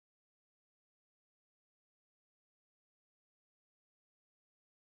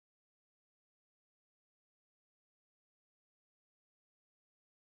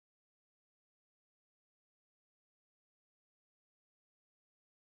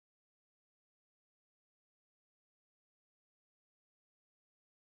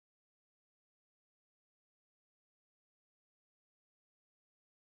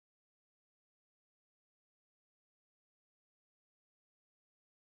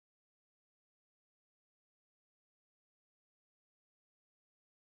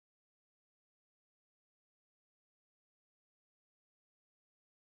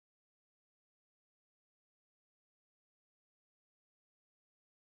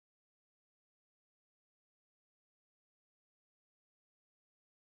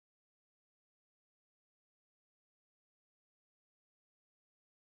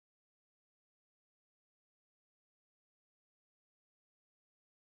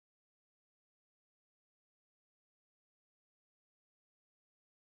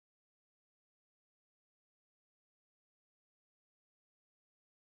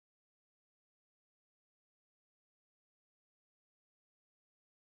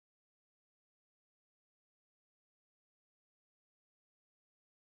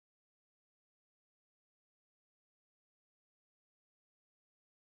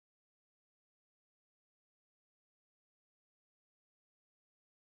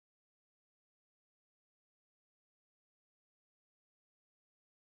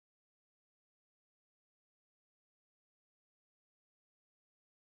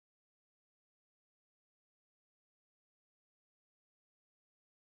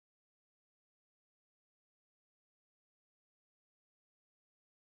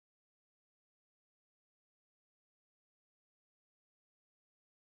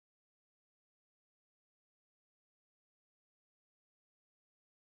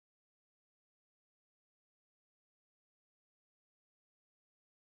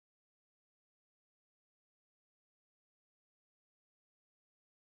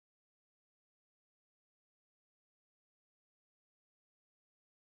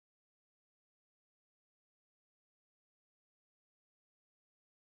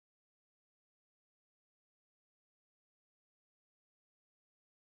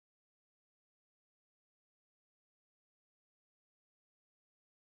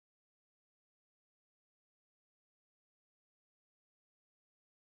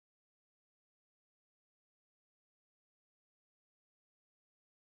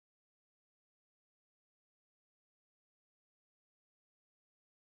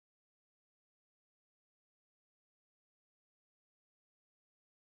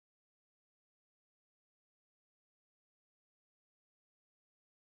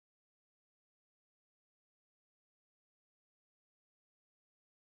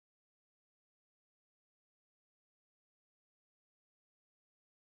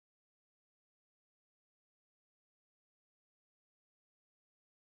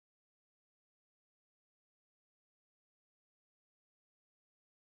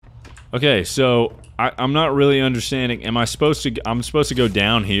 Okay, so I'm not really understanding. Am I supposed to? I'm supposed to go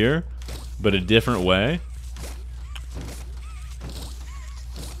down here, but a different way.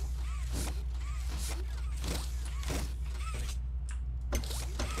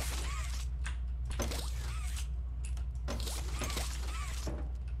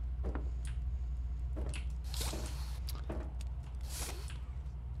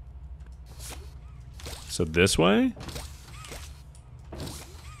 So this way?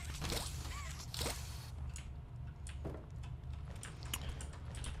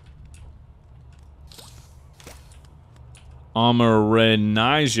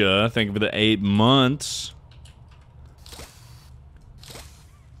 Amarenija, thank you for the 8 months.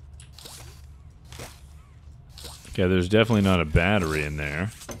 Okay, there's definitely not a battery in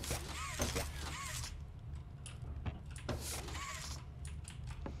there.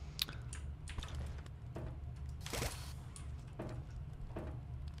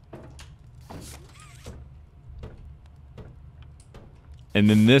 And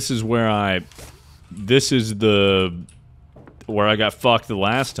then this is where where I got fucked the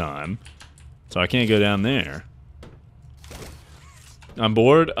last time. So I can't go down there. I'm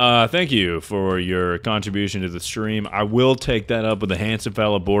bored. Thank you for your contribution to the stream. I will take that up with the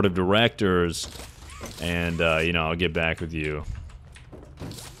HansumFella board of directors. And, you know, I'll get back with you.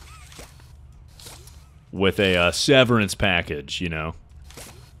 With a severance package, you know.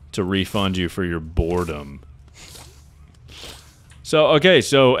 To refund you for your boredom. So, okay,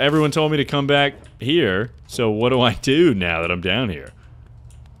 so everyone told me to come back here. So what do I do now that I'm down here?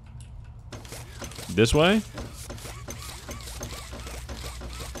 This way?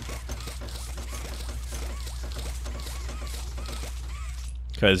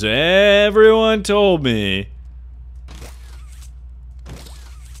 Because everyone told me.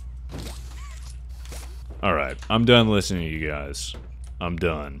 Alright, I'm done listening to you guys. I'm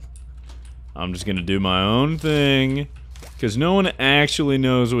done. I'm just going to do my own thing. Because no one actually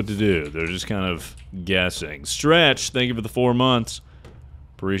knows what to do. They're just kind of guessing. Stretch, thank you for the 4 months.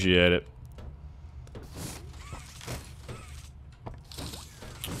 Appreciate it.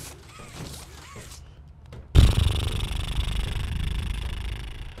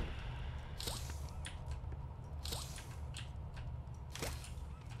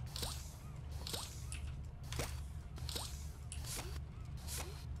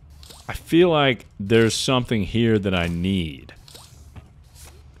 I feel like there's something here that I need.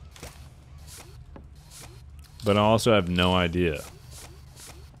 But I also have no idea.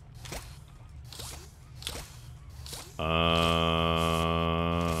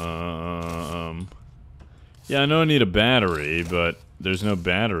 Yeah, I know I need a battery, but there's no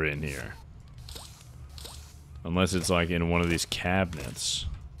battery in here. Unless it's like in one of these cabinets.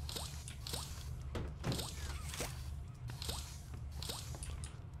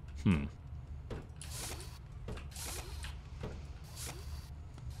 Hmm.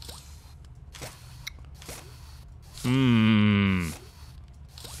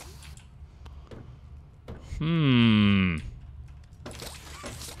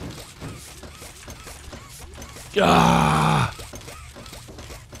 Ah!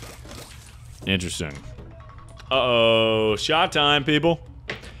 Interesting. Uh-oh. Shot time, people.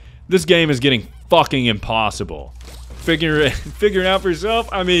 This game is getting fucking impossible. Figure it out for yourself?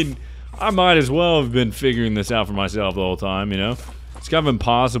 I mean, I might as well have been figuring this out for myself the whole time, you know? It's kind of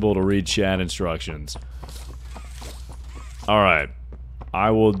impossible to read chat instructions. Alright. I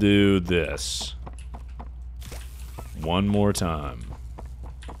will do this. One more time.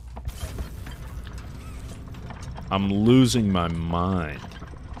 I'm losing my mind.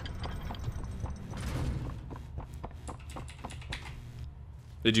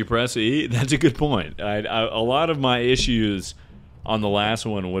 Did you press E? That's a good point. A lot of my issues on the last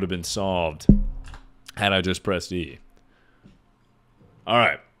one would have been solved had I just pressed E.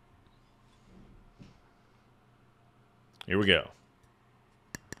 Alright. Here we go.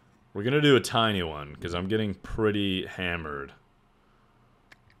 We're gonna do a tiny one, because I'm getting pretty hammered.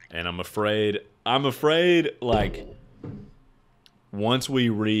 And I'm afraid, like, once we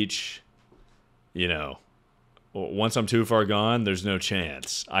reach, you know, once I'm too far gone, there's no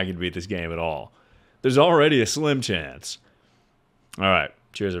chance I can beat this game at all. There's already a slim chance. Alright,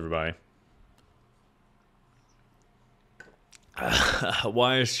 cheers everybody.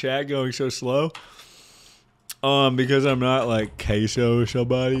 Why is chat going so slow? Because I'm not like queso or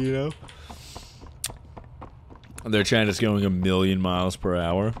somebody, you know? Their chat is going 1,000,000 miles per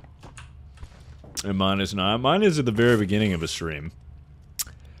hour. And mine is not. Mine is at the very beginning of a stream.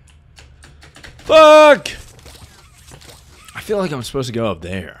 Fuck! I feel like I'm supposed to go up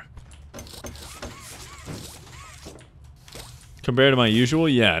there. Compared to my usual?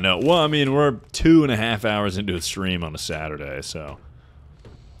 Yeah, no. Well, I mean, we're 2.5 hours into a stream on a Saturday, so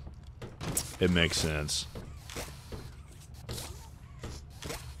it makes sense.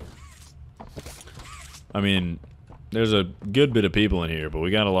 I mean, there's a good bit of people in here, but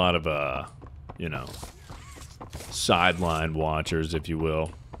we got a lot of, you know, sideline watchers, if you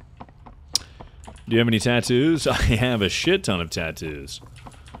will. Do you have any tattoos? I have a shit ton of tattoos.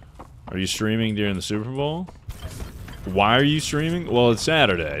 Are you streaming during the Super Bowl? Why are you streaming? Well, it's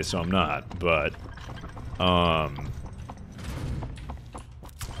Saturday, so I'm not, but I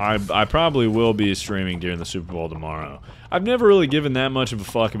probably will be streaming during the Super Bowl tomorrow. I've never really given that much of a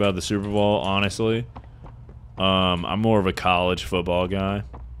fuck about the Super Bowl, honestly. I'm more of a college football guy.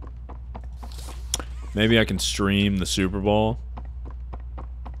 Maybe I can stream the Super Bowl.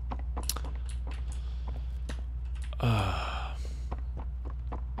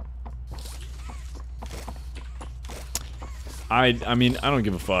 I mean, I don't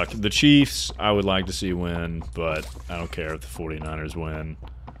give a fuck. The Chiefs, I would like to see win, but I don't care if the 49ers win.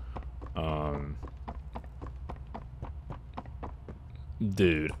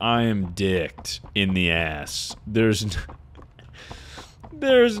 Dude, I am dicked in the ass. There's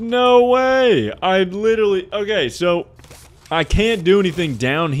no way. I literally... Okay, so I can't do anything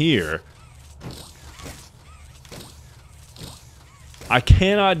down here. I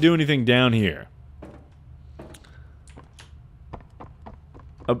cannot do anything down here.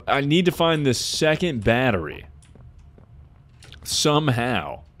 I need to find this second battery.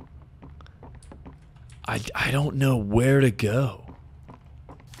 Somehow. I don't know where to go.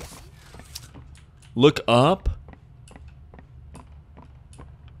 Look up.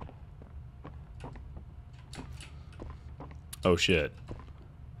 Oh shit.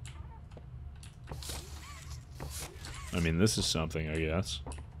 I mean, this is something, I guess.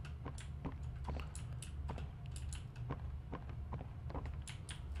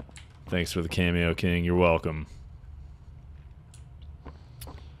 Thanks for the cameo, King. You're welcome.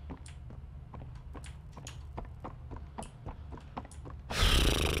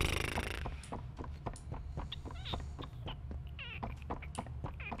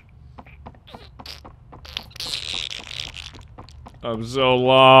 I'm so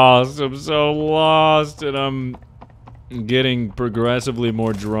lost. I'm so lost, and I'm getting progressively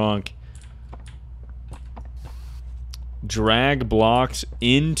more drunk. Drag blocks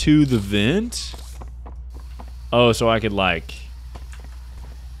into the vent? Oh, so I could like...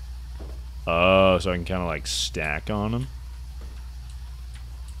 Oh, so I can kind of like stack on them.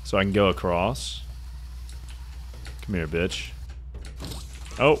 So I can go across. Come here, bitch.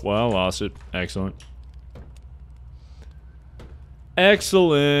 Oh, well, I lost it. Excellent.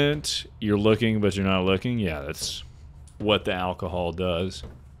 Excellent. You're looking, but you're not looking. Yeah, that's what the alcohol does.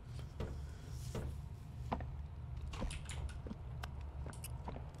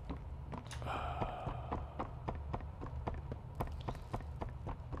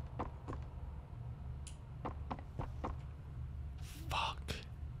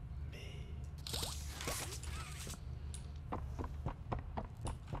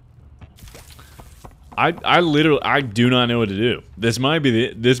 I literally, I do not know what to do. This might be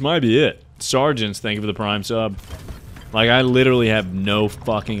it. Sergeants, thank you for the Prime sub. Like, I literally have no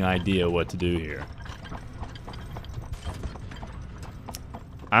fucking idea what to do here.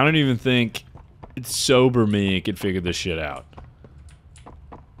 I don't even think sober me could figure this shit out.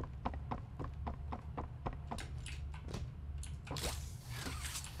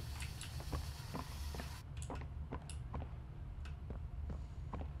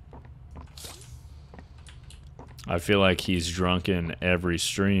 I feel like he's drunk in every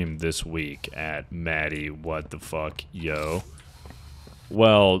stream this week at Maddie, what the fuck, yo?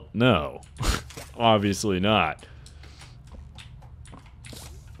 Well, no. Obviously not.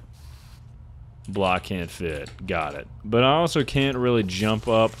 Block can't fit. Got it. But I also can't really jump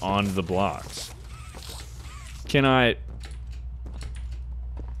up onto the blocks. Can I...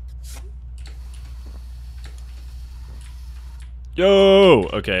 Yo!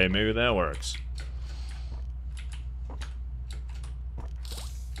 Okay, maybe that works.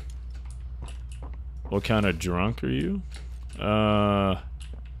 What kind of drunk are you? I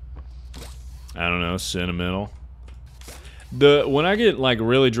don't know, sentimental. When I get like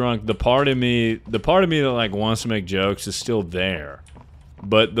really drunk, the part of me that like wants to make jokes is still there.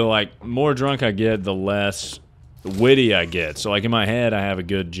 But the like more drunk I get, the less witty I get. So like in my head I have a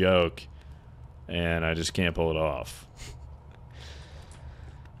good joke and I just can't pull it off.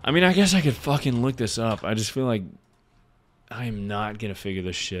 I mean, I guess I could fucking look this up. I just feel like I am not gonna figure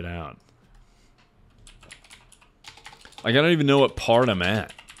this shit out. Like, I don't even know what part I'm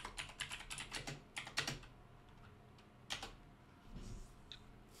at.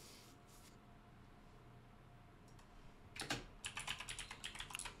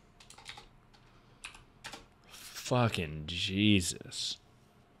 Fucking Jesus.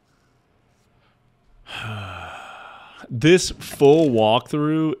 This full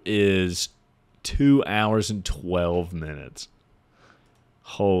walkthrough is 2 hours and 12 minutes.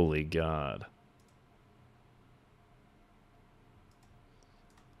 Holy God.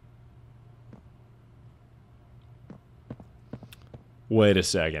 Wait a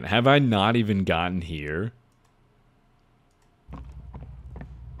second. Have I not even gotten here?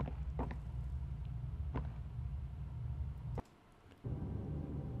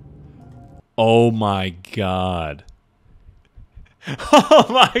 Oh my God. Oh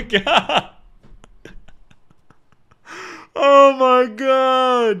my God. Oh my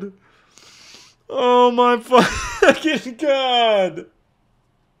God. Oh my fucking God.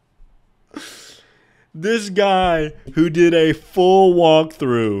 This guy who did a full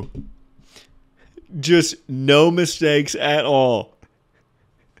walkthrough, just no mistakes at all.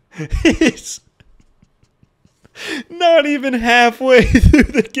 He's not even halfway through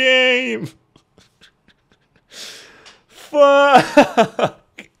the game. Fuck.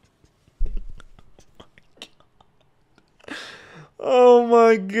 Oh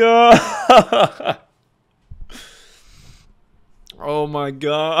my God. Oh my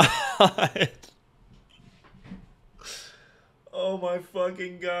God. Oh my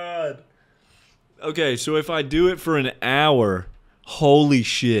fucking God. Okay, so if I do it for an hour, holy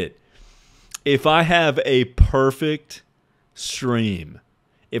shit. If I have a perfect stream,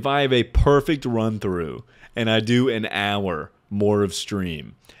 if I have a perfect run through, and I do an hour more of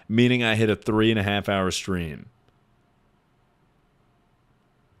stream, meaning I hit a 3.5 hour stream,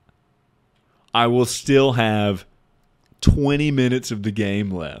 I will still have 20 minutes of the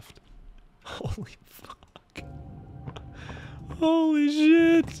game left. Holy fuck. Holy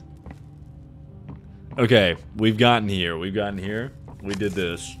shit. Okay, we've gotten here. We've gotten here. We did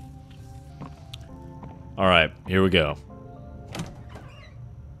this. All right, here we go.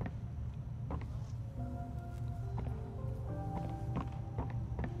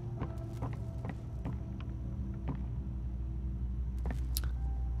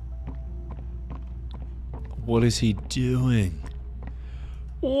 What is he doing?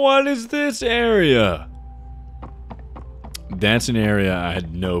 What is this area? That's an area I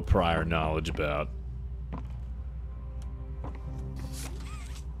had no prior knowledge about.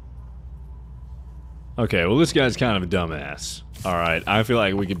 Okay, well this guy's kind of a dumbass. Alright, I feel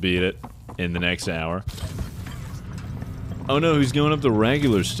like we could beat it in the next hour. Oh no, he's going up the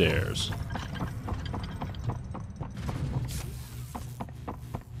regular stairs.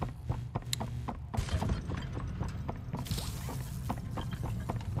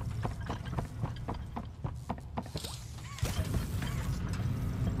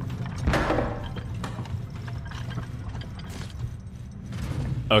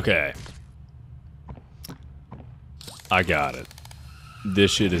 Okay. I got it.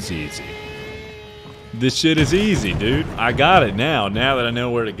 This shit is easy. This shit is easy, dude. I got it now that I know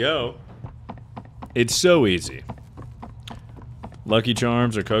where to go. It's so easy. Lucky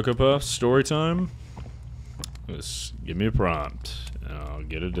Charms or Cocoa Puffs? Story time? Just give me a prompt, and I'll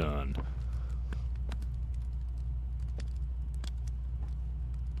get it done.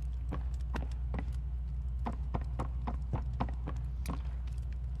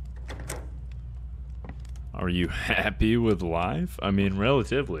 Are you happy with life? I mean,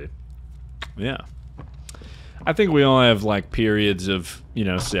 relatively. Yeah. I think we all have, like, periods of, you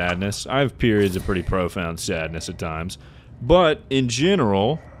know, sadness. I have periods of pretty profound sadness at times. But, in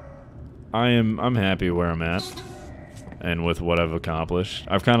general, I'm happy where I'm at. And with what I've accomplished.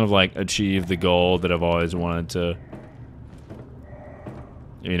 I've kind of, like, achieved the goal that I've always wanted to,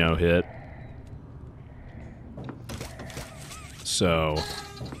 you know, hit. So,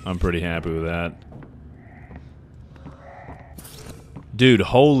 I'm pretty happy with that. Dude,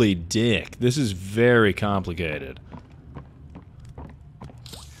 holy dick. This is very complicated.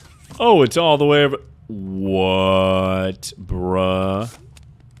 Oh, it's all the way over. What, bruh?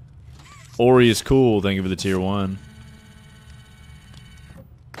 Ori is cool. Thank you for the tier 1.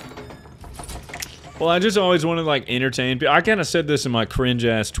 Well, I just always wanted to, like, entertain people. I kind of said this in my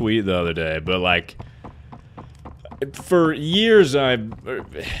cringe-ass tweet the other day, but, like, for years,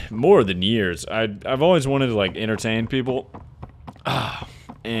 more than years, I've always wanted to, like, entertain people.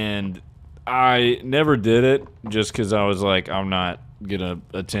 And I never did it just because I was like, I'm not gonna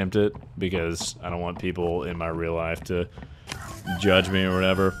attempt it because I don't want people in my real life to judge me or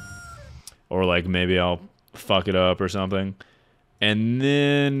whatever, or like maybe I'll fuck it up or something. And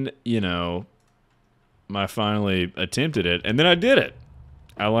then, you know, I finally attempted it, and then I did it.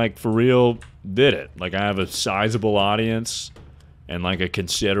 I, like, for real did it. Like, I have a sizable audience and, like, a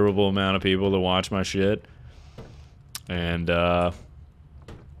considerable amount of people that watch my shit. And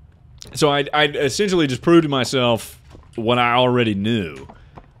so I essentially just proved to myself what I already knew,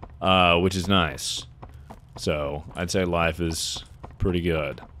 which is nice. So I'd say life is pretty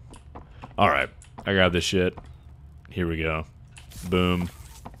good. Alright, I got this shit. Here we go. Boom.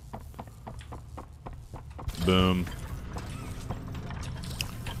 Boom.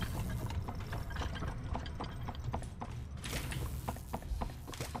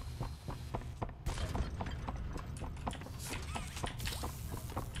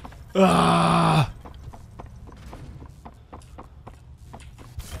 Ah!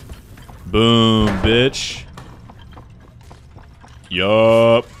 Boom, bitch.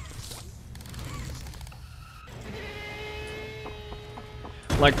 Yup.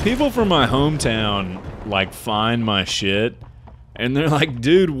 Like, people from my hometown, like, find my shit, and they're like,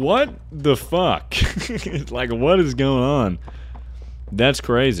 dude, what the fuck? Like, what is going on? That's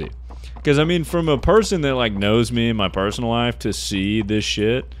crazy. Because, I mean, from a person that, like, knows me in my personal life to see this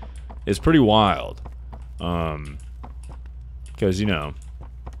shit is pretty wild. Because, you know,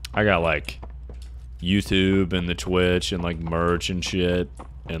 I got, like, YouTube and the Twitch and, like, merch and shit,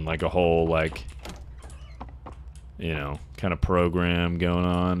 and, like, a whole, like, you know, kind of program going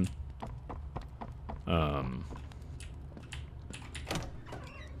on.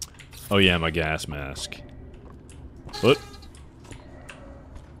 Oh yeah, my gas mask. What?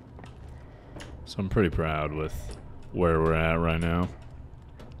 So I'm pretty proud with where we're at right now.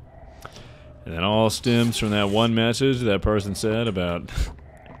 And that all stems from that one message that person said about,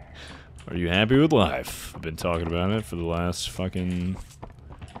 are you happy with life? I've been talking about it for the last fucking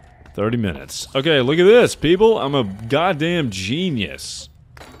 30 minutes. Okay, look at this, people. I'm a goddamn genius.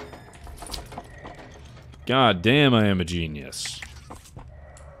 God damn, I am a genius.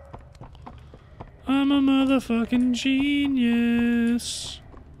 I'm a motherfucking genius.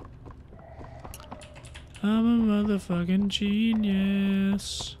 I'm a motherfucking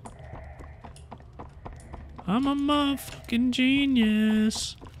genius. I'm a motherfucking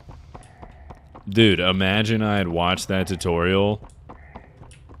genius. Dude, imagine I had watched that tutorial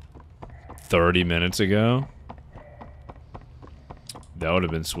 30 minutes ago. That would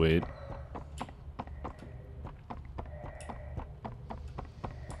have been sweet.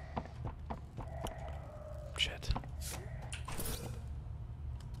 Shit.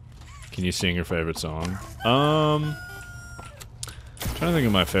 Can you sing your favorite song? I'm trying to think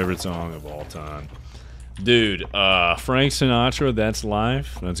of my favorite song of all time. Dude, Frank Sinatra, That's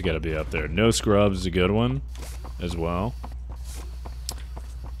Life. That's gotta be up there. No Scrubs is a good one as well.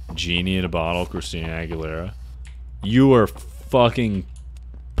 Genie in a Bottle, Christina Aguilera. You are fucking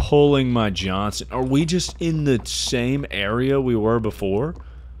pulling my Johnson. Are we just in the same area we were before?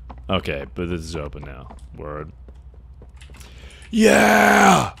 Okay, but this is open now. Word.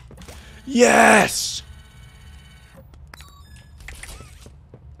 Yeah! Yes!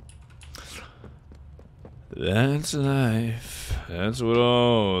 That's life. That's what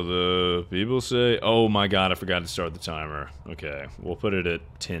all the people say. Oh my god, I forgot to start the timer. Okay, we'll put it at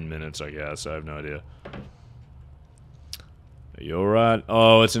 10 minutes, I guess. I have no idea. Are you alright?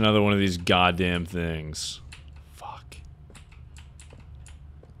 Oh, it's another one of these goddamn things. Fuck.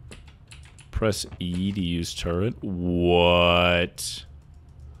 Press E to use turret? What?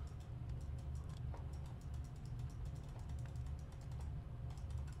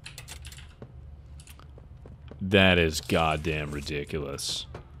 That is goddamn ridiculous.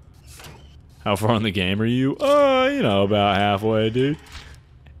 How far in the game are you? You know, about halfway, dude.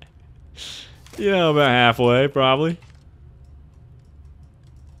 You know, about halfway, probably.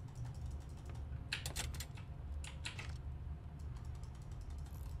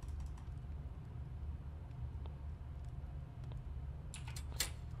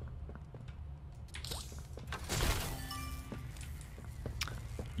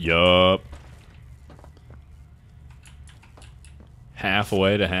 Yup.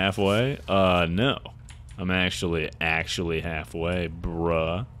 Halfway to halfway? No. I'm actually halfway,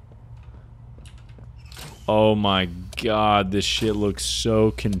 bruh. Oh my god, this shit looks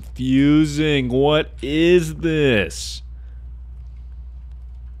so confusing. What is this?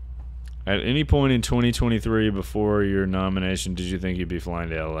 At any point in 2023 before your nomination, did you think you'd be flying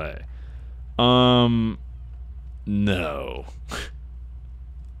to LA? No.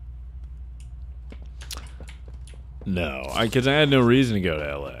 No, because I had no reason to go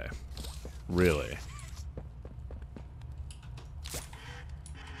to LA. Really.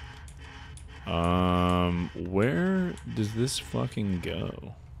 Where does this fucking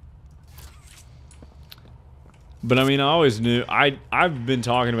go? But I mean, I always knew. I've been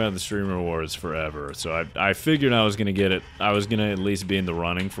talking about the Streamer Awards forever, so I figured I was gonna get it. I was gonna at least be in the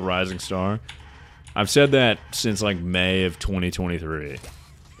running for Rising Star. I've said that since like May of 2023.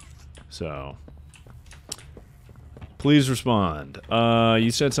 So, please respond. You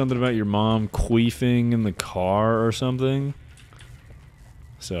said something about your mom queefing in the car or something.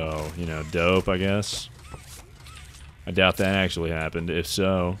 So, you know, dope, I guess. I doubt that actually happened. If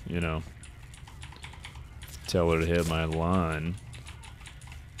so, you know, tell her to hit my line.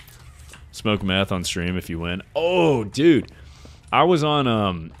 Smoke meth on stream if you win. Oh, dude. I was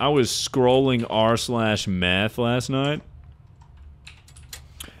on, I was scrolling r/meth last night.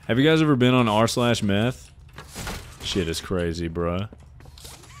 Have you guys ever been on r/meth? Shit is crazy, bruh.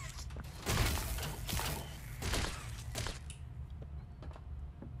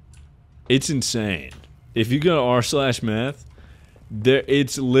 It's insane. If you go to r/meth, there,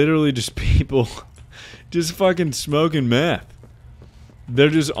 it's literally just people just fucking smoking meth. They're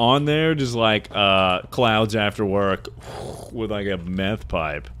just on there, just like clouds after work with like a meth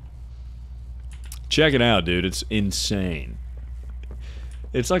pipe. Check it out, dude. It's insane.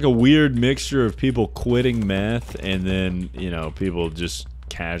 It's like a weird mixture of people quitting meth and then, you know, people just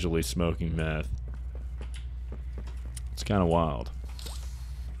casually smoking meth. It's kind of wild.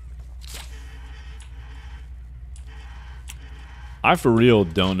 I for real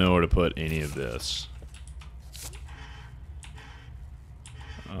don't know where to put any of this.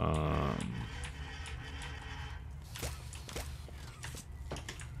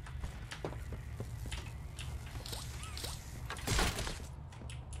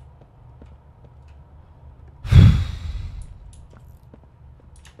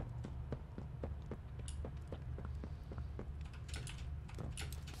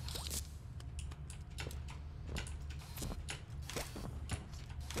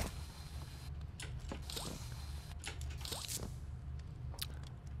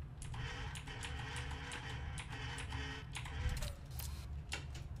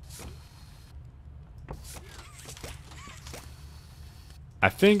 I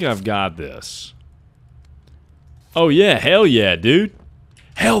think I've got this. Oh yeah, hell yeah, dude.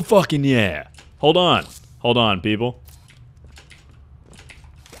 Hell fucking yeah. Hold on. Hold on, people.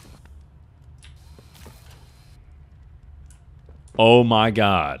 Oh my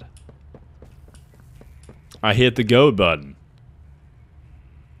god. I hit the go button.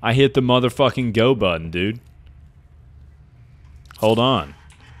 I hit the motherfucking go button, dude. Hold on.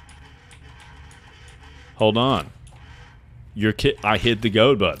 Hold on. Your kid, I hit the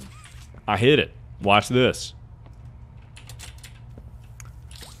go button. I hit it. Watch this.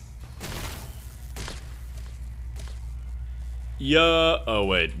 Yeah. Oh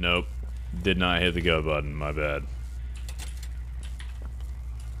wait, nope. Did not hit the go button. My bad.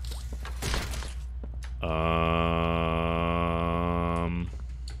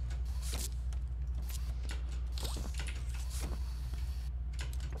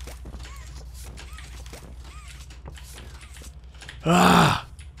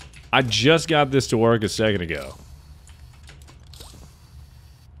 I just got this to work a second ago.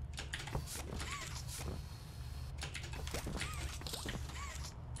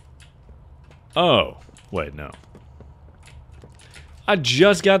 Oh, wait, no. I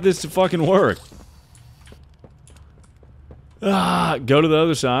just got this to fucking work. Go to the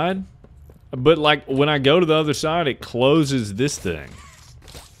other side? But like, when I go to the other side, it closes this thing.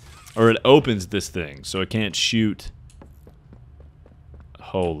 Or it opens this thing, so it can't shoot.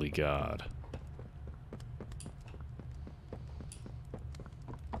 Holy God.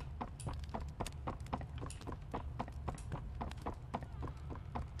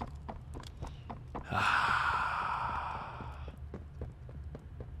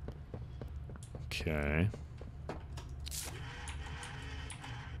 Okay.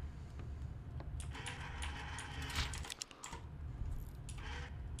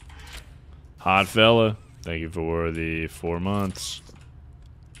 Hot fella, thank you for the 4 months.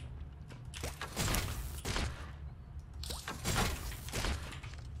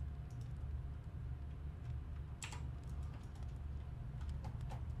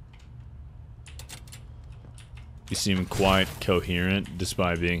 You seem quite coherent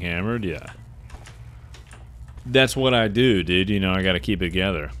despite being hammered, yeah. That's what I do, dude. You know, I gotta keep it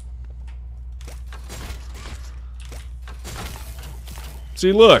together.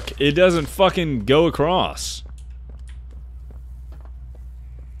 See, look, it doesn't fucking go across.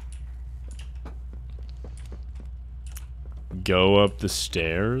 Go up the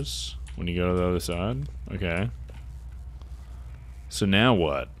stairs when you go to the other side? Okay. So now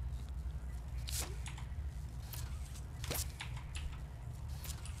what?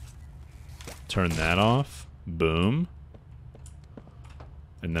 Turn that off. Boom.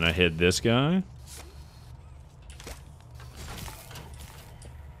 And then I hit this guy.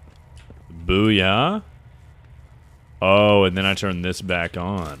 Booyah. Oh, and then I turn this back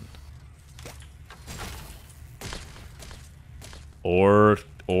on. Or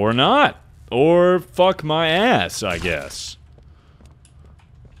not. Or fuck my ass, I guess.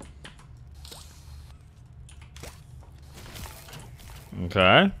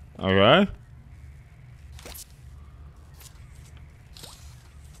 Okay. Okay.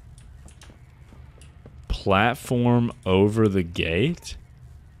 Platform over the gate?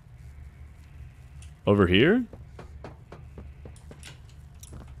 Over here?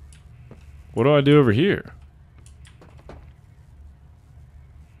 What do I do over here?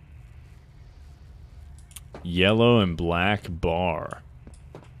 Yellow and black bar.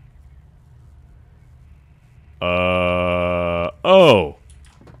 Oh.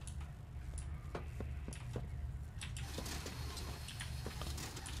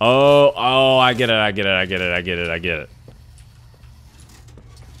 Oh, I get it.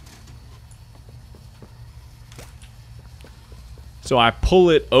 So I pull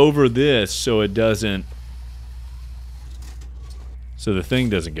it over this so it doesn't... So the thing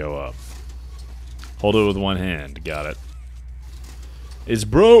doesn't go up. Hold it with one hand. Got it. Is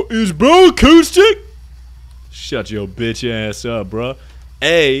bro acoustic? Shut your bitch ass up, bro.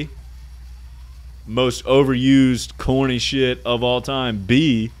 A, most overused corny shit of all time.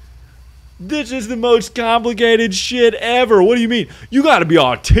 B, this is the most complicated shit ever. What do you mean? You gotta be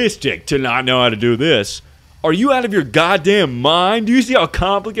autistic to not know how to do this. Are you out of your goddamn mind? Do you see how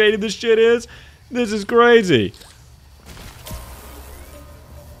complicated this shit is? This is crazy.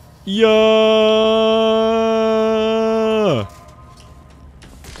 Yeah.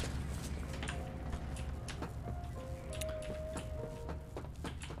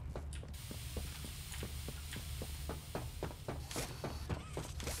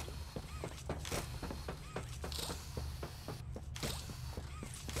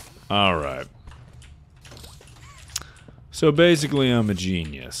 All right. So basically, I'm a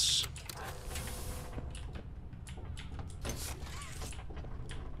genius.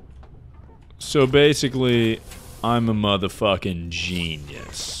 So basically, I'm a motherfucking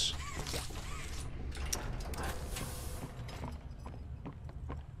genius.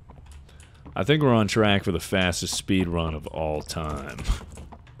 I think we're on track for the fastest speed run of all time.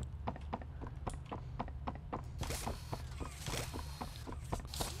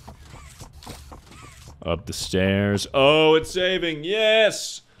 Up the stairs. Oh, it's saving.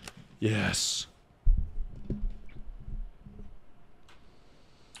 Yes. Yes.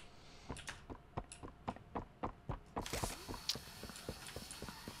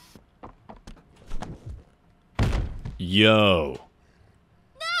 Yo.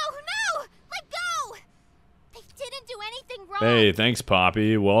 No! Let go! They didn't do anything wrong. Hey, thanks,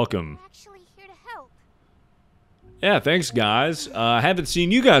 Poppy. Welcome. I'm actually here to help. Yeah, thanks, guys. I haven't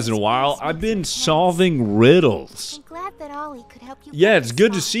seen you guys in a while. I've been solving riddles. I'm glad that Ollie could help you. Yeah, it's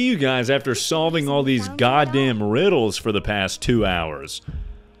good to see you guys after solving all these goddamn riddles for the past 2 hours.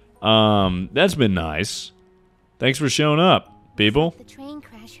 That's been nice. Thanks for showing up, people. The train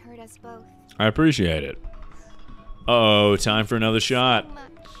crash hurt us both. I appreciate it. Uh-oh, time for another shot. Much.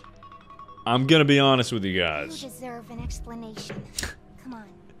 I'm gonna be honest with you You guys. deserve an explanation. Come on.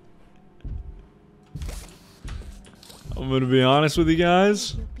 I'm gonna be honest with you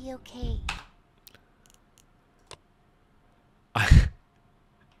guys. You'll be okay.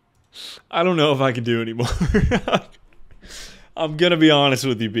 I don't know if I can do anymore. I'm gonna be honest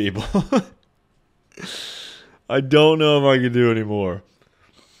with you people. I don't know if I can do anymore.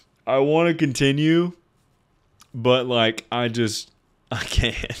 I want to continue, but like I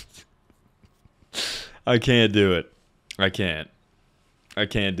can't. I can't do it. I can't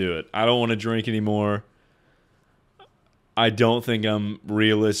do it. I don't want to drink anymore. I don't think I'm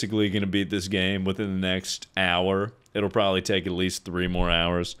realistically going to beat this game within the next hour. It'll probably take at least 3 more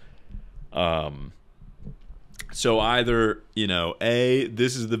hours. So either, you know, A,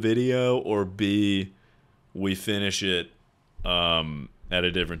 this is the video, or B, we finish it at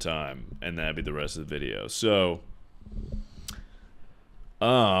a different time, and that'd be the rest of the video. So,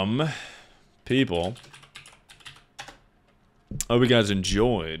 people, hope you guys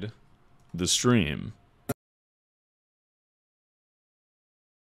enjoyed the stream.